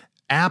need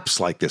apps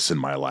like this in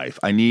my life.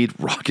 I need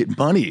Rocket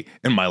Money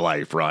in my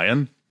life,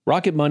 Ryan.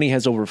 Rocket Money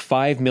has over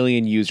 5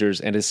 million users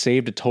and has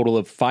saved a total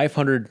of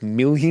 $500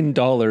 million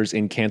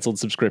in canceled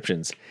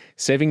subscriptions,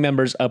 saving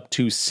members up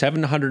to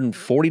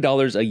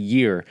 $740 a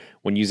year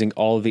when using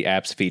all of the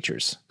app's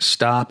features.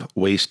 Stop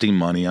wasting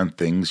money on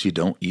things you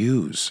don't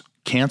use.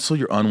 Cancel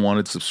your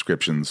unwanted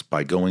subscriptions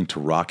by going to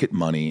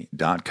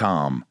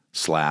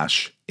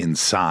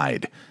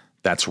rocketmoney.com/inside.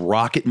 That's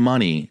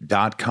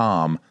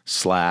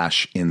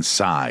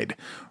rocketmoney.com/inside.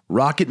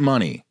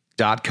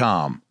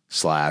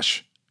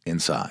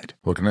 rocketmoney.com/inside.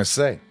 What can I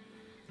say?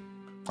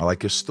 I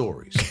like his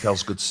stories. He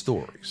tells good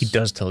stories. He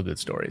does tell good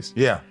stories.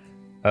 Yeah.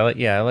 I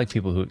like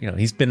people who,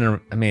 he's been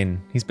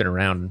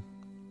around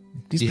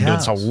He's He been doing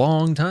has. this a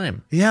long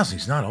time. He has.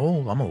 He's not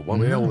old. I'm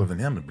way older than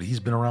him, but he's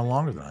been around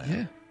longer than I am.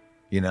 Yeah.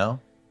 You know,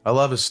 I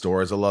love his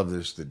stories. I love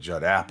the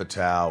Judd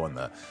Apatow and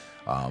the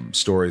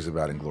stories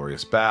about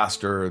Inglourious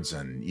Bastards,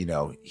 and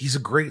he's a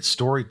great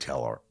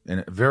storyteller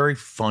and a very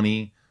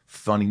funny,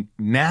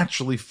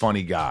 naturally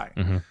funny guy.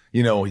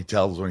 He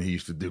tells when he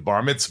used to do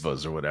bar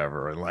mitzvahs or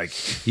whatever, and like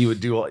he would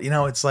do.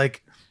 It's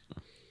like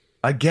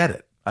I get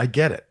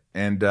it,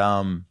 and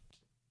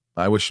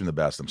I wish him the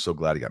best. I'm so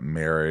glad he got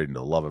married and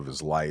the love of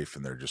his life,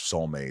 and they're just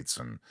soulmates,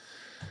 and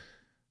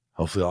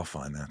hopefully I'll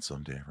find that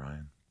someday,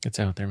 Ryan. It's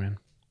out there, man.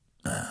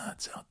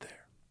 It's out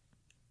there.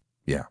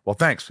 Yeah. Well,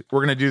 thanks. We're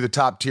going to do the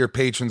top tier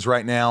patrons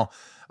right now.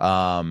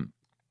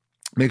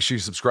 Make sure you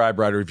subscribe,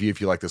 write a review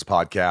if you like this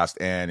podcast.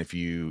 And if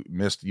you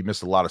missed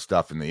a lot of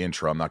stuff in the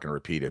intro, I'm not going to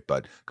repeat it,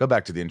 but go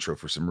back to the intro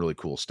for some really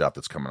cool stuff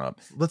that's coming up.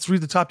 Let's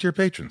read the top tier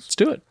patrons. Let's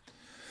do it.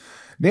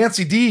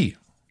 Nancy D,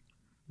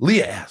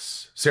 Leah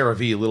S, Sarah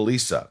V, Little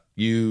Lisa,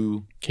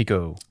 you,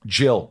 Kiko.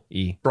 Jill,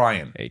 E.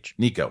 Brian, H.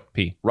 Nico,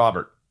 P.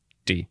 Robert,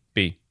 D.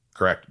 B.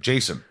 correct,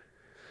 Jason,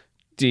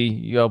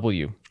 D.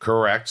 W.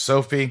 correct,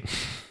 Sophie,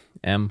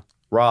 M.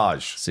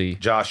 Raj, C.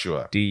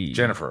 Joshua, D.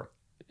 Jennifer,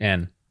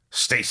 N.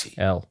 Stacy,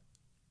 L.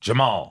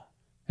 Jamal,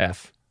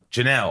 F.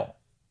 Janelle,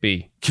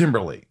 B.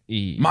 Kimberly,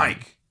 E.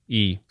 Mike,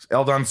 E.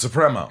 Eldon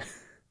Supremo,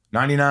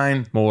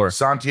 99, More.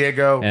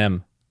 Santiago,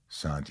 M.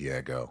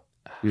 Santiago.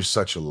 You're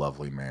such a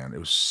lovely man. It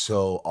was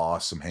so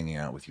awesome hanging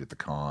out with you at the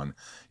con.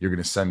 You're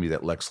going to send me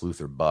that Lex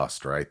Luthor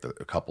bust, right?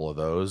 A couple of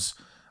those.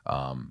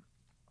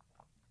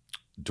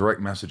 Direct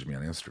message me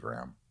on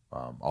Instagram.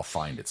 I'll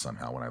find it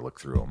somehow when I look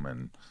through them.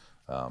 And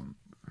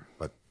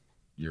but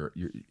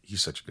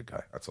he's such a good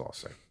guy. That's all I'll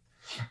say.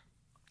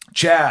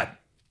 Chad,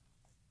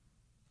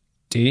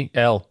 D.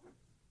 L.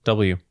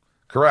 W.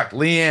 correct.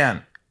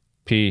 Leanne,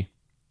 P.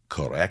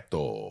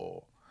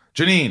 correcto.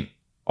 Janine,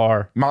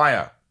 R.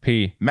 Maya,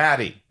 P.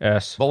 Maddie,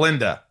 S.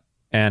 Belinda,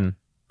 N.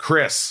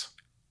 Chris,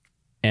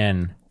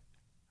 N.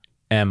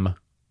 M.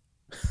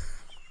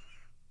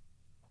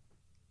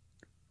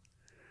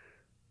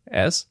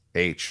 S.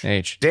 H,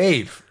 H.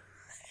 Dave,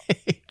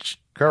 H.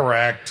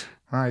 correct.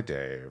 Hi,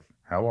 Dave.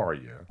 How are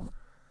you?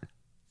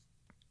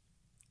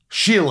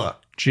 Sheila,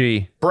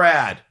 G.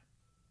 Brad,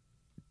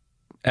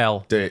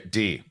 L.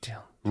 D.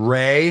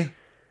 Ray,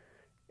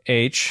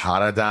 H.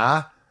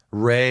 Harada.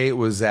 Ray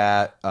was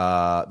at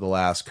the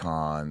last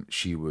con.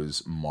 She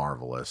was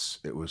marvelous.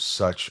 It was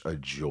such a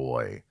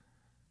joy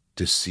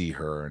to see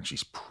her, and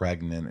she's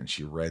pregnant, and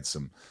she read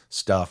some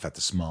stuff at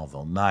the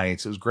Smallville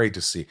Nights. It was great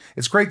to see.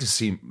 It's great to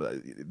see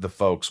the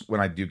folks when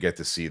I do get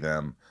to see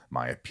them.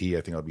 Maya P,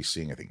 I think I'll be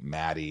seeing. I think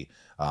Maddie,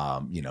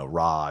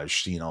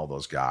 Raj, seeing all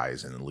those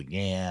guys, and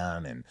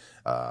Leanne and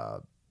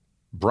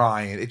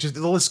Brian. It just,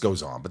 the list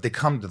goes on. But they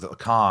come to the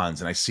cons,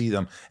 and I see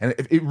them, and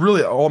it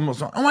really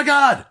almost, oh my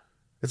God,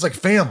 it's like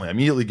family. I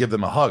immediately give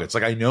them a hug. It's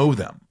like I know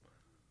them,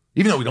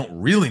 even though we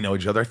don't really know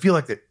each other. I feel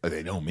like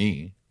they know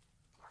me.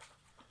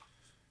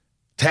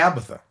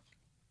 Tabitha,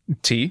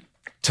 T.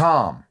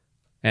 Tom,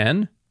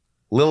 N.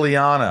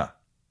 Liliana,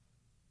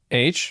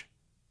 H.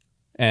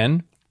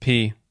 N.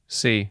 P.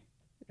 C.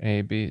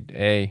 A. B.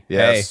 A.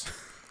 yes,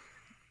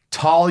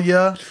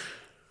 Talia,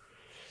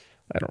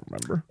 I don't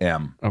remember.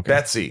 M, Okay.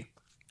 Betsy,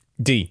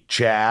 D.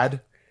 Chad,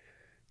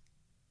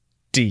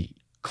 D.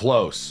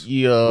 close,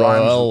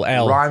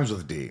 L. rhymes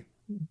with D,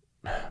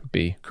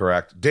 B.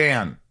 correct.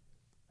 Dan,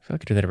 I feel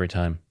like I do that every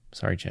time.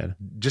 Sorry, Chad.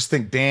 just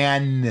think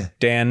Dan,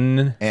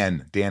 Dan.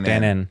 N, Dan,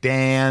 Dan N, N.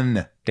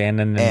 Dan,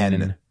 Dan.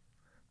 N,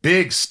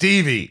 Big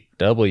Stevie,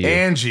 W.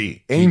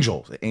 Angie,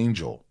 Angel,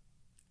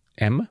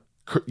 M.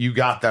 you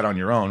got that on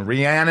your own.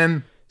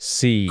 Rhiannon,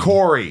 C.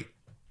 Corey,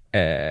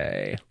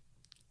 A.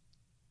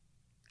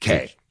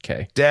 K,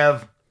 K.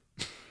 Dev,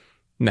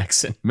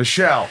 Nexon.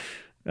 Michelle,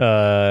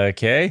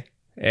 K.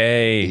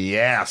 A.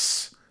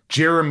 yes,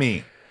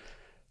 Jeremy,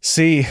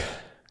 C.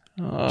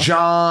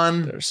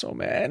 John, There's so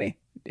many.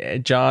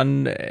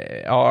 John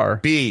R.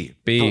 B,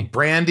 B.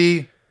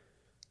 Brandy,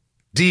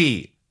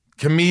 D,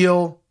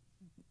 Camille,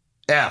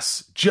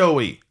 S,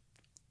 Joey,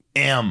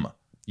 M,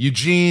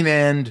 Eugene,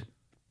 and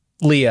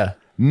Leah.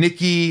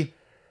 Nikki,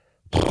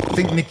 I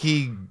think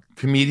Nikki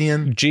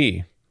comedian,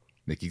 G.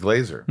 Nikki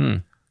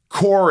Glazer,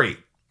 Corey,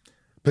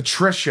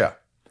 Patricia,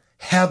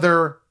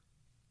 Heather,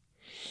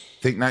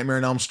 think Nightmare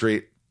on Elm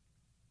Street.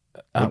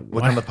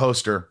 Look on the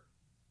poster.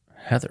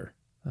 Heather.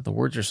 The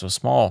words are so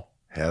small.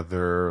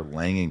 Heather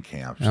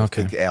Langenkamp. So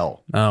Okay. think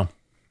L. Oh.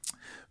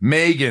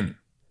 Megan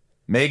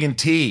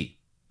T,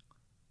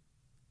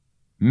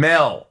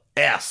 Mel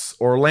S,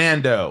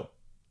 Orlando,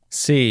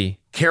 C.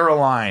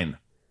 Caroline,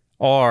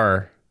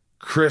 R.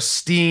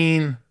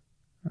 Christine.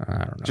 I don't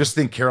know. Just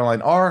think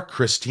Caroline R,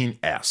 Christine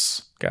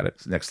S. Got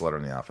it. Next letter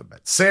in the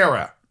alphabet.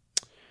 Sarah.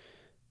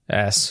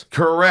 S.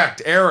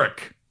 Correct.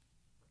 Eric.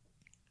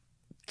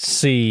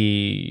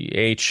 C.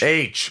 H.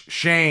 H.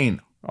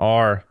 Shane.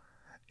 R.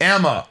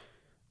 Emma.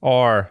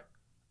 R.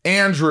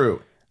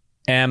 Andrew.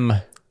 M.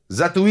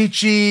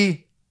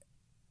 Zatuichi.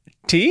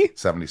 T.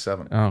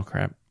 77. Oh,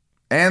 crap.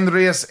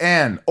 Andreas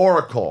N.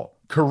 Oracle.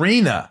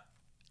 Karina.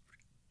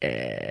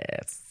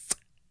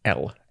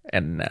 S-L-N.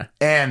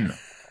 N.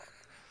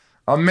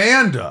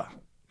 Amanda.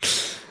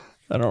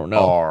 I don't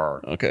know.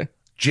 R. Okay.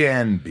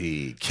 Jen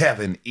B.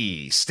 Kevin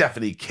E.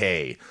 Stephanie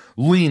K.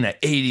 Lena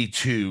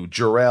 82.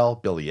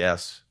 Jarrell. Billy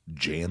S.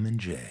 Jam and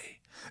J.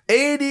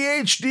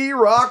 ADHD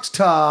Rocks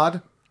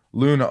Todd.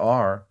 Luna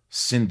R.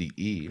 Cindy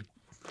E.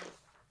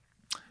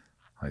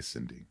 Hi,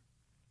 Cindy.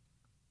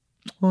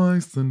 Hi,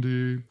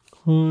 Cindy.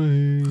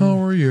 Hi.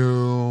 How are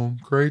you?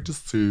 Great to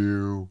see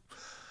you.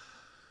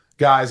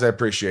 Guys, I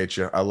appreciate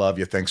you. I love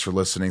you. Thanks for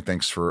listening.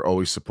 Thanks for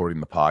always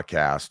supporting the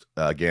podcast.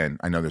 Again,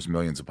 I know there's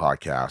millions of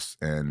podcasts,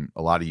 and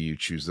a lot of you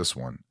choose this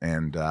one.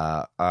 And,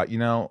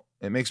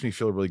 it makes me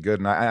feel really good.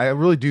 And I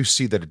really do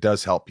see that it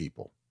does help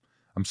people.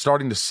 I'm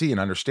starting to see and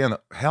understand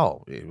that,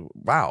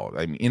 wow.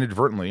 I mean,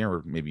 inadvertently,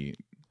 or maybe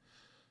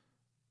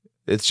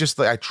it's just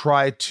like I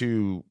try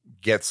to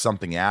get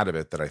something out of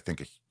it that I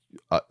think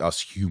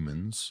us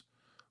humans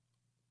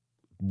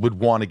would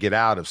want to get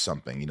out of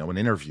something, an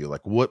interview.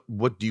 Like,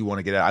 what do you want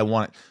to get out? I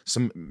want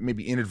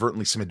maybe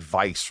inadvertently some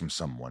advice from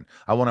someone.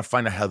 I want to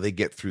find out how they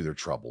get through their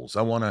troubles.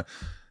 I want to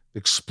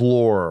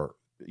explore,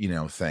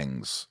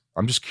 things.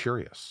 I'm just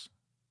curious.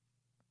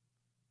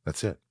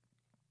 That's it.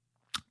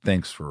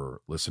 Thanks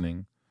for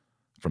listening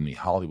from the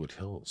Hollywood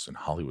Hills in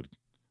Hollywood,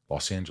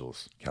 Los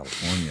Angeles,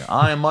 California.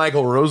 I am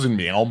Michael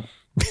Rosenbaum.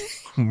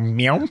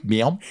 Meow.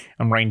 Meow.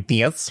 I'm Ryan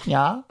Diaz.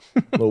 Yeah.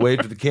 A little wave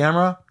to the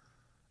camera.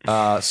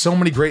 So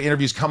many great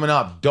interviews coming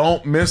up.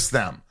 Don't miss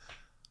them.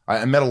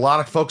 I met a lot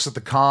of folks at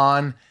the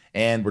con,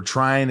 and we're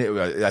trying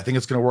to, I think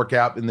it's going to work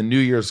out in the new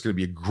year. It's going to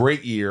be a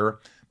great year,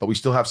 but we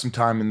still have some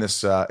time in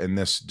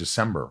this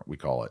December, we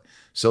call it.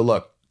 So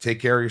look, take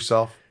care of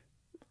yourself.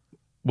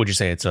 Would you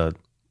say it's a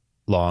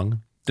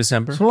long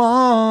December? It's a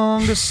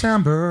long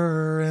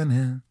December,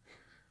 and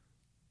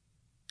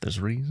there's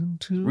reason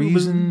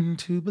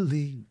to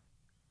believe.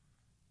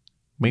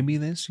 Maybe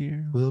this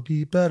year will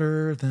be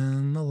better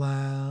than the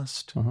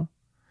last. Uh-huh.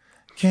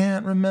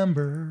 Can't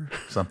remember.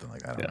 Something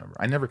like that. I don't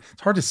remember.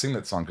 It's hard to sing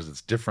that song because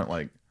it's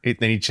different.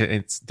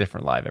 It's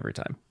different live every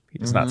time. He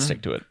does not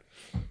stick to it.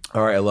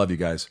 All right. I love you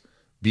guys.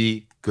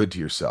 Be good to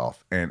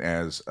yourself. And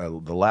as the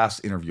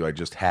last interview I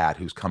just had,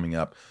 who's coming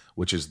up,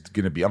 which is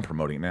going to be, I'm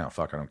promoting it now.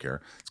 Fuck, I don't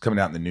care. It's coming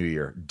out in the new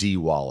year. Dee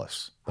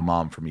Wallace, the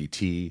mom from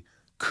E.T.,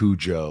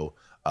 Cujo,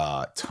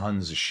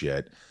 tons of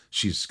shit.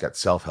 She's got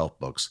self-help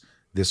books.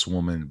 This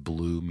woman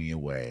blew me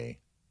away.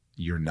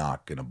 You're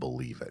not going to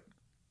believe it.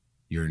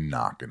 You're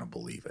not going to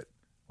believe it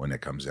when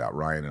it comes out.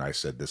 Ryan and I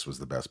said this was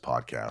the best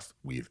podcast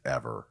we've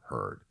ever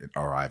heard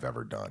or I've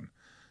ever done.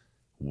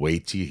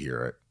 Wait till you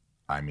hear it.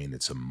 I mean,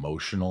 it's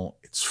emotional.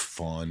 It's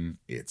fun.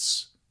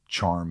 It's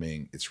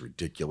charming. It's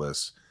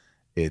ridiculous.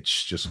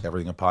 It's just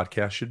everything a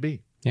podcast should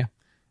be. Yeah.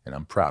 And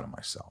I'm proud of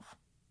myself.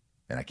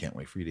 And I can't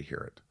wait for you to hear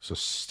it. So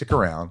stick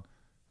around.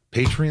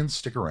 Patreons,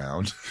 stick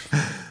around.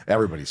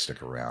 Everybody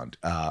stick around.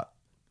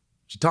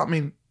 She taught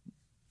me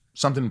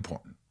something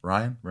important.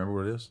 Ryan, remember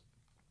what it is?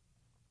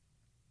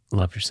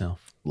 Love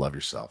yourself. Love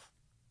yourself.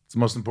 It's the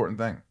most important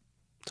thing.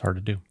 It's hard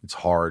to do. It's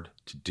hard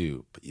to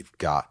do, but you've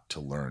got to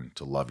learn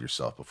to love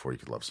yourself before you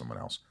can love someone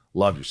else.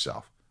 Love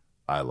yourself.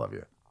 I love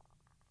you.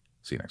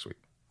 See you next week.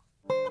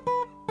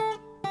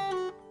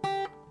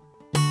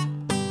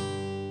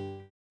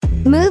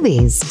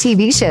 Movies,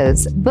 TV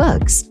shows,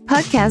 books,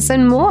 podcasts,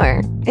 and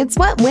more. It's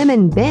What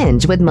Women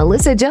Binge with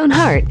Melissa Joan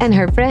Hart and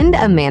her friend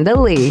Amanda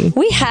Lee.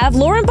 We have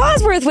Lauren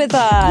Bosworth with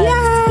us.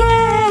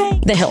 Yay!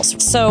 The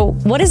Hills. So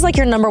what is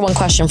your number one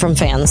question from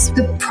fans?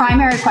 The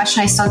primary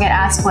question I still get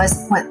asked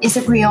was, "What is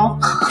it real?"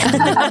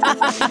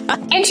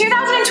 In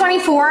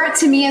 2024,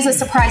 to me, is a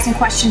surprising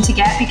question to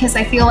get because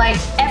I feel like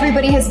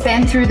everybody has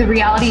been through the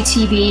reality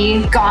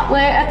TV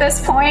gauntlet at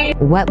this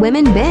point. What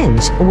Women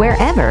Binge,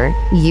 wherever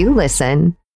you listen.